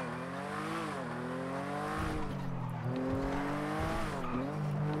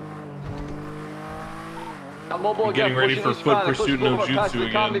 I'm mobile We're again. getting ready pushing for foot eastbound. pursuit, Close no Boulevard, past jutsu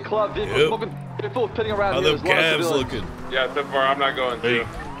the Comedy again. Club. Vehicle Yep. smoking. People pitting around How here. them There's a lot of calves civilians. looking? Yeah, so far I'm not going Hey. to.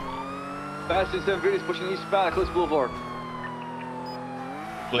 Fast and 7 is pushing eastbound at Cliffs Boulevard.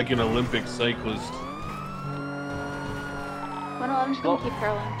 Like an Olympic cyclist. 111 just gonna keep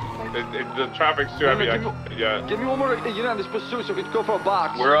Caroline. The traffic's too heavy. Yeah. Give me one more unit on this pursuit so we can go for a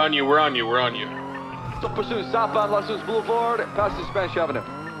box. We're on you. We're on you. We're on you. Still pursuing southbound Los Angeles Boulevard, past the Spanish Avenue.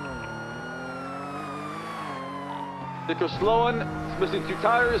 Vehicle slowing, it's missing 2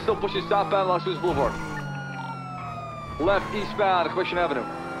 tires, still pushing southbound Los Angeles Boulevard. Left eastbound Commission Avenue.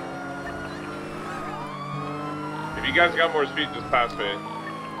 If you guys got more speed, just pass me.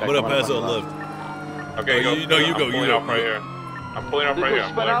 I'm gonna pass on left. Okay, Oh, go. you go, you I'm go, pulling you off go. right here. I'm pulling off right here. Vehicle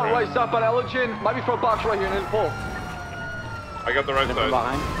I'm spun pulling out off right right southbound Elgin, might be for a box right here and then pull. I got the right side.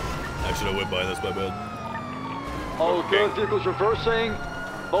 I should have went by. That's my bad. Oh, good. Vehicle's reversing.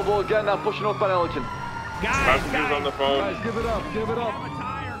 Mobile again, now pushing northbound Elgin. Passengers on the phone. Guys, give it up, give it up.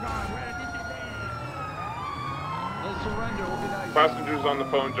 Let's surrender, we'll be nice. Passengers on the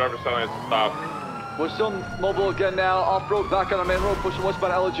phone. Driver's telling us to stop. We're still mobile again now, off-road, back on the main road, pushing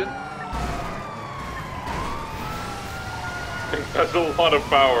westbound Elgin. That's a lot of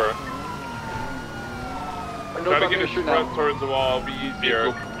power. Try to get Main it Street front now. towards the wall. It'll be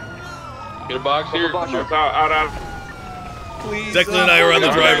easier. Get a box here. Box here. Out. Please. Declan and I are on the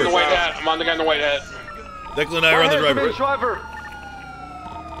I'm on the guy in driver. the white hat. I'm on the guy in the white hat. Declan and I are on the driver. Driver.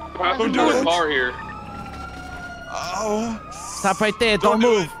 Don't do it. Car here. Oh. Stop right there. Don't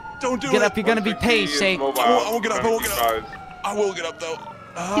move. Don't do Get it. up. You're gonna be tased. I won't get up. I won't get up. I will get up though.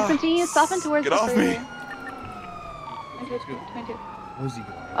 You continue southbound towards Get the off freeway. me. 22. Where's he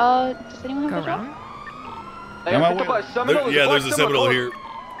Does anyone have a job? Hey, I'm picked up by a Seminole. Yeah, there's a Seminole here.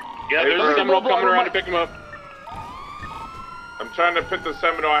 Yeah, there's a Seminole coming around to pick him up. I'm trying to pit the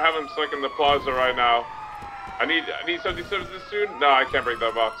Seminole. I have him stuck in the plaza right now. I need 77 this soon. No, I can't break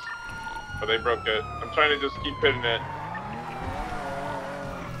that box. But they broke it. I'm trying to just keep pitting it.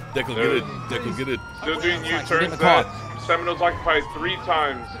 Declan, get it. Declan, get it. Still doing U-turns. That Seminoles occupied 3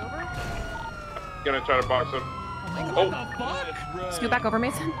 times. Gonna try to box him. Oh. Scoot back over,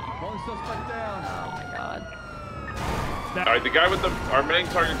 Mason. One suspect down. Oh my god. All right, the guy with our main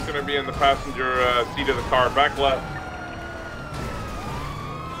target's gonna be in the passenger seat of the car, back left.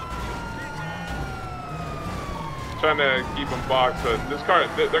 trying to keep them boxed, but this car,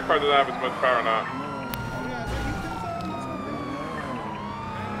 their car doesn't have as much power now.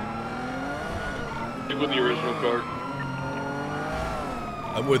 Stick with the original car.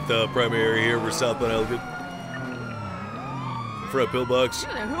 I'm with Primary here. We're southbound Elgin. Front pillbox.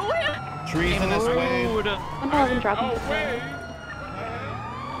 Trees in this way.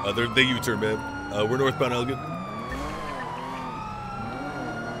 They U-turn, man. We're northbound Elgin.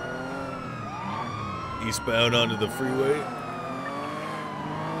 Eastbound onto the freeway.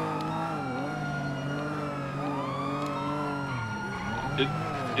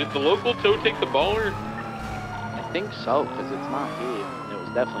 Did the local tow take the baller? I think so, because it's not here. And it was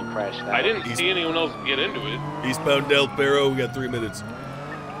definitely crashed out. I didn't see anyone else get into it. Eastbound Del Perro, we got 3 minutes.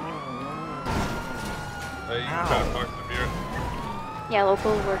 Hey, you can try to box the beer. Yeah,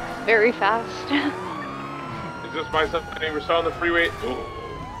 local works very fast. Is this my neighbor saw on the freeway? Oh,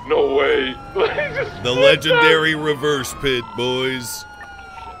 no way. The legendary reverse pit, boys.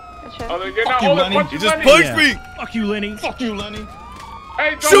 Oh, they're getting Fuck out. you, Oh, Lenny. they're punching You just Lenny. punched me. Fuck you, Lenny. Fuck you, Lenny.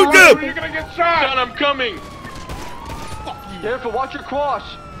 Hey, don't Shoot run, them! or you're gonna get shot. Son, I'm coming. Careful, watch your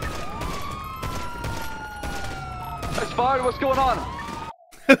cross. That's fire, what's going on?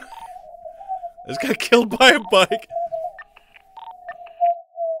 I just got killed by a bike.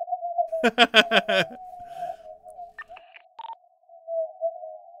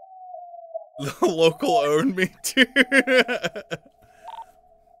 The local owned me too.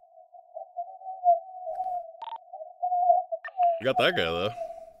 We got that guy though.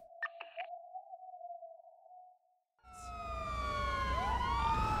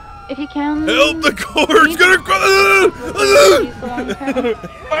 If you can. Help! The cord's gonna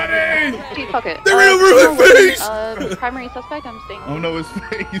Lenny! Fuck it. They're over my face! Primary suspect, I'm staying. Oh no, his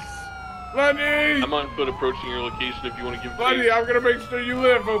face. Lenny! I'm on foot approaching your location if you want to give Lenny, I'm gonna make sure you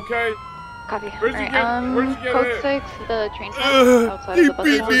live, okay? Copy. Where'd you Alright, where'd you get code hit? 6, the train stop outside He of the bus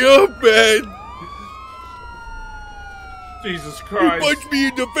beat stop. me up, man. Jesus He Christ. punched me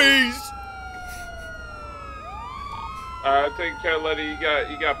in the face. Take care, Lenny.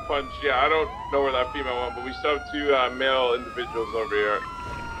 You got punched. Yeah, I don't know where that female went, but we still have 2 male individuals over here.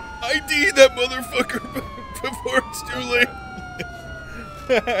 ID that motherfucker before it's too late.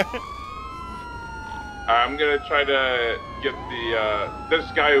 I'm gonna try to get the this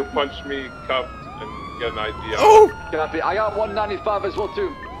guy who punched me cuffed and get an ID. Oh! Copy. I got 195 as well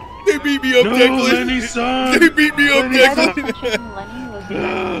too. They beat me up, Declan. Lenny, son. They beat me up, Declan. Lenny was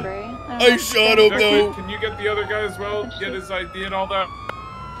gray. I shot him though. Can you get the other guy as well? Get his ID and all that.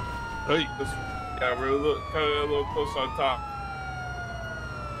 Hey. Yeah, we're kind of a little close on top.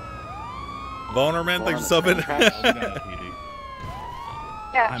 Boner man, thanks for subbing.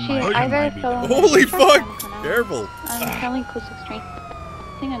 Yeah, she either fell. Holy fuck! Careful. I'm currently code 6 train. I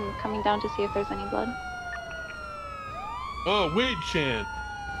think I'm coming down to see if there's any blood. Oh, Wade Chan.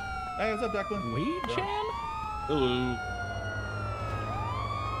 Hey, what's up, Declan? Wade Chan? Hello.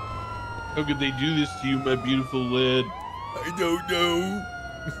 How could they do this to you, my beautiful lad? I don't know.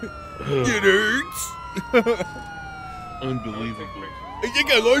 It hurts. Unbelievable. I think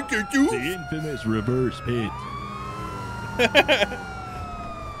I like it too. The infamous reverse pit.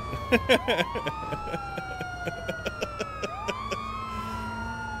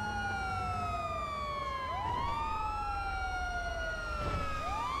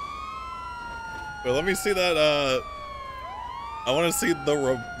 Well, let me see that. I want to see the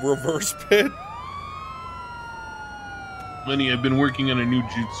reverse pit. Lenny, I've been working on a new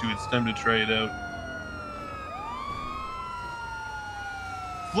jutsu. It's time to try it out.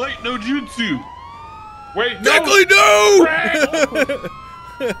 Flight no jutsu. Wait, no! Declan, no!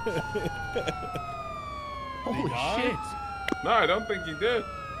 Holy shit! No, I don't think he did.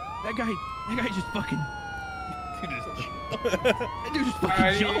 That guy just fucking. That dude just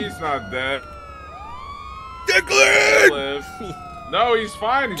fucking jumped. He's not dead. Declan! No, he's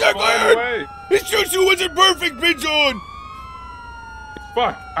fine. He's Declan! flying away. His jutsu wasn't perfect, Pinzon!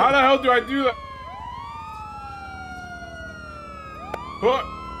 Fuck! How the hell do I do that? What?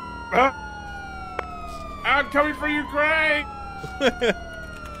 I'm coming for you, Craig!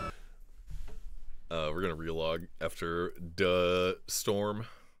 We're gonna relog after the storm.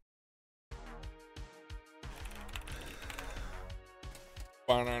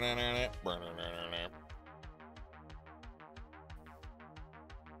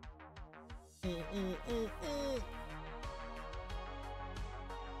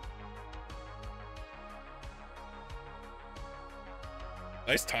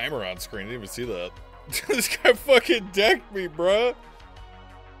 Nice timer on screen. I didn't even see that. This guy fucking decked me, bruh.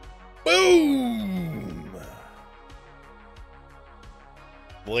 Boom!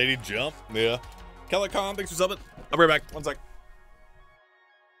 Lady jump? Yeah. Kellicon, thanks for subbing. I'll be right back. 1 sec.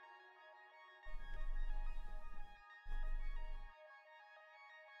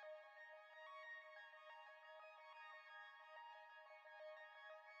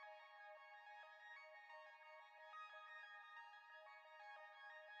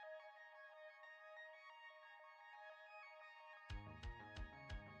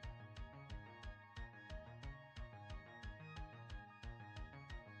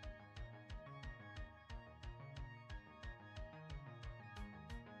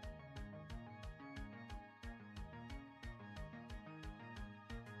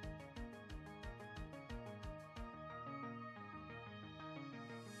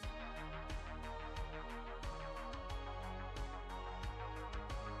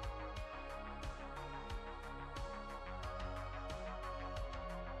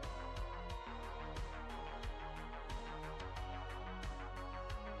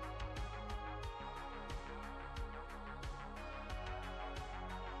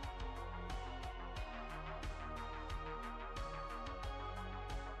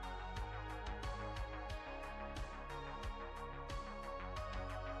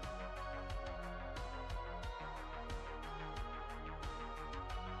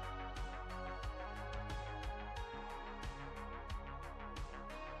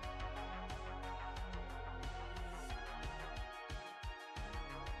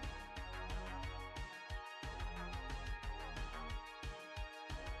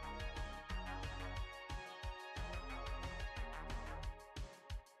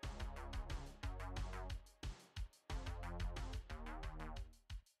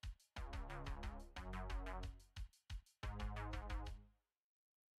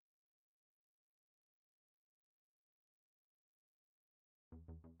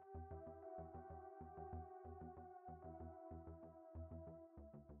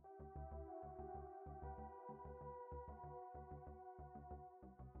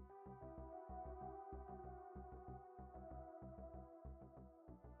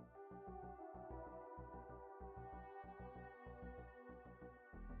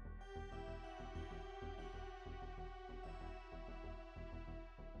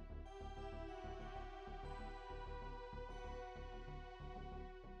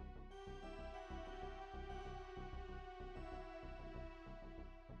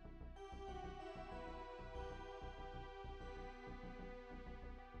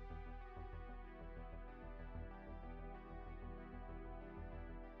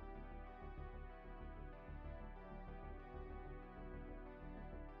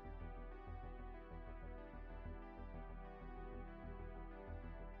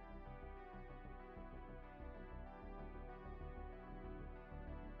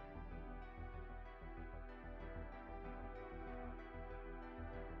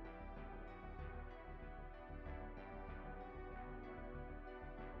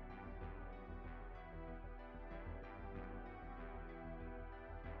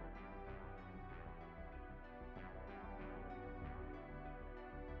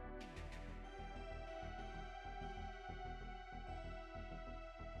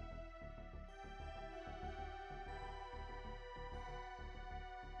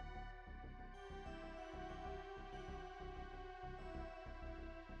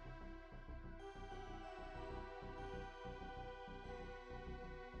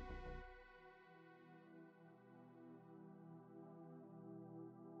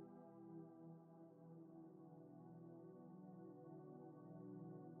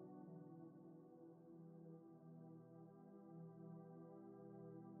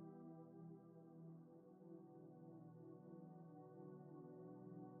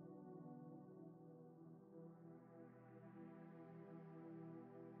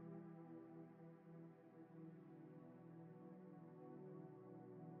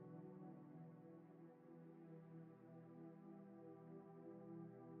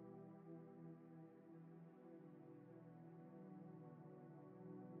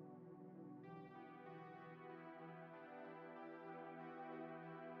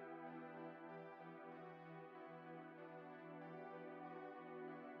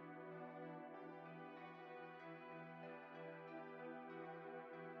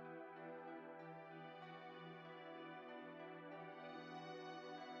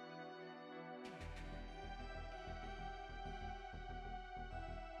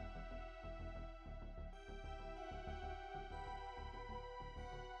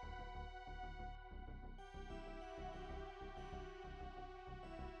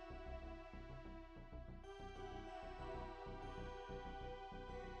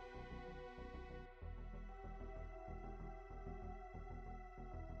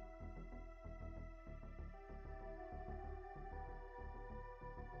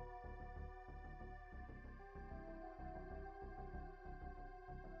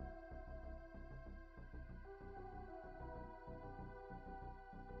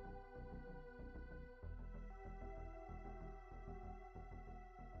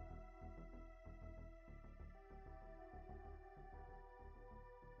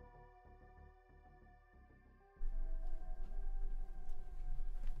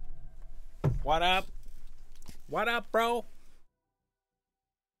 What up? What up, bro?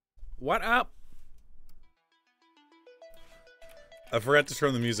 What up? I forgot to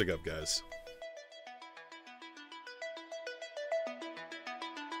turn the music up, guys.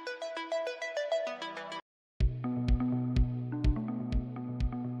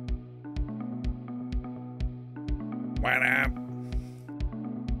 What up?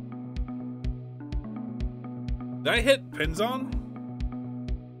 Did I hit pins on?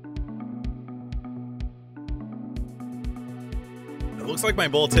 It looks like my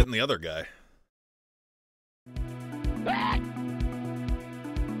bullet's hitting the other guy.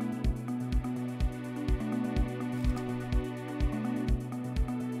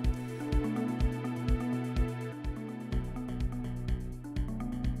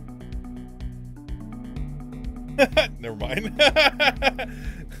 Never mind.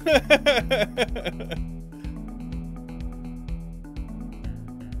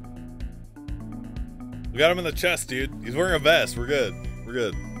 We got him in the chest, dude. He's wearing a vest. We're good. We're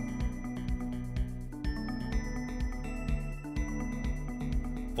good.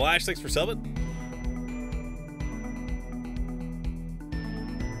 Flash, thanks for subbing.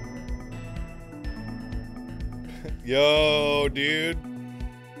 Yo, dude.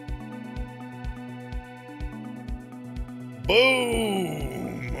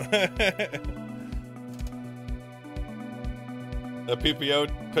 Boom! That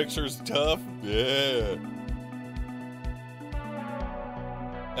PPO picture's tough. Yeah.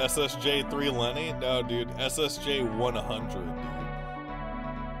 SSJ3 Lenny? No, dude. SSJ 100,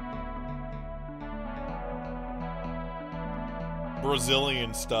 dude.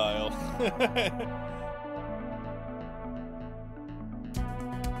 Brazilian style.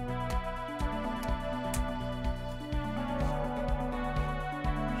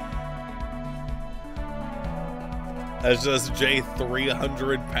 SSJ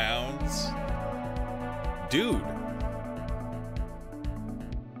 300 pounds. Dude.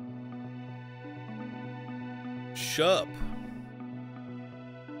 Shup.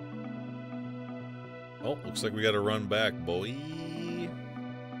 Oh, looks like we gotta run back, boy.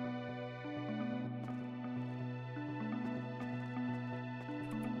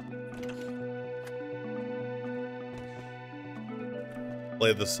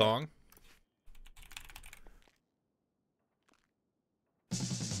 Play the song.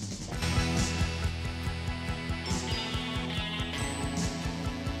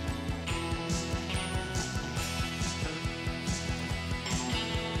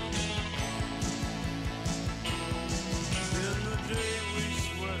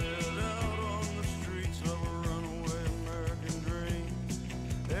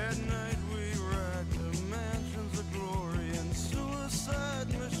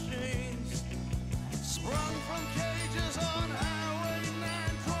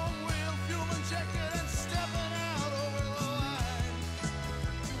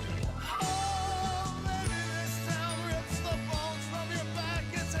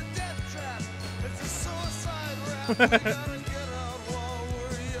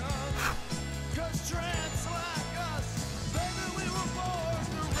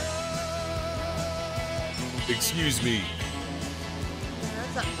 Excuse me.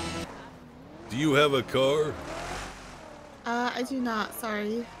 Do you have a car? I do not,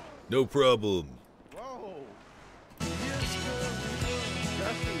 sorry. No problem.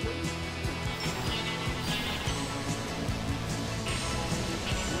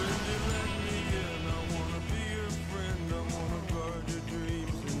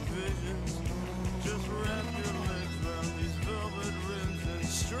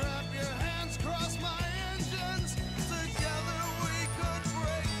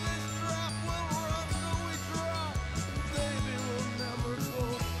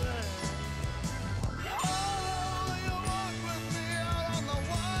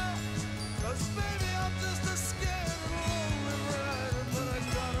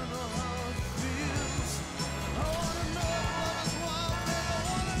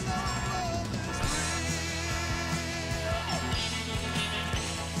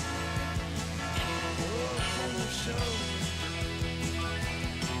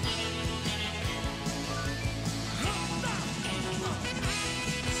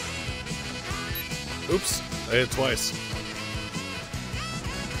 Oops, I hit it twice.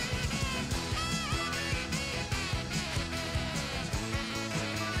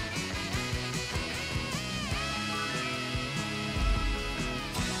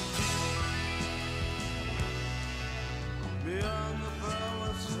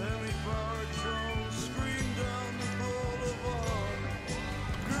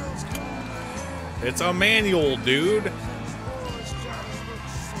 It's a manual, dude.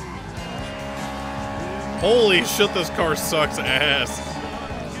 Holy shit, this car sucks ass.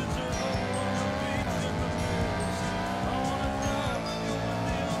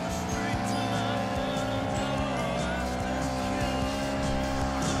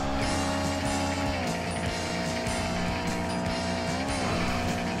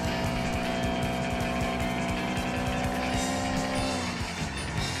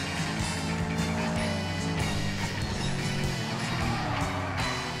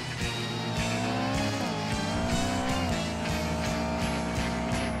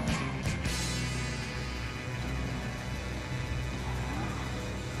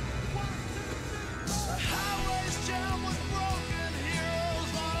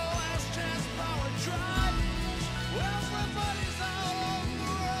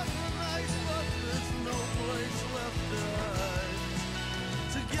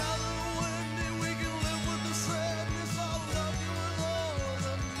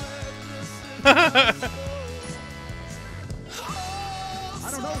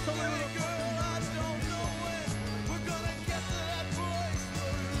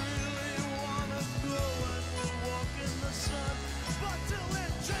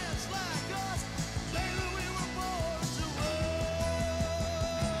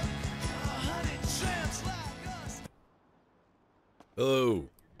 Hello.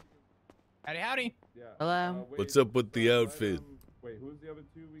 Howdy, howdy. Hello. What's up with the outfit? Wait, who's the other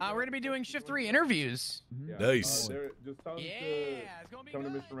two? We're gonna be doing shift 3 interviews. Nice. Just tell them to come to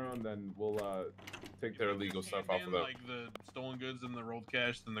Mission Round, then we'll take their illegal stuff off of them. Like the stolen goods and the rolled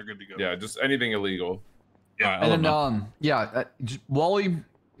cash, then they're good to go. Yeah, just anything illegal. Yeah. And then, Wally,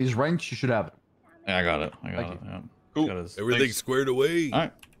 his wrench, you should have it. Yeah, I got it. Yeah. Cool. Everything's squared away. All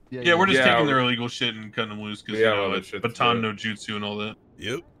right. Yeah, we're just taking their illegal shit and cutting them loose because it's baton no jutsu and all that.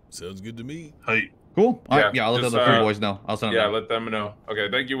 Yep. Sounds good to me. Hey. Cool. All right. Yeah, I'll let the other boys know. I'll send them. Yeah, let them know.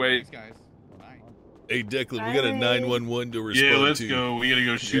 Okay, thank you, Wade. Thanks, guys. Hey, Declan, we got a 911 to respond to. Yeah, let's go. We gotta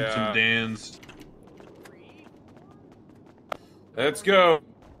go shoot some Dans. Let's go.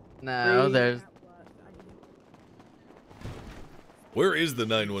 No, there's. Where is the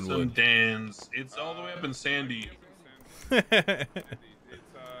 911? Some Dans. It's all the way up in Sandy.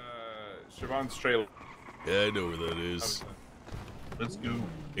 Siobhan's trailer. Yeah, I know where that is. Let's go.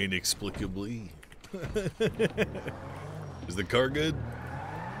 Inexplicably. Is the car good?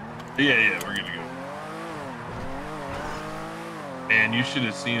 Yeah, we're good to go. Man, you should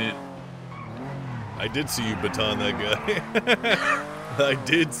have seen it. I did see you baton that guy. I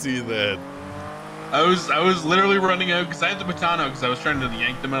did see that. I was literally running out because I had the baton out because I was trying to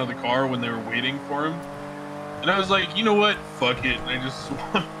yank them out of the car when they were waiting for him. And I was like, you know what? Fuck it. And I just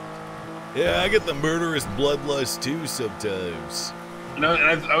Yeah, I get the murderous bloodlust too sometimes. And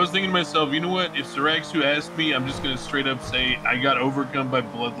I was thinking to myself, you know what? If Saraxu asked me, I'm just gonna straight up say I got overcome by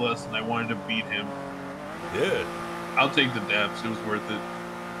bloodlust and I wanted to beat him. Yeah. I'll take the daps. It was worth it.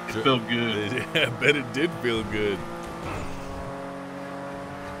 It felt good. Yeah, I bet it did feel good.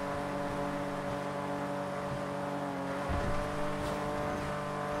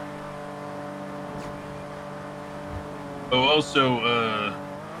 Oh, also,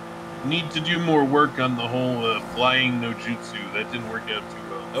 need to do more work on the whole flying no jutsu. That didn't work out too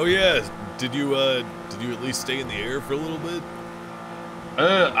well. Oh yeah, did you at least stay in the air for a little bit?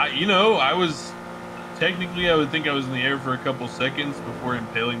 I was technically, I would think I was in the air for a couple seconds before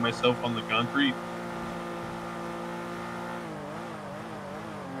impaling myself on the concrete.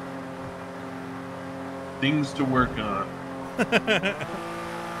 Things to work on.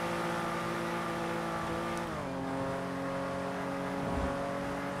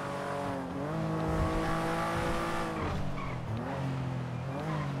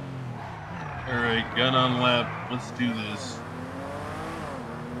 Alright, gun on lap. Let's do this.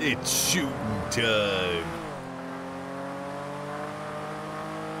 It's shooting time.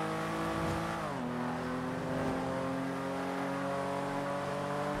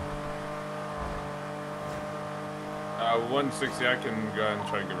 Uh, 160, I can go ahead and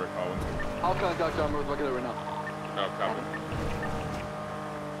try and give her a call. I'll contact them. We're looking at it right now. Oh, copy.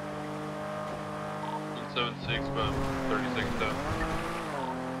 176, about 30 seconds down.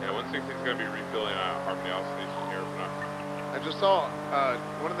 Yeah, 160 is going to be refilling Harmony Oil Station here for now. I just saw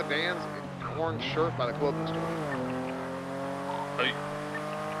one of the Dans in an orange shirt by the clothing store. Hey.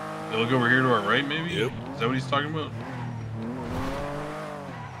 You look over here to our right, maybe? Yep. Is that what he's talking about?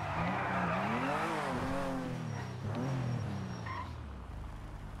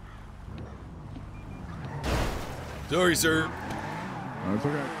 Sorry, sir. That's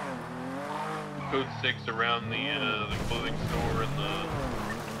okay. Code 6 around the clothing store and the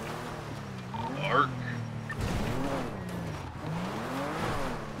Arc.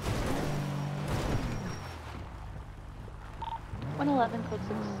 11 code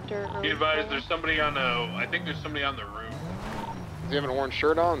 6 dirt road. Be advised, there's somebody on I think there's somebody on the roof. Does he have an orange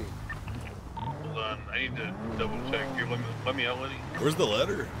shirt on? Hold on, I need to double check. Here, let me out, Lenny. Where's the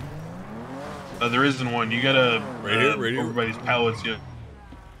letter? There isn't one. You gotta right here. Everybody's pallets. Yeah.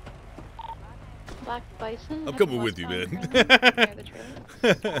 Black Bison. I'm coming with you, man.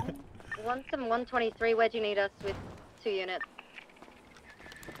 123, where do you need us with 2 units?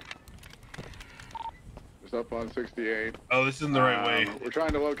 It's up on 68. Oh, this isn't the right way. We're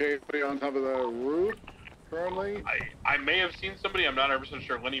trying to locate somebody on top of the roof currently. I may have seen somebody. I'm not 100%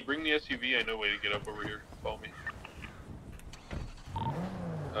 sure. Lenny, bring the SUV. I know a way to get up over here. Follow me.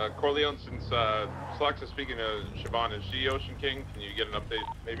 Corleone, since Slux is speaking to Siobhan, is she Ocean King? Can you get an update,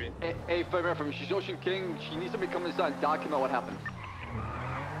 maybe? Hey, favor from she's Ocean King. She needs somebody to come inside and document what happened.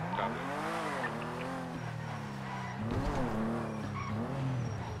 Copy.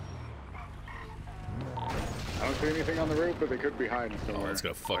 I don't see anything on the roof, but they could be hiding somewhere. Oh, that's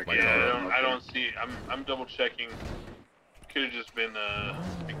gonna fuck my Yeah, car. I don't see. I'm double checking. Could have just been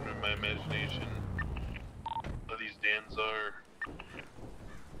speaking of my imagination. What these Dans are.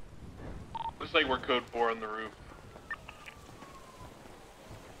 Looks like we're code 4 on the roof.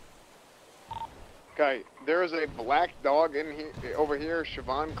 Okay, there is a black dog in here, over here.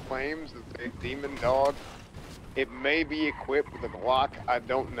 Siobhan claims that it's a demon dog. It may be equipped with a Glock. I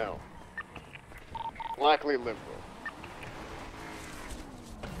don't know. Likely liberal.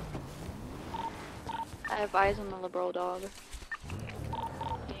 I have eyes on the liberal dog.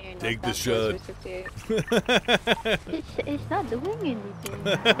 Take the shot. It's not doing anything.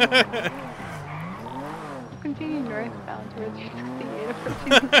 Continue northbound towards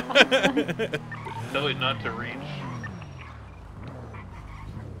 68. Tell it not to reach.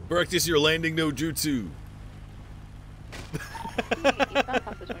 Practice your landing no jutsu.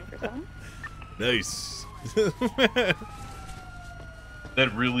 Nice.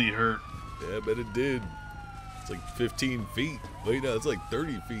 That really hurt. Yeah, I bet it did. It's like 15 feet. Wait, no, it's like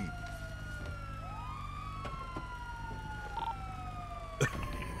 30 feet.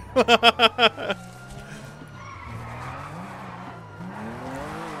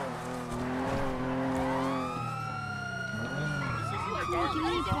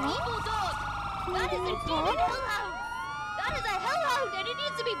 That is a demon hellhound! That is a hellhound and it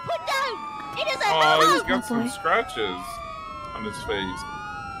needs to be put down! It is a Oh, hellhound! he's got some scratches on his face.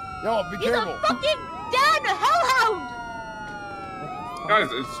 Yo, be careful. He's a fucking damn hellhound! Guys,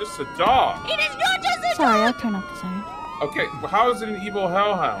 it's just a dog. It is not just a Sorry, I'll dog! turn off the siren. Okay, well, how is it an evil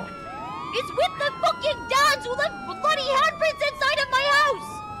hellhound? It's with the fucking Dons who left bloody handprints inside of my house!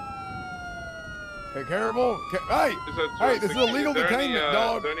 Be careful. Hey, hey, this is illegal detainment,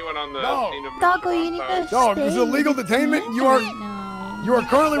 dog. Is there anyone on the Dog. scene of Doggo, you need to Dog, stay this is illegal detainment. You are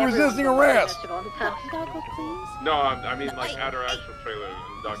currently resisting arrest. Doggo, please. No, I mean like at our actual trailer and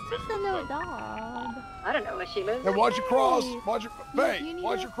documented It's a little dog. I don't know where she lives. Hey, watch your cross. Watch your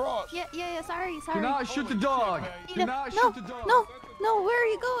watch your cross. Yeah, sorry. Do not shoot the dog. Do not shoot the dog. No, where are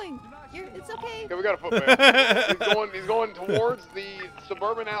you going? It's okay. Okay, we got a footman. he's going towards the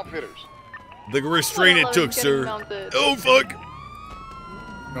suburban outfitters. The restraint it took, sir. Oh, fuck.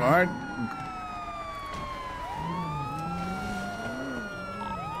 All right.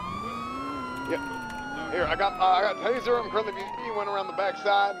 Yeah. Here, I got taser. I'm currently being went around the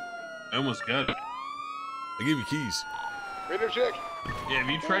backside. I almost got it. I gave you keys. Radio check. Yeah, have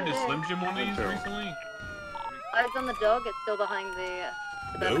you tried to Slim Jim one of these recently? Eyes on the dog. It's still behind the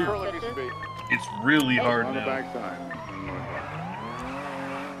No. outfitters. It's really hard on now. the backside.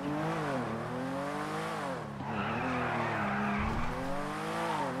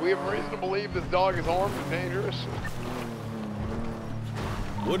 We have reason to believe this dog is armed and dangerous.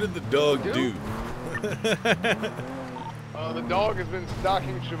 What did the dog do? The dog has been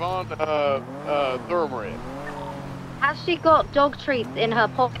stalking Siobhan Thoroughbred. Has she got dog treats in her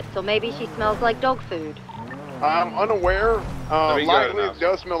pockets, or maybe she smells like dog food? I'm unaware. we got Likely enough. it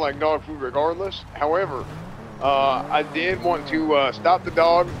does smell like dog food regardless. However, I did want to stop the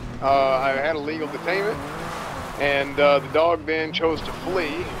dog. I had a legal detainment, and the dog then chose to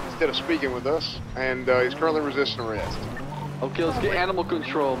flee instead of speaking with us, and he's currently resisting arrest. Okay, let's get animal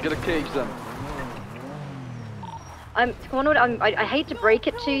control. Get a cage then. I hate to break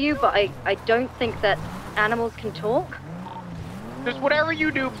it to you, but I don't think that animals can talk. Just whatever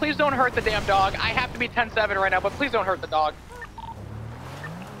you do, please don't hurt the damn dog. I have to be 10-7 right now, but please don't hurt the dog.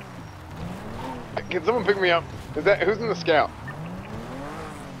 Can someone pick me up? Who's in the scout?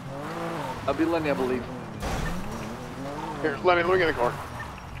 I'll be Lenny, I believe. Here, Lenny, let me get in the car.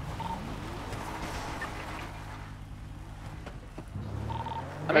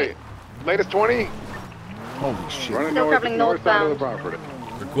 Hey, latest 20. Holy shit. Running Still traveling north side of the northbound. property.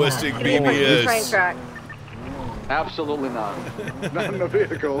 Requesting Train BBS. track. Absolutely not. Not in the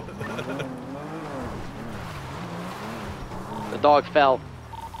vehicle. The dog fell.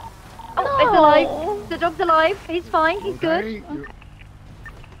 Oh, it's alive. The dog's alive. He's fine. He's good.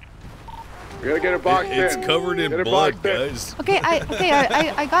 We gotta get it boxed It's in. covered in Get it blood, boxed in. guys. Okay,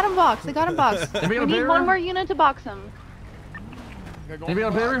 I got him boxed. I got him boxed. We need one more unit to box him. Anybody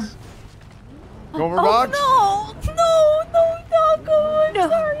got a barrier? Go over box? No, Doggo, I'm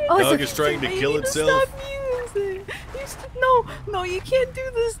sorry. Dog is trying to kill itself. No, you can't do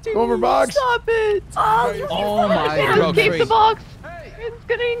this to Go over box. Stop it. Oh my Keep the goodness. box. It's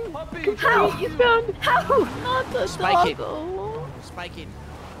getting complete. He's found. How? Not the Spike it. doggo. Spike it.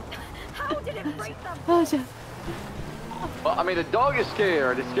 How did it break them? Oh, shit. Well, I mean, the dog is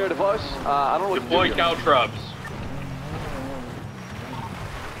scared. It's scared of us. I don't know what Deploy to do. caltrops.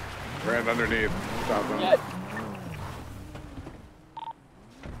 Ran underneath. Stop them. Yeah.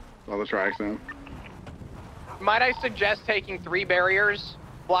 All the tracks now. Might I suggest taking 3 barriers,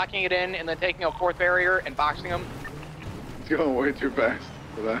 blocking it in, and then taking a 4th barrier and boxing them? It's going way too fast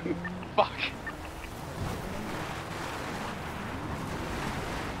for that. Fuck.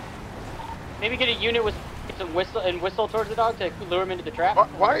 Maybe get a unit with some whistle towards the dog to lure him into the trap.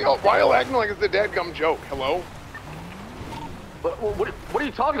 Why are y'all acting like it's a dadgum joke? Hello? What are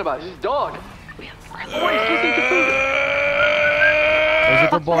you talking about? It's his dog. Is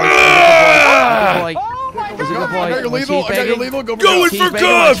it the boy? Oh my Is it the god! boy? I got your lethal. I got your lethal. Go Going for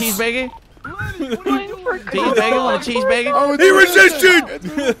cuffs! Cheeseburger? Going for Cheeseburger? Want a cheeseburger? Oh, He resisted!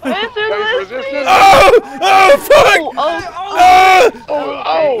 Resistance? Oh, fuck!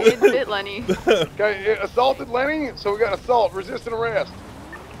 Oh! It bit Lenny. Okay, it assaulted Lenny, so we got assault, resistant arrest.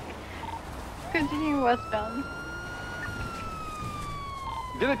 Continuing westbound.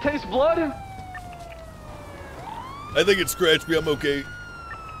 Did it taste blood? I think it scratched me. I'm okay.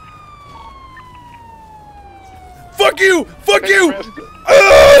 Fuck you! Fuck you!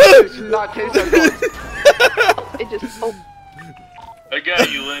 It should not taste like dog. It just. Oh. I got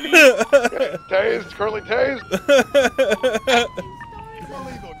you, Lenny. Tased, currently tased.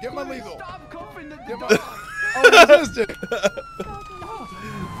 Get my lethal. Stop cuffing the Get my. dog. Oh, resistant.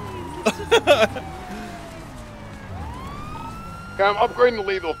 Okay, I'm upgrading to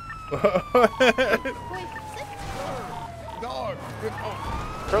lethal. Dog.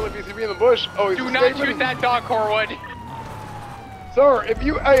 Oh. Currently PCB in the bush. Oh, he's Do not escaping. shoot that dog, Corwood. Sir, if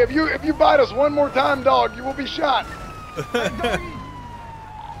you bite us one more time, dog, you will be shot.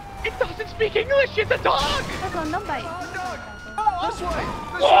 It doesn't speak English. It's a dog. That's on number. Oh, this way.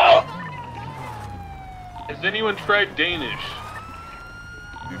 Has anyone tried Danish?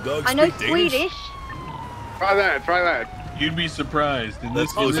 Do dogs I know speak Danish? Swedish. Try that. Try that. You'd be surprised. In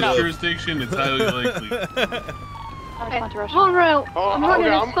this close enough. jurisdiction, it's highly likely. Hold route. Oh, I'm running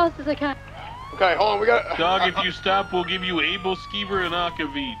okay, as fast as I can. Okay, hold on, we got. Dog, if you stop, we'll give you Able Skeever and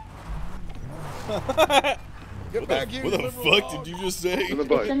Akavit. Get back here. What the fuck did you just say? In the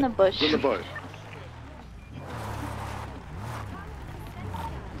bush. It's in the bush. It's in the bush.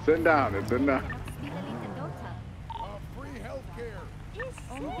 Sitting down. It's sitting down. Free healthcare.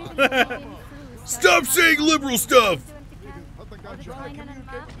 Stop saying liberal stuff! Put the gun down.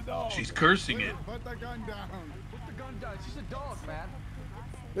 Communicate with the dog. She's cursing it. Put the gun down. Put the gun down. She's a dog, man.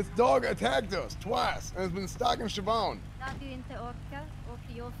 This dog attacked us twice and has been stalking Siobhan. Give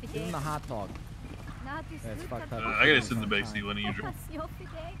him the hot dog. That's fucked up. I gotta sit in the back seat, Lenny. You drive. Is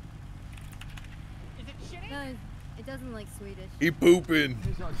it shitty? No, it doesn't like Swedish. He pooping.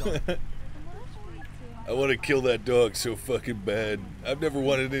 I want to kill that dog so fucking bad. I've never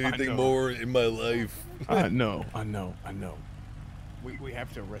wanted anything more in my life. I know. We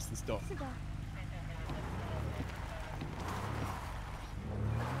have to arrest this dog.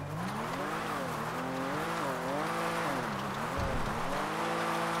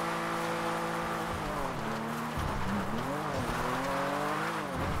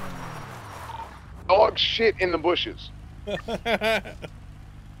 Dog shit in the bushes. Okay,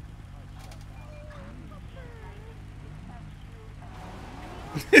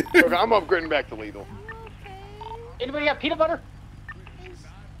 I'm upgrading back to lethal. Anybody got peanut butter?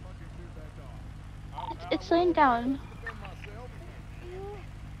 It's laying down.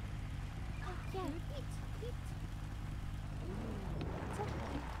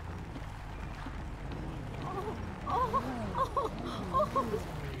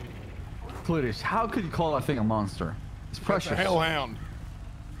 Cletus, how could you call that thing a monster? It's precious. That's a hellhound.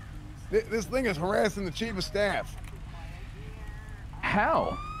 This thing is harassing the chief of staff.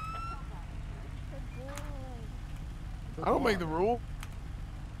 How? I don't make the rule.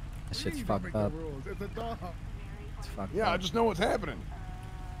 That shit's fucked up. It's a dog. It's fucked Yeah, up. I just know what's happening.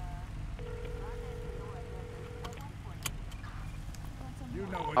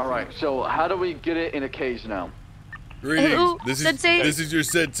 All right, so how do we get it in a cage now? Greetings. Hello, This Sensei. is your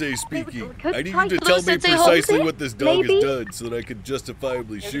sensei speaking. I need hi, you to hello, tell me Sensei precisely Jose? what this dog Maybe? has done so that I can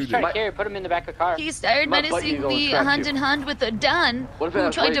justifiably shoot him. Here, put him in the back of the car. He started My butt menacing eagle me attracts hand you. in hand with a Dan What if it who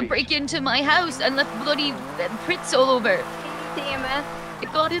has tried to rabies? break into my house and left bloody prints all over. DMS.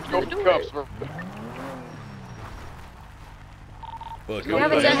 It got into the door. Fuck,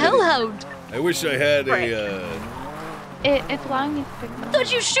 It's a hellhound. I wish I had a. It's allowing me to pick them I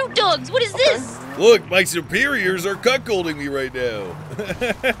thought you shoot dogs. What is this? Look, my superiors are cuckolding me right now.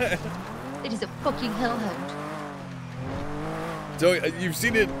 It is a fucking hellhound. So you've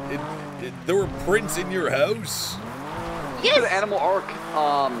seen it, there were prints in your house? Yes. The Animal Arc,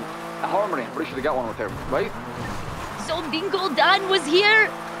 Harmony. I'm pretty sure they got one with there, right? Zombingle Dan was here.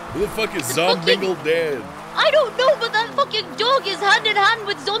 Who the fuck is Zombingle Dan? I don't know, but that fucking dog is hand in hand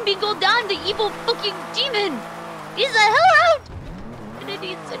with Zombingle Dan, the evil fucking demon. He's a hellhound. And it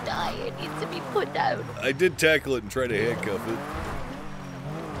needs to die. It needs to be put down. I did tackle it and try to handcuff it.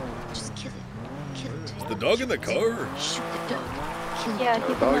 Just kill it. Kill it. Is the dog in the car? Shoot the dog. Kill Yeah, the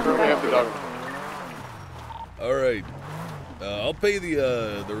he's dog. in the dog. All right. I'll pay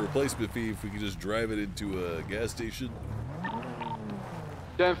the replacement fee if we can just drive it into a gas station.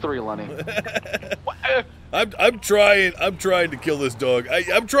 10-3, Lenny. I'm trying to kill this dog.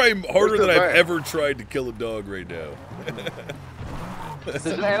 I'm trying harder than I've ever tried to kill a dog right now. There's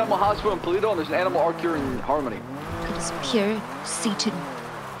an animal hospital in Toledo and there's an animal arc here in Harmony. It is pure Satan.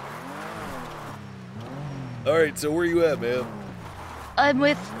 All right, so where you at, man?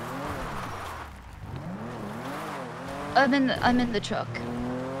 I'm in the truck.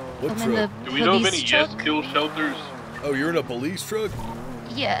 What I'm truck? in the Do we know of any police truck. yes kill shelters? Oh, you're in a police truck?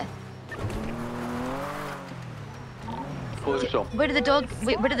 Yeah. Police show. Where did the dog?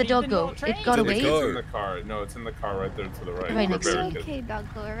 Wait, where did the dog go? It got away. It's in the car. No, it's in the car right there to the right. Right next to Barricade. Okay,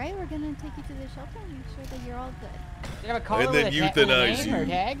 Doggo, alright? We're gonna take you to the shelter and make sure that you're all good. You have a collar And then with a euthanize name or you.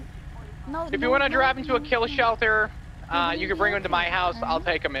 tag? No, If you want to drive him to a kill shelter, you can bring him to my house. I'll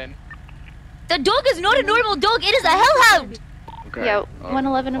take him in. The dog is not a normal dog. It is a hellhound. Okay. Yeah,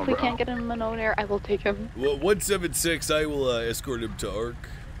 111. If we can't get him an owner, I will take him. Well, 176, I will escort him to ARC.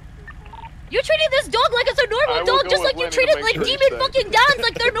 You're treating this dog like it's a normal dog, just like you treated like demon fucking Dons,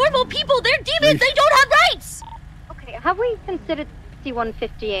 like they're normal people. They're demons. They don't have rights. Okay, have we considered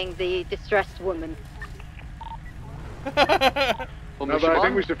 5150ing the distressed woman? No, but I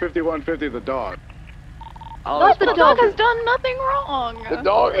think we should 5150 the dog. But the dog has done nothing wrong. The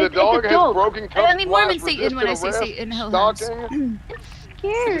dog has broken cuffs. I mean more than twice, Satan when I say resisted Satan. arrest, Hellhounds. stalking.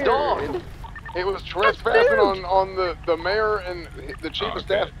 Scared. Dog. It was trespassing on the mayor and the chief of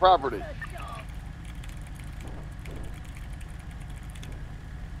staff's property.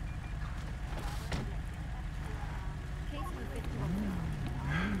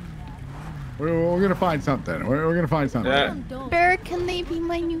 We're gonna find something. We're gonna find something. Bear, can they be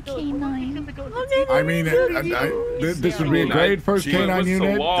my new canine? I mean, this would be a great first canine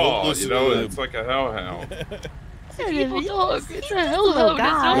unit. Don't listen to him. It's like a hellhound. It's an evil dog. It's a hellhound.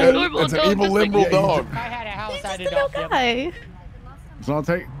 hellhound. It's not a normal It's an dog. evil just like liberal you. dog. If I had a house, He's I'd just a little adopt him. guy. So I'll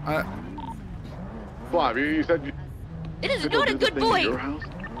take. Flav, you said It is not a good boy.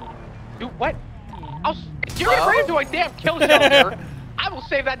 Do what? If you're gonna bring him to a damn kill shelter, I will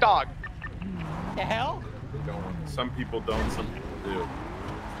save that dog. The hell? Some people don't, some people do.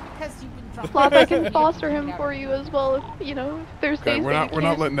 Because you've been drunk. Flop, I can foster him for you as well if, you know, if there's Okay, days we're that not you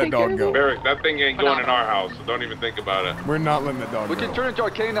can't letting that take care dog of go. him. Barrick, that thing ain't going in our house, so don't even think about it. We're not letting that dog We go. can turn into our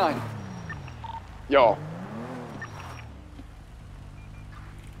canine. Y'all.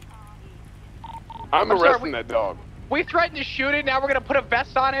 I'm sorry, arresting that dog. We threatened to shoot it. Now we're gonna put a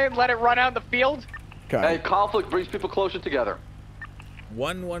vest on it and let it run out in the field. Hey, conflict brings people closer together.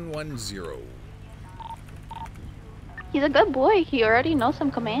 1110. He's a good boy. He already knows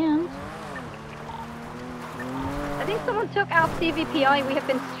some commands. I think someone took our CVPI. We have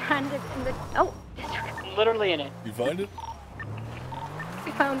been stranded in the. Oh, Literally in it. You find it?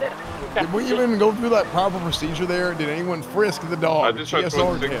 we found it. Did we even go through that proper procedure there? Did anyone frisk the dog? I just tried GSR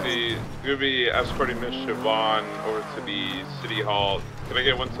 160. We'll be escorting Miss Siobhan over to the city hall. Can I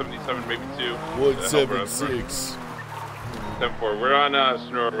get 177, maybe 2? 176. 10-4. We're on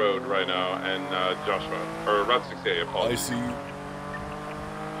Sonora Road right now, and Joshua, or Route 68, apologies. I see you.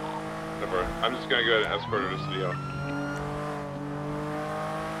 Whatever. I'm just gonna go ahead and escort her to city hall.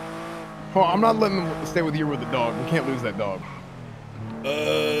 Oh, I'm not letting them stay with you with the dog. We can't lose that dog.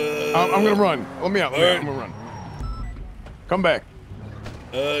 I'm gonna run. Let me out. I'm gonna run. Come back.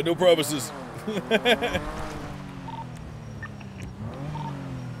 No promises.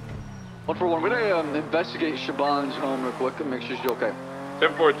 141, we're gonna investigate Siobhan's home real quick and make sure she's okay.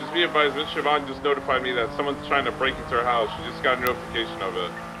 10-4, just be advised, Miss Siobhan just notified me that someone's trying to break into her house. She just got a notification of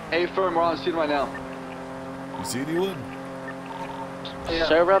it. Hey, firm, we're on scene right now. You see anyone? Yeah.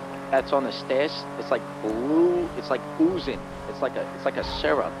 Syrup that's on the stairs, it's like blue, it's like oozing. It's like a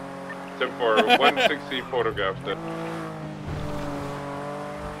syrup. 10-4, 160 photographed it.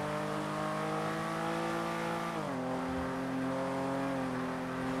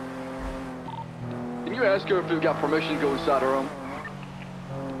 Can you ask her if we've got permission to go inside her room?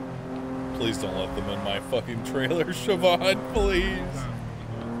 Please don't let them in my fucking trailer, Siobhan, please.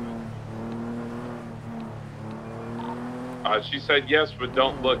 She said yes, but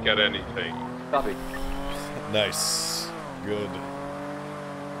don't look at anything. Copy. Nice. Good.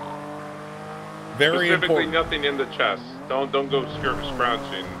 Very Specifically, important. nothing in the chest. Don't go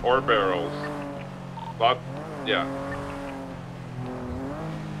scrounging or barrels. Yeah.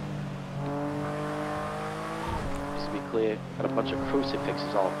 Just to be clear, got a bunch of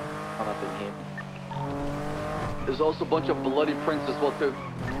crucifixes all hung up in here. There's also a bunch of bloody prints as well too.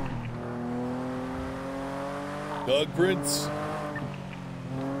 Dog prints?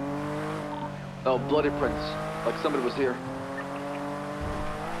 Oh, bloody prints. Like somebody was here.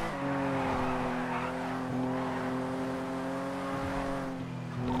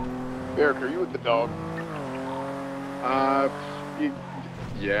 Eric, are you with the dog?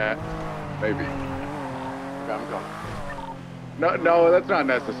 Yeah, maybe. Okay, I'm going. No, that's not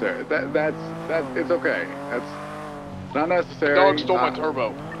necessary. That's it's okay. It's not necessary. The dog stole my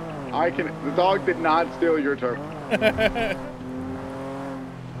turbo. The dog did not steal your turbo.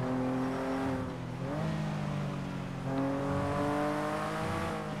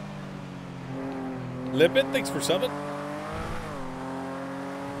 Lippet, thanks for subbing.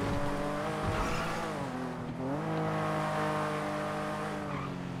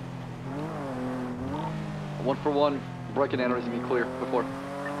 One for one, break and enter to be clear before.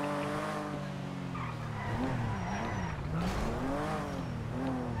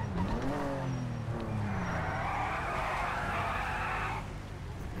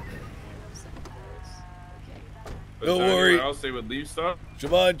 Don't worry. Else they would leave stuff?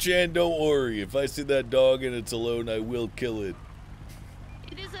 Siobhan Chan, don't worry. If I see that dog and it's alone, I will kill it.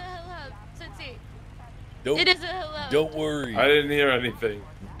 It is a hellhound, Sensei. Don't, It is a hellhound. Don't worry. I didn't hear anything.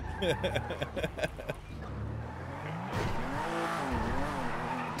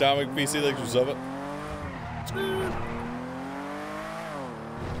 Atomic PC, thanks for subbing.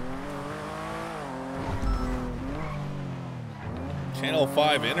 Channel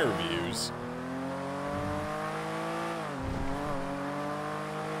 5 interviews.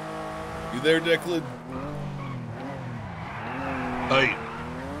 You there, Declan? Hey.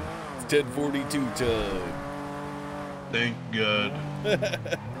 It's 10:42 time. Thank God.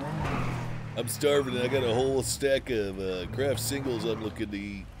 I'm starving and I got a whole stack of craft singles I'm looking to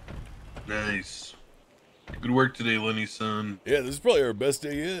eat. Nice. Good work today, Lenny, son. Yeah, this is probably our best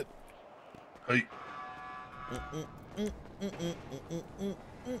day yet. Hey.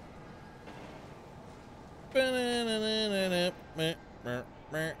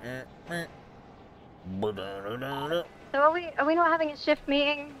 So are we not having a shift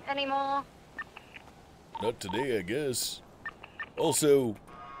meeting anymore? Not today, I guess. Also,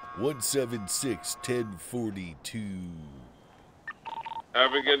 176-1042.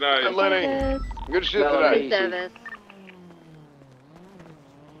 Have a good night. Hey, Lenny. Good shit Good today. service.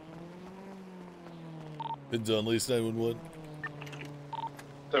 Pins on lease 911.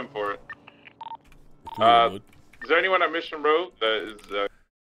 10 for it. 311. Is there anyone on Mission Road that is...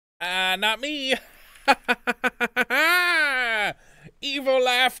 Not me. Evil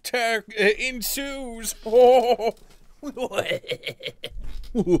laughter ensues. Oh.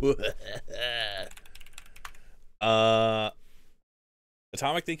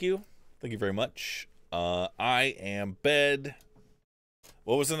 Atomic, thank you. Thank you very much. I am bed.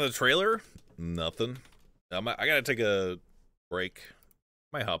 What was in the trailer? Nothing. I gotta take a break.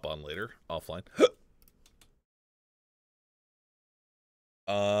 Might hop on later, offline.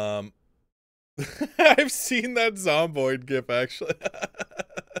 I've seen that Zomboid gif actually.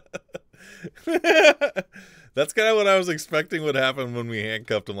 That's kind of what I was expecting would happen when we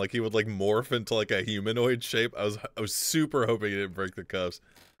handcuffed him. Like he would like morph into like a humanoid shape. I was super hoping he didn't break the cuffs.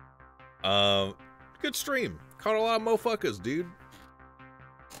 Good stream. Caught a lot of mofuckers, dude.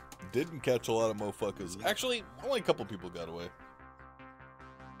 Didn't catch a lot of mofuckers. Actually, only a couple people got away.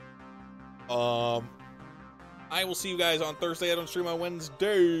 I will see you guys on Thursday. I don't stream on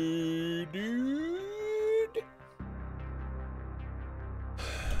Wednesday, dude.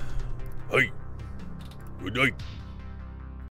 Hey. Good night.